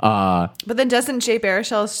 But then doesn't Jay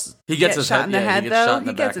Baruchel get shot in the head though?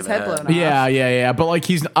 He gets his head blown off. Yeah. But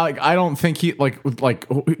he's I don't think he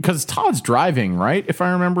because Todd's driving, right? If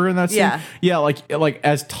I remember in that scene. Yeah,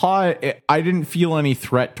 as Todd, I didn't feel any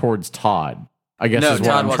threat towards Todd, I guess is what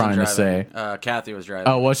Todd I'm trying driving. to say. Kathy was driving.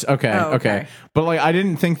 Oh, was okay. Okay. But I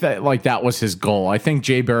didn't think that that was his goal. I think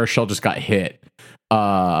Jay Baruchel just got hit.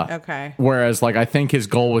 Okay. Whereas I think his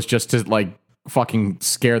goal was just to fucking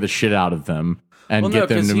scare the shit out of them and get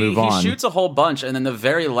them to move on. He shoots a whole bunch, and then the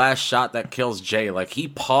very last shot that kills Jay, he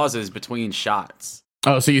pauses between shots.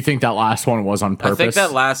 Oh, so you think that last one was on purpose? I think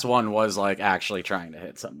that last one was actually trying to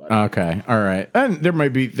hit somebody. Okay, all right, and there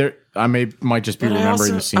might be I might just be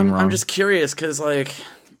remembering the scene wrong. I'm just curious because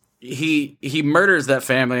he murders that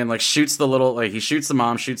family and shoots the little he shoots the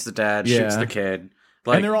mom, shoots the dad, shoots the kid.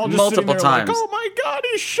 And they're all just multiple times. Oh my god,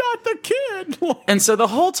 he shot the kid! And so the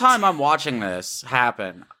whole time I'm watching this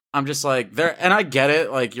happen, I'm just there, and I get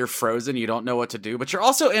it. You're frozen, you don't know what to do, but you're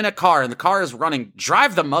also in a car, and the car is running.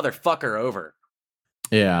 Drive the motherfucker over.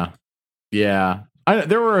 Yeah.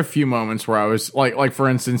 There were a few moments where I was like for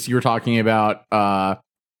instance, you were talking about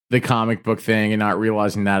the comic book thing and not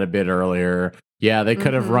realizing that a bit earlier. Yeah, they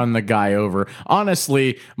could have run the guy over.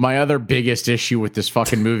 Honestly, my other biggest issue with this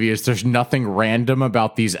fucking movie is there's nothing random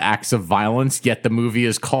about these acts of violence, yet the movie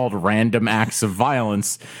is called Random Acts of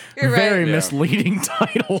Violence. You're Very right. misleading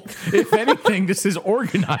title. If anything, this is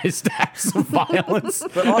Organized Acts of Violence.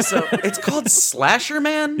 But also, it's called Slasher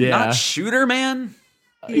Man, Yeah. not Shooter Man.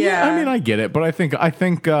 Yeah. I mean, I get it, but I think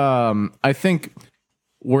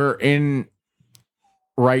we're in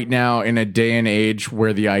right now in a day and age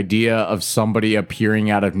where the idea of somebody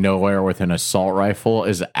appearing out of nowhere with an assault rifle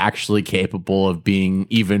is actually capable of being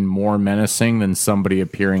even more menacing than somebody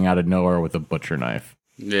appearing out of nowhere with a butcher knife.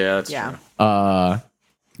 Yeah, that's Yeah. true.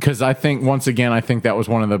 Because I think once again, I think that was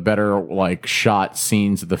one of the better like shot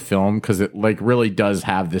scenes of the film because it like really does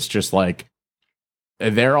have this just like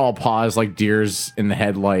they're all paused like deers in the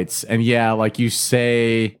headlights, and yeah, like you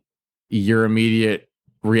say, your immediate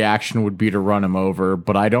reaction would be to run him over,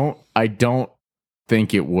 but I don't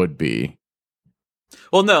think it would be.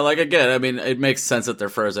 Well, no, like again, I mean, it makes sense that they're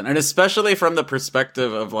frozen, and especially from the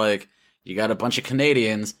perspective of like you got a bunch of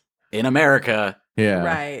Canadians in America, Yeah,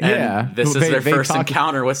 Right. and Yeah, this is their first talk-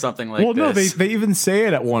 encounter with something like well, no, this. they even say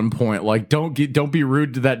it at one point, like don't be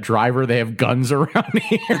rude to that driver. They have guns around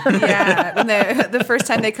here. Yeah. When the first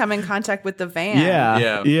time they come in contact with the van.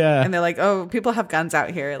 yeah. And they're like, oh, people have guns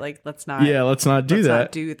out here. Like, let's not. Yeah, let's not do let's that.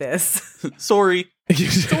 not do this. Sorry.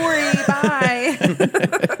 Sorry.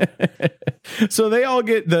 Bye. So they all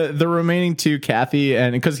get the remaining two, Kathy,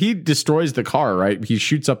 and because he destroys the car, right? He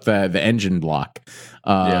shoots up the engine block,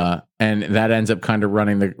 and that ends up kind of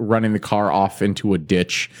running the car off into a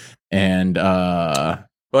ditch. And Well,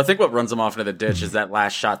 I think what runs them off into the ditch is that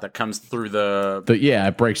last shot that comes through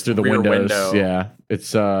it breaks through the rear windows. window. Yeah,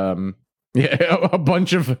 it's a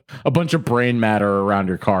bunch of brain matter around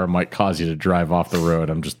your car might cause you to drive off the road.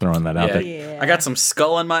 I'm just throwing that out Yeah. there. Yeah. I got some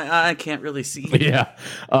skull in my eye. I can't really see. Yeah.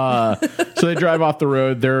 So they drive off the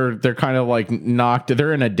road. They're kind of like knocked.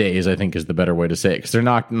 They're in a daze, I think is the better way to say it, because they're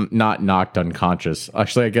not knocked unconscious.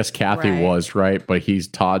 Actually, I guess Kathy Right. was, right, but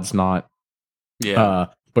Todd's not. Yeah.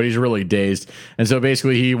 But he's really dazed, and so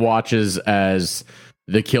basically he watches as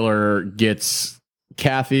the killer gets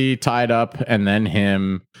Kathy tied up, and then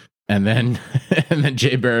him, and then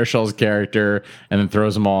Jay Baruchel's character, and then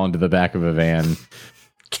throws them all into the back of a van.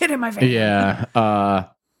 Get in my van. Yeah.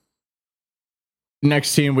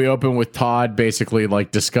 Next scene, we open with Todd basically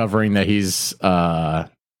like discovering that he's tied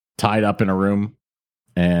up in a room,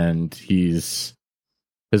 and his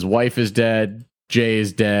wife is dead. Jay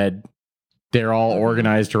is dead. They're all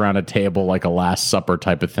organized around a table like a Last Supper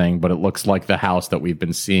type of thing, but it looks like the house that we've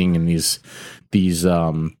been seeing in these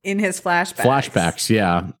In his flashbacks.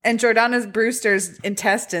 Yeah. And Jordana Brewster's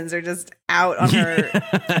intestines are just out on her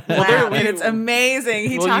lap, and it's amazing.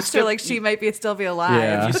 He Well, you talks to her skip- like she might still be alive.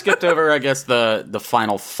 Yeah. You skipped over, I guess, the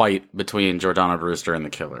final fight between Jordana Brewster and the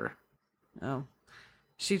killer. Oh,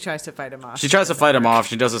 she tries to fight him off. She tries to fight him off.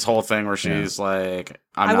 She does this whole thing where she's like,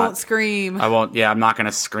 I won't scream. I'm not going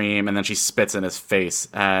to scream. And then she spits in his face.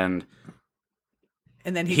 And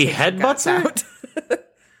And then he takes her guts headbutts her? out.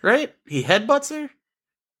 right? He headbutts her?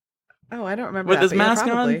 Oh, I don't remember With that, his but yeah, mask on?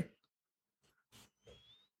 probably.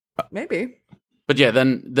 Maybe. But yeah,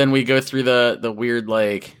 then we go through the weird,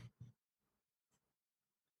 like,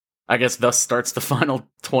 I guess thus starts the final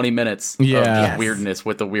 20 minutes of Yeah. weirdness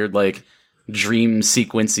with the weird, like, dream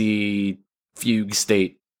sequency fugue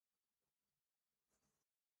state.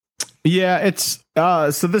 Yeah, it's so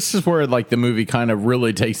this is where like the movie kind of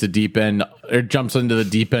really takes a deep end. It jumps into the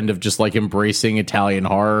deep end of just like embracing Italian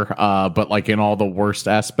horror, but like in all the worst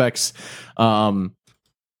aspects.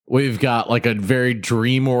 We've got like a very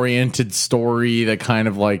dream oriented story that kind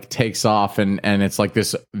of like takes off, and it's like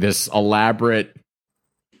this elaborate.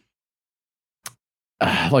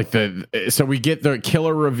 So we get the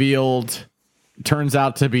killer revealed. Turns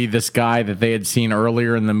out to be this guy that they had seen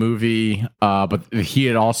earlier in the movie, but he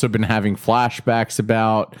had also been having flashbacks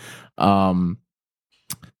about.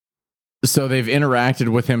 So they've interacted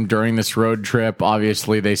with him during this road trip.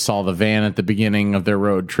 Obviously, they saw the van at the beginning of their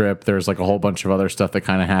road trip. There's like a whole bunch of other stuff that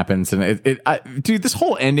kind of happens, and dude, this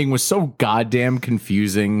whole ending was so goddamn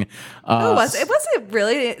confusing. It wasn't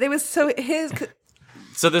really. It was so his.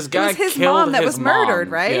 So this guy was his killed mom that his was murdered,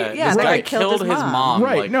 mom. right? Yeah, this that guy guy killed killed his mom.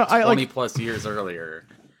 Right, like no, I, 20 like- plus years earlier.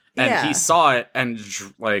 And Yeah. he saw it and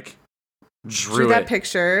drew Drew that it.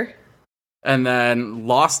 picture. And then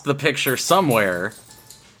lost the picture somewhere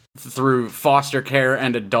through foster care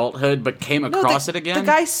and adulthood, but came across it again.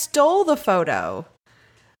 The guy stole the photo.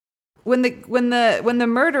 when the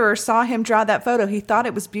murderer saw him draw that photo, he thought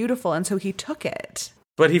it was beautiful, and so he took it.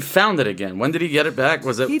 But he found it again. When did he get it back?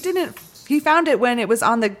 Was it? He didn't. He found it when it was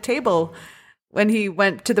on the table when he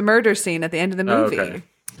went to the murder scene at the end of the movie. Oh, okay.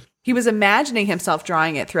 He was imagining himself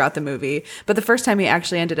drawing it throughout the movie, but the first time he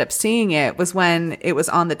actually ended up seeing it was when it was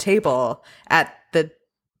on the table at the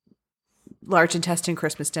large intestine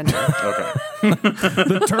Christmas dinner. Okay.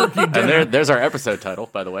 The turkey dinner. And there's our episode title,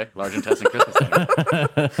 by the way, Large Intestine Christmas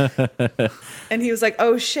Dinner. And he was like,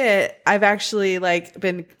 "Oh shit, I've actually like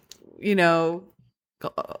been,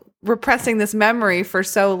 repressing this memory for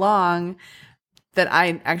so long that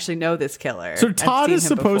I actually know this killer." So I've Todd seen is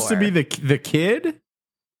him supposed to before. be the kid?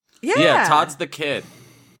 Yeah. Yeah, Todd's the kid.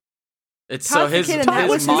 It's Todd's the so his kid and that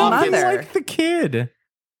was his his mom mother. gets Like the kid.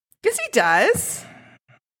 Yes, he does.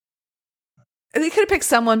 They could have picked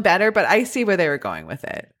someone better, but I see where they were going with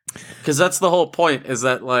it. because that's the whole point. Is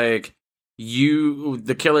that like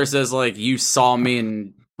the killer says like you saw me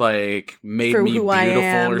and like made For me who beautiful I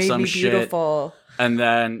am, or made some me shit. beautiful. And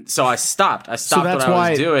then so I stopped. I So stopped that's what I why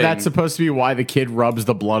was doing. that's supposed to be why the kid rubs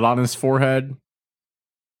the blood on his forehead.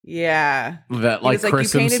 Yeah. That He like was like, you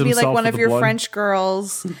christens painted me like himself one with of the your blood. French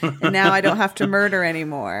girls, and now I don't have to murder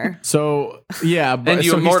anymore. So yeah, but and you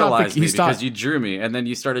so he stopped immortalized me he stopped- because you drew me, and then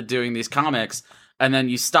you started doing these comics, and then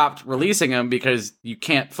you stopped releasing them because you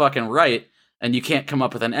can't fucking write and you can't come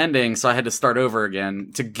up with an ending. So I had to start over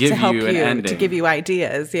again to give To help you an ending. to give you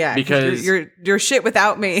ideas. Yeah. Because- you're shit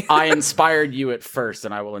without me. I inspired you at first,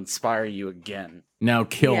 and I will inspire you again. now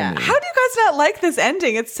kill Yeah. me. How do you guys not like this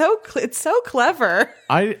ending? It's so clever.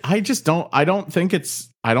 I just don't think it's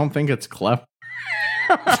clever.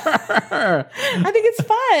 I think it's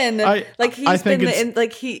fun. I He's think been it's- in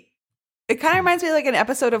like he. It kind of reminds me of like an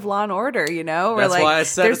episode of Law and Order, where That's like why I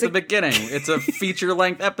said at there's the beginning, it's a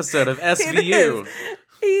feature-length episode of It SVU. is.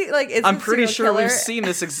 He like is I'm a pretty serial sure killer, we've seen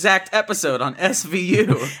this exact episode on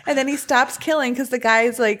SVU. and then he stops killing because the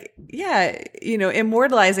guy's like,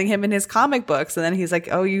 immortalizing him in his comic books, and then he's like,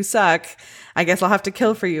 "Oh, you suck. I guess I'll have to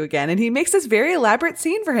kill for you again." And he makes this very elaborate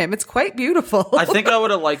scene for him. It's quite beautiful. I think I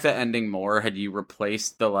would have liked the ending more had you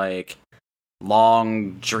replaced the like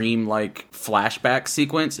long dream-like flashback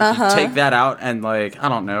sequence. If you take that out and like I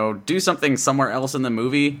don't know, do something somewhere else in the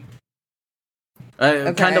movie.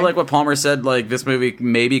 Kind of like what Palmer said. Like this movie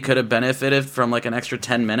maybe could have benefited from like an extra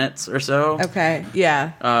 10 minutes or so. Okay,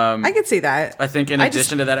 yeah, I could see that. I think in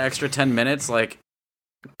addition to that extra 10 minutes, like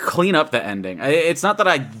clean up the ending. It's not that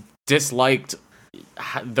I disliked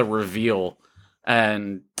the reveal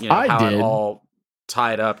and I how did. it all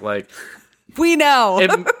tied up. Like We know.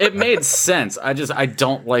 it made sense. I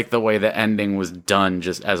don't like the way the ending was done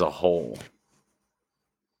just as a whole.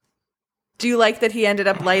 Do you like that he ended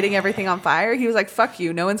up lighting everything on fire? He was like, "Fuck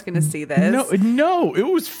you, no one's gonna see this." No, it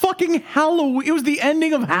was fucking Halloween. It was the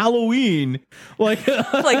ending of Halloween. Like,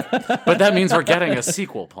 like But that means we're getting a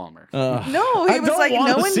sequel, Palmer. no, I he was don't like, want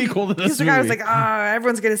 "No a one." sequel to this He's like, I was movie. like, "Oh,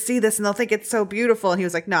 everyone's gonna see this and they'll think it's so beautiful." And he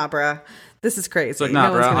was like, "Nah, bruh, this is crazy." It's like, nah,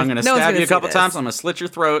 bro, I'm going to no one's stab you a see couple this." times. I'm going to slit your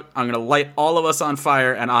throat. I'm going to light all of us on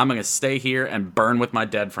fire, and I'm going to stay here and burn with my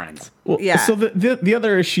dead friends. well, Yeah. So the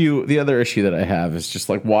other issue that I have is just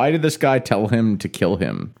like, why did this guy tell him to kill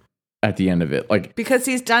him at the end of it? Like, Because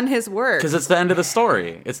he's done his work. Because it's the end of the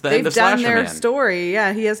story. It's the They've end of done Slasher their Man. story.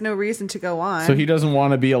 Yeah, he has no reason to go on. so he doesn't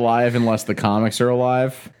want to be alive unless the comics are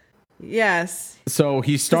alive. yes. So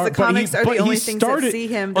he Because started. the comics are the only things started, that see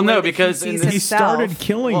him. Well, the no, way that because he, sees in the- He himself. started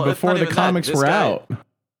killing Well, it's before not the even that. comics This were guy- out.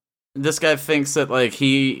 This guy thinks that like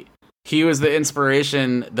he was the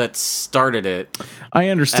inspiration that started it. I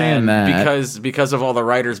understand And that because of all the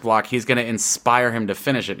writer's block, he's going to inspire him to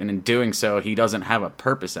finish it, and in doing so, he doesn't have a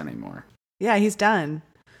purpose anymore. Yeah, he's done.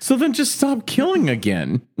 So then just stop killing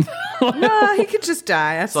again. No, he could just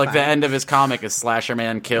die. That's It's like the fine. end of his comic is Slasher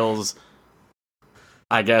Man kills,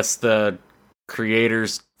 I guess, the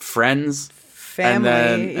creator's friends, family.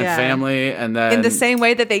 and yeah. family, and then In the same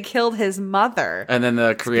way that they killed his mother. and then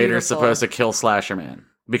the creator's beautiful. supposed to kill Slasher Man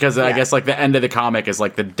because I Yeah. guess like the end of the comic is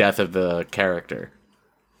like the death of the character.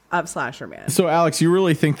 Of Slasher Man. So Alex, you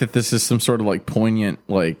really think that this is some sort of like poignant,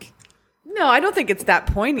 like No, I don't think it's that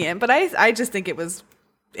poignant, but I just think it was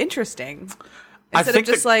interesting. I Instead think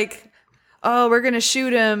of just like, oh, we're gonna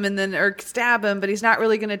shoot him and then or stab him, but he's not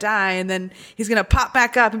really gonna die, and then he's gonna pop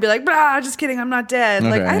back up and be like, "Blah, just kidding, I'm not dead."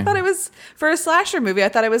 Like Okay. I thought it was for a slasher movie. I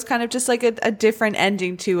thought it was kind of just like a different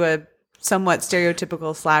ending to a somewhat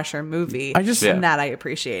stereotypical slasher movie. I just- and that I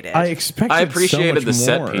appreciated. I expected. I so appreciated much the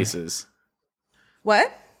set more. pieces.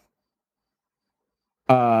 What?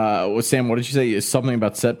 Sam, what did you say? Something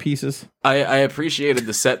about set pieces? I appreciated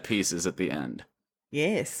the set pieces at the end.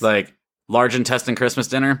 Yes. Like Large intestine Christmas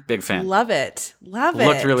dinner, big fan. Love it. Love it.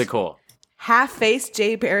 Looked really cool. Half-faced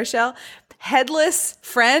Jay Baruchel, headless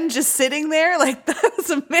friend just sitting there. Like, that was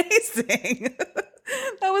amazing.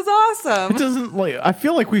 That was awesome. It doesn't like. I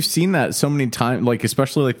feel like we've seen that so many times, like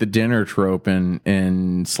especially like the dinner trope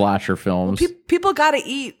in slasher films. People got to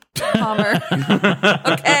eat, Palmer.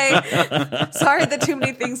 Okay. Sorry that too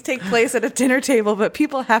many things take place at a dinner table, but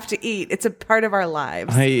people have to eat. It's a part of our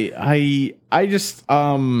lives. I just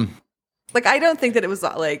Like, I don't think that it was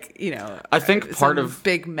like, you know, I think part some of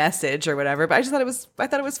big message or whatever, but I thought it was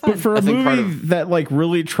fun. But for a movie that like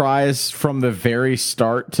really tries from the very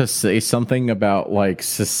start to say something about like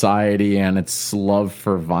society and its love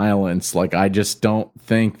for violence, like I just don't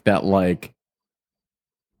think that like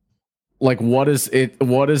what is the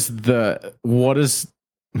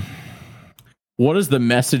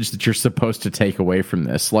message that you're supposed to take away from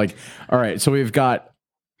this? Like, all right, so we've got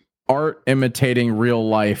art imitating real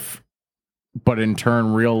life, but in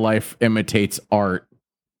turn, real life imitates art.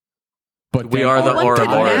 But we are the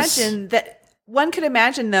Ouroboros. One could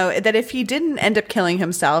imagine, though, that if he didn't end up killing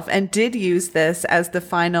himself and did use this as the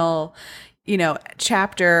final, you know,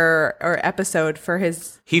 chapter or episode for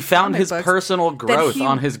his, he found comic his books, personal growth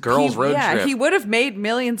on his girls' road trip. He would have made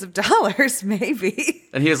millions of dollars, maybe.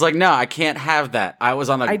 And he was like, "No, I can't have that. I was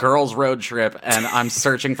on a girls' road trip, and I'm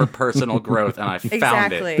searching for personal growth, and I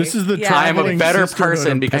found it. This is the I am a better sisterhood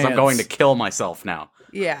person of because I'm pants. going to kill myself now."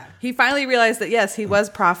 Yeah. He finally realized that, yes, he was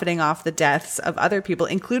profiting off the deaths of other people,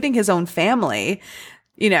 including his own family.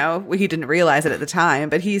 You know, he didn't realize it at the time,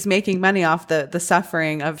 but he's making money off the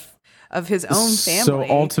suffering of his own family. So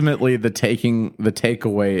ultimately, the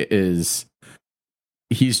takeaway is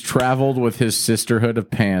he's traveled with his sisterhood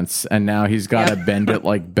of pants, and now he's got to bend it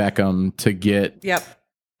like Beckham to get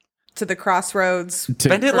to the crossroads.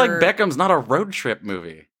 Bend It Like Beckham's not a road trip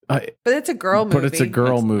movie. But it's a girl movie. But it's a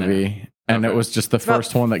girl movie, and it was just the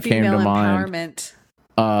first one that came to mind. Empowerment.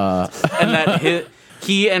 And that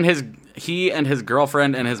he and his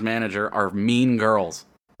girlfriend and his manager are mean girls.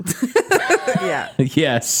 Yeah.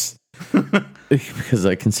 Yes. Because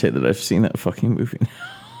I can say that I've seen that fucking movie now.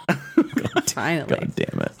 Finally. God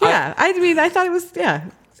damn it. Yeah. I mean, I thought it was, I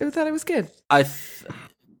thought it was good.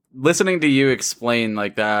 Listening to you explain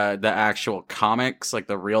like the actual comics, like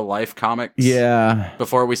the real life comics. Yeah.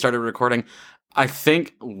 Before we started recording, I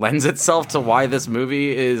think lends itself to why this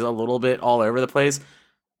movie is a little bit all over the place.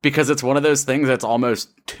 Because it's one of those things that's almost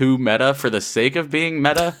too meta for the sake of being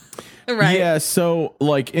meta. Right. Yeah, so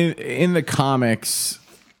like in the comics,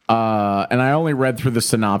 and I only read through the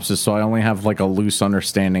synopsis, so I only have like a loose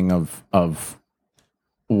understanding of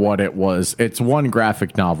what it was. It's one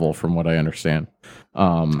graphic novel from what I understand.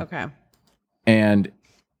 Okay. And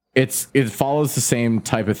it follows the same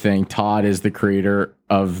type of thing. Todd is the creator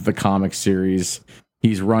of the comic series.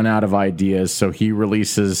 He's run out of ideas, so he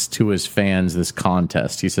releases to his fans this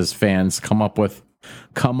contest. He says, "Fans, come up with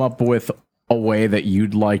a way that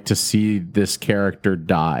you'd like to see this character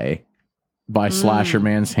die by Slasher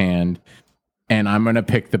Man's hand, and I'm going to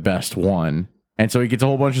pick the best one." And so he gets a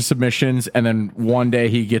whole bunch of submissions, and then one day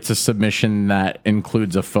he gets a submission that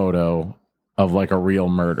includes a photo of like a real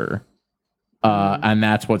murder. And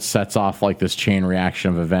that's what sets off like this chain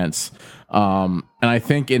reaction of events. And I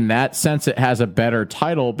think in that sense, it has a better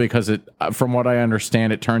title because it, from what I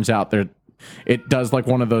understand, it turns out it does like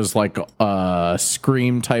one of those like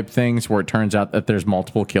Scream type things where it turns out that there's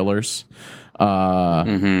multiple killers.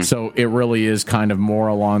 So it really is kind of more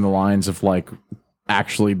along the lines of like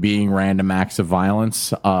actually being random acts of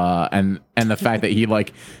violence. And the fact that he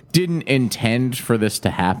like didn't intend for this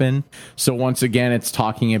to happen. So once again, it's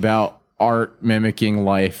talking about art mimicking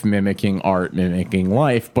life, mimicking art, mimicking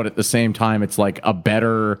life. But at the same time, it's like a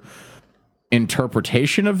better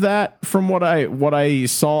interpretation of that from what I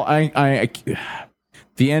saw.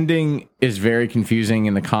 The ending is very confusing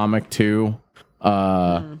in the comic too.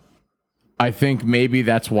 I think maybe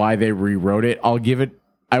that's why they rewrote it.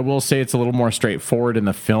 I will say it's a little more straightforward in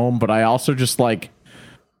the film, but I also just like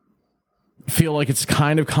feel like it's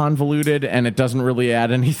kind of convoluted and it doesn't really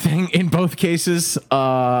add anything in both cases.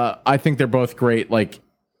 I think they're both great like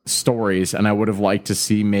stories, and I would have liked to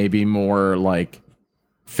see maybe more like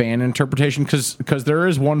fan interpretation because there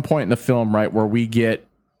is one point in the film, right, where we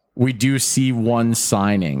do see one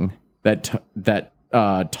signing that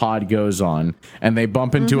Todd goes on, and they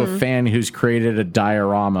bump into a fan who's created a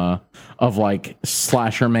diorama of like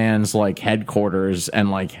Slasher Man's like headquarters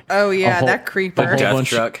and like that creeper death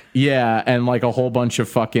truck, and like a whole bunch of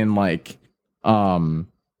fucking like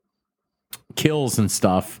kills and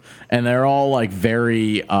stuff, and they're all like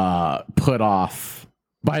very put off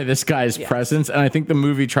by this guy's presence, and I think the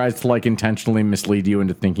movie tries to like intentionally mislead you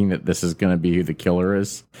into thinking that this is going to be who the killer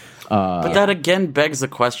is. But that again begs the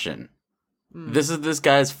question. This is this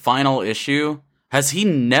guy's final issue. Has he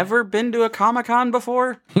never been to a Comic-Con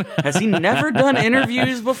before? Has he never done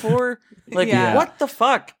interviews before? Like, what the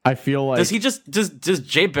fuck? I feel like... Does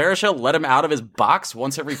Jay Baruchel let him out of his box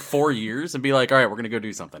once every 4 years and be like, all right, we're going to go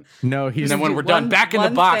do something? No, and then when we're done, back in the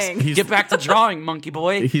box, get back to drawing, monkey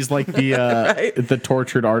boy. He's like the the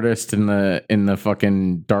tortured artist in the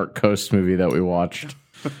fucking Dark Coast movie that we watched,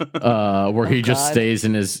 where he just stays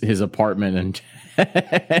in his apartment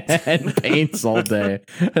and paints all day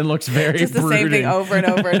and looks very just the brooding. Same thing over and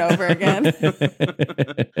over and over again.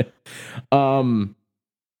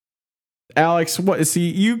 Alex,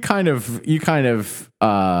 you kind of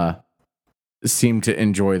seem to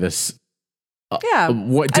enjoy this.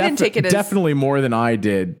 I didn't take it as definitely more than I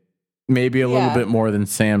did. Maybe a little bit more than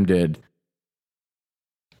Sam did.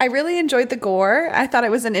 I really enjoyed the gore. I thought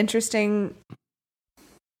it was an interesting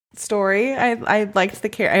story. I liked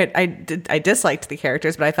the I disliked the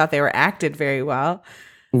characters, but I thought they were acted very well.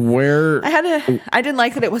 I didn't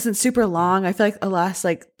like that it wasn't super long. I feel like the last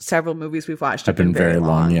several movies we've watched have been very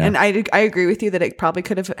long. Yeah. And I agree with you that it probably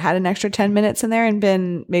could have had an extra 10 minutes in there and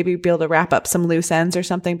been maybe be able to wrap up some loose ends or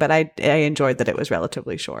something. But I enjoyed that it was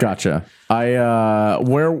relatively short. Gotcha.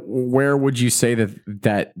 Where would you say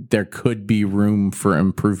that there could be room for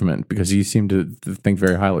improvement? Because you seem to think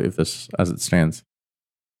very highly of this as it stands.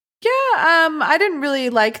 Yeah. I didn't really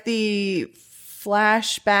like the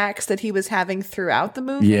flashbacks that he was having throughout the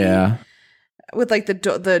movie. Yeah. With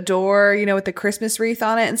the door, with the Christmas wreath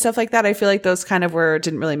on it and stuff like that. I feel like those kind of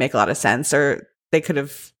didn't really make a lot of sense, or they could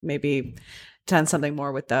have maybe done something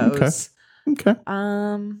more with those. Okay.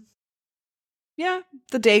 Yeah,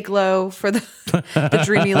 the day glow for the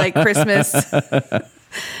dreamy like Christmas.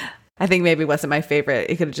 I think maybe wasn't my favorite.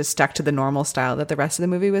 It could have just stuck to the normal style that the rest of the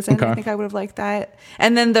movie was in. Okay. I think I would have liked that.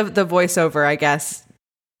 And then the voiceover, I guess,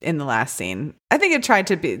 in the last scene, I think it tried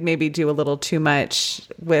to maybe do a little too much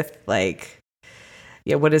with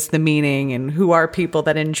what is the meaning and who are people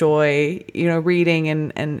that enjoy, reading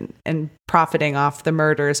and profiting off the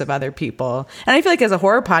murders of other people. And I feel like as a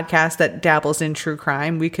horror podcast that dabbles in true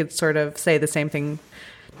crime, we could sort of say the same thing.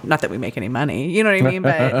 Not that we make any money, you know what I mean?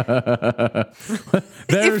 But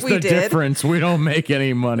there's the difference. We don't make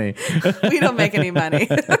any money. We don't make any money.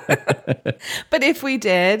 But if we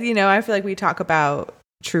did, I feel like we talk about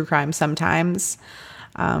true crime sometimes.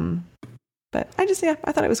 But I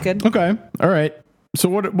thought it was good. Okay. All right. So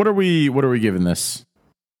what are we giving this?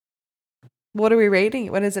 What are we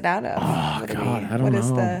rating? What is it out of? Oh, God, I don't know. What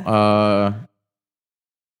is the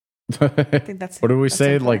I think that's what do we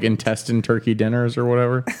say? important. Like intestine turkey dinners or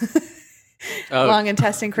whatever? Long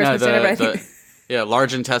intestine Christmas dinner, but I think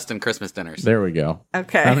large intestine Christmas dinners. There we go.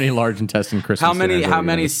 Okay. How many large intestine Christmas dinners? How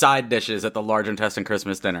many side dishes at the large intestine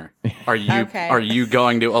Christmas dinner are you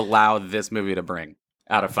going to allow this movie to bring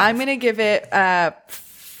out of 5? I'm going to give it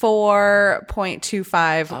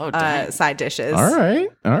 4.25 side dishes. All right.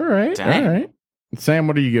 Dang. All right. Sam,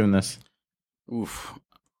 what are you giving this? Oof.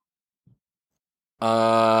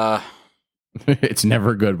 It's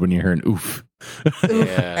never good when you hear an oof.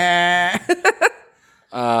 Yeah.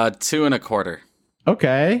 2.25.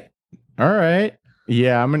 Okay. All right.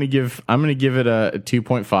 Yeah, I'm gonna give it a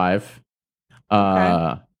 2.5.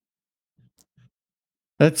 Okay.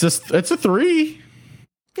 That's a 3.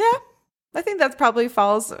 Yeah. I think that probably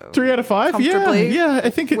falls 3 out of 5. comfortably Yeah. I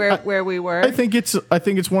think where we were. I think it's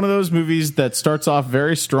one of those movies that starts off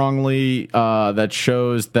very strongly. That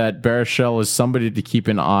shows that Baruchel is somebody to keep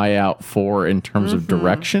an eye out for in terms of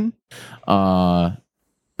direction. I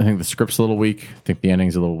think the script's a little weak. I think the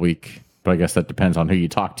ending's a little weak, but I guess that depends on who you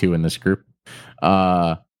talk to in this group.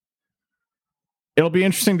 It'll be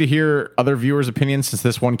interesting to hear other viewers' opinions since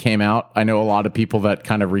this one came out. I know a lot of people that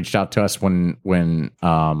kind of reached out to us when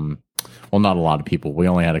well, not a lot of people. We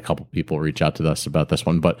only had a couple people reach out to us about this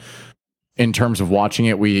one, but in terms of watching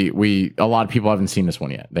it, we a lot of people haven't seen this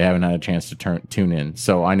one yet. They haven't had a chance to tune in.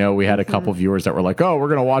 So I know we had a couple viewers that were like, "Oh, we're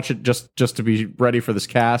going to watch it just to be ready for this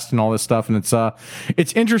cast and all this stuff." And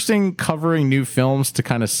it's interesting covering new films to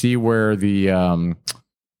kind of see where the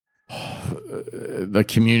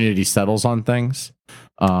community settles on things.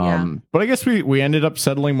 But I guess we ended up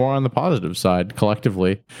settling more on the positive side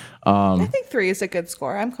collectively. I think 3 is a good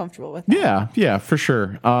score. I'm comfortable with that. Yeah, for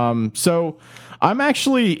sure. So I'm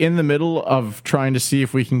actually in the middle of trying to see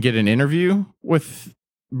if we can get an interview with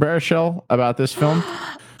Baruchel about this film.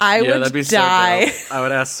 I would that'd be die. So dope. I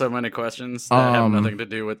would ask so many questions that have nothing to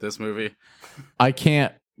do with this movie. I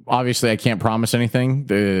can't obviously I can't promise anything.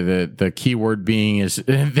 The key word being is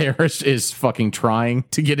theirs is fucking trying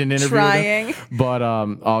to get an interview. Trying. But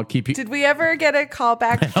I'll keep you. Did we ever get a call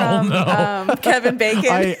back from Kevin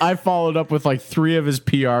Bacon? I followed up with like 3 of his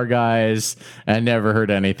PR guys and never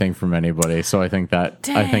heard anything from anybody. So I think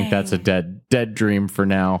that's a dead dream for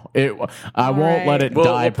now. I won't let it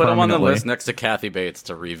die. We'll put him on the permanently. list next to Kathy Bates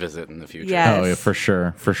to revisit in the future. Yes. Oh yeah, for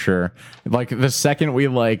sure. Like the second we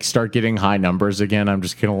like start getting high numbers again, I'm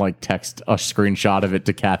just gonna like text a screenshot of it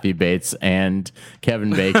to Kathy Bates and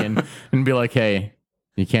Kevin Bacon and be like, "Hey,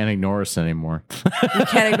 you can't ignore us anymore." You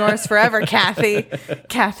can't ignore us forever, Kathy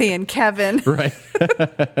and Kevin. Right.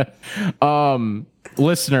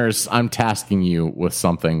 Listeners, I'm tasking you with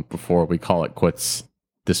something before we call it quits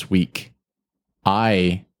this week.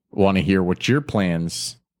 I want to hear what your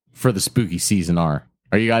plans for the spooky season are.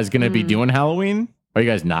 Are you guys going to be doing Halloween? Are you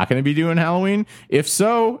guys not going to be doing Halloween? If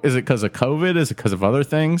so, is it because of COVID? Is it because of other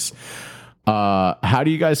things? How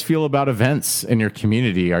do you guys feel about events in your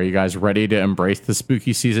community? Are you guys ready to embrace the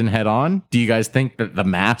spooky season head on? Do you guys think that the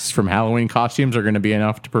masks from Halloween costumes are going to be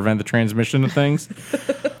enough to prevent the transmission of things?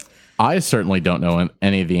 I certainly don't know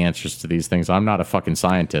any of the answers to these things. I'm not a fucking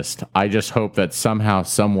scientist. I just hope that somehow,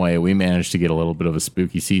 some way, we manage to get a little bit of a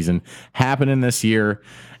spooky season happening this year.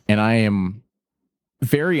 And I am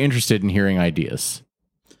very interested in hearing ideas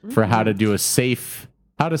for how to do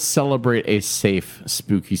how to celebrate a safe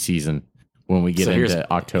spooky season when we get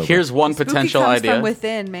into October. Here's one Spooky potential comes idea. from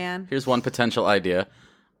within, man. Here's one potential idea.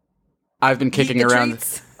 I've been kicking Eat the around.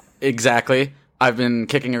 treats. Exactly. I've been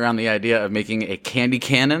kicking around the idea of making a candy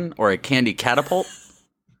cannon or a candy catapult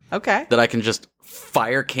Okay. that I can just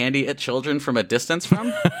fire candy at children from a distance from.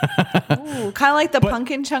 Ooh, kind of like the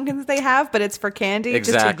pumpkin chunkins they have, but it's for candy, just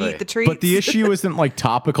Exactly. to eat the treats. But the issue isn't like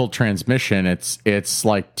topical transmission. It's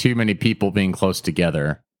like too many people being close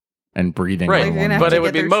together and breathing. Right, on You're one gonna have but to it would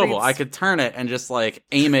get be their mobile. treats. I could turn it and just like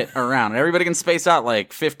aim it around. And everybody can space out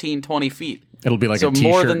like 15, 20 feet. It'll be like So a t-shirt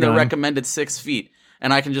more than the gun. recommended 6 feet.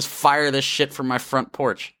 And I can just fire this shit from my front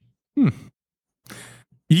porch.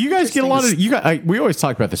 You guys get a lot of we always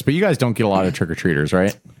talk about this, but you guys don't get a lot of trick or treaters,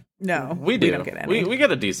 right? no, We do. don't get any. We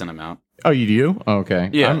get a decent amount. Oh, you do?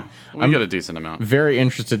 Okay. Yeah, I'm we get a decent amount. very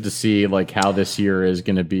interested to see like how this year is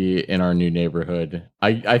going to be in our new neighborhood.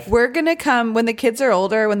 We're gonna come when the kids are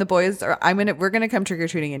older. When the boys are, we're gonna come trick or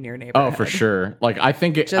treating in your neighborhood. oh for sure. Like I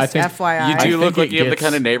think Just FYI. You I do look think like it you have the gets-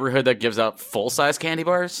 kind of neighborhood that gives out full-size candy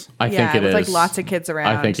bars. I yeah, think it with is like lots of kids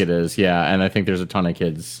around. I think it is. Yeah, and I think there's a ton of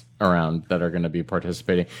kids around that are going to be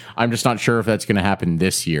participating. I'm just not sure if that's going to happen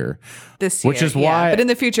this year. this year, which is yeah. why- But in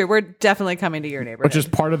the future, we're definitely coming to your neighborhood. Which is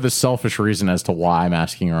part of the selfish reason as to why I'm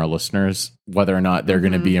asking our listeners whether or not they're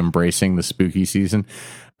going to be embracing the spooky season,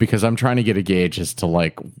 because I'm trying to get a gauge as to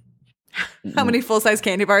like, how many full size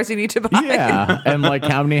candy bars you need to buy. yeah, and like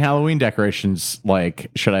how many Halloween decorations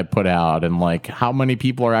like should I put out, and like how many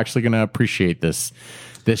people are actually going to appreciate this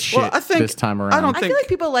shit Well, I think- this time around. I don't I think- feel like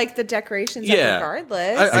people like the decorations Yeah.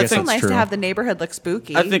 regardless. I It's guess so that's nice true. to have the neighborhood look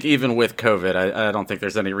spooky. I think even with COVID, I don't think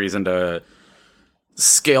there's any reason to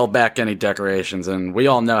scale back any decorations. And we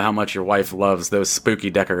all know how much your wife loves those spooky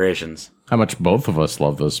decorations. How much both of us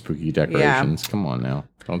love those spooky decorations. Come on now.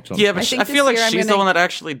 Don't Yeah, but I think I feel this like year I'm she's the gonna- one that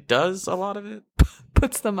actually does a lot of it.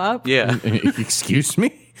 puts them up. Yeah. Excuse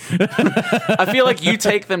me? I feel like you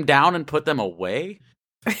take them down and put them away.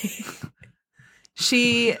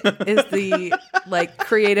 She is the like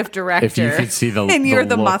creative director. If you could see the and you're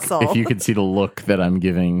the look, muscle. If you could see the look that I'm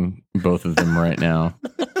giving both of them right now,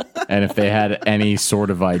 and if they had any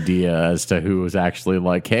sort of idea as to who was actually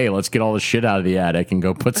like, hey, let's get all the shit out of the attic and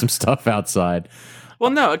go put some stuff outside.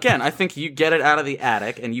 Well, no, again, I think you get it out of the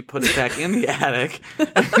attic and you put it back in the attic,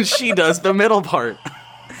 and she does the middle part.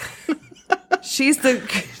 She's the.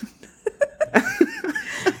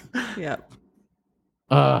 Yep.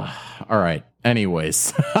 All right.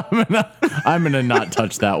 Anyways, I'm gonna not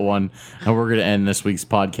touch that one, and we're gonna end this week's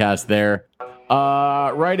podcast there.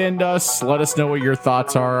 Write into us. Let us know what your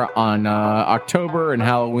thoughts are on October and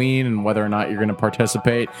Halloween, and whether or not you're going to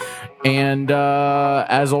participate. And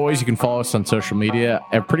as always, you can follow us on social media.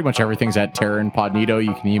 Pretty much everything's at Terror Incognito.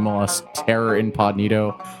 You can email us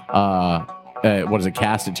terrorincognito. What is it?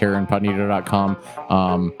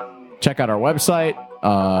 cast@terrorincognito.com. Check out our website.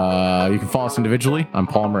 You can follow us individually. I'm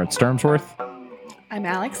Palmer at Sturmsworth. I'm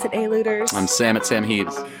Alex at A-Looters. I'm Sam at Sam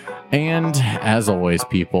Heaves. And as always,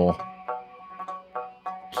 people,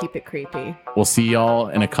 Keep it creepy. we'll see y'all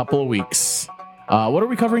in a couple of weeks. What are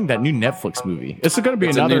we covering? That new Netflix movie. It's going to be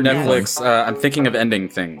It's another a new one. Netflix. I'm thinking of ending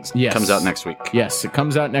things. Yes. Comes out next week. Yes, it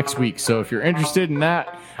comes out next week. So if you're interested in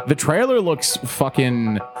that, the trailer looks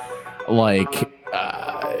fucking like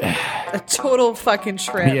a total fucking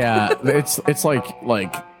trip. Yeah, it's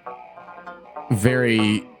like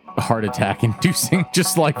very heart attack inducing,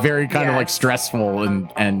 just like very kind of like stressful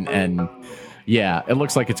and yeah, it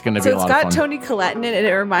looks like it's going to be a lot of fun. So it's got Toni Collette in it, and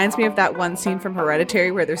it reminds me of that one scene from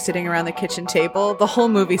Hereditary where they're sitting around the kitchen table. The whole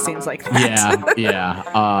movie seems like that.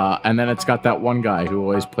 Yeah. And then it's got that one guy who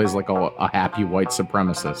always plays like a happy white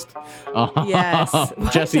supremacist. Yes.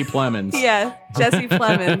 Jesse Plemons. Yeah, Jesse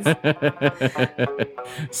Plemons.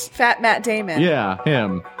 Fat Matt Damon. Yeah,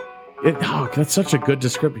 him. That's such a good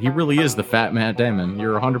description. He really is the fat Matt Damon.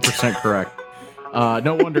 You're 100% correct.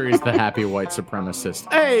 No wonder he's the happy white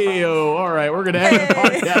supremacist. Hey, all right, we're going to end the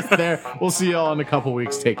podcast there. We'll see y'all in a couple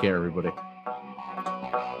weeks. Take care, everybody.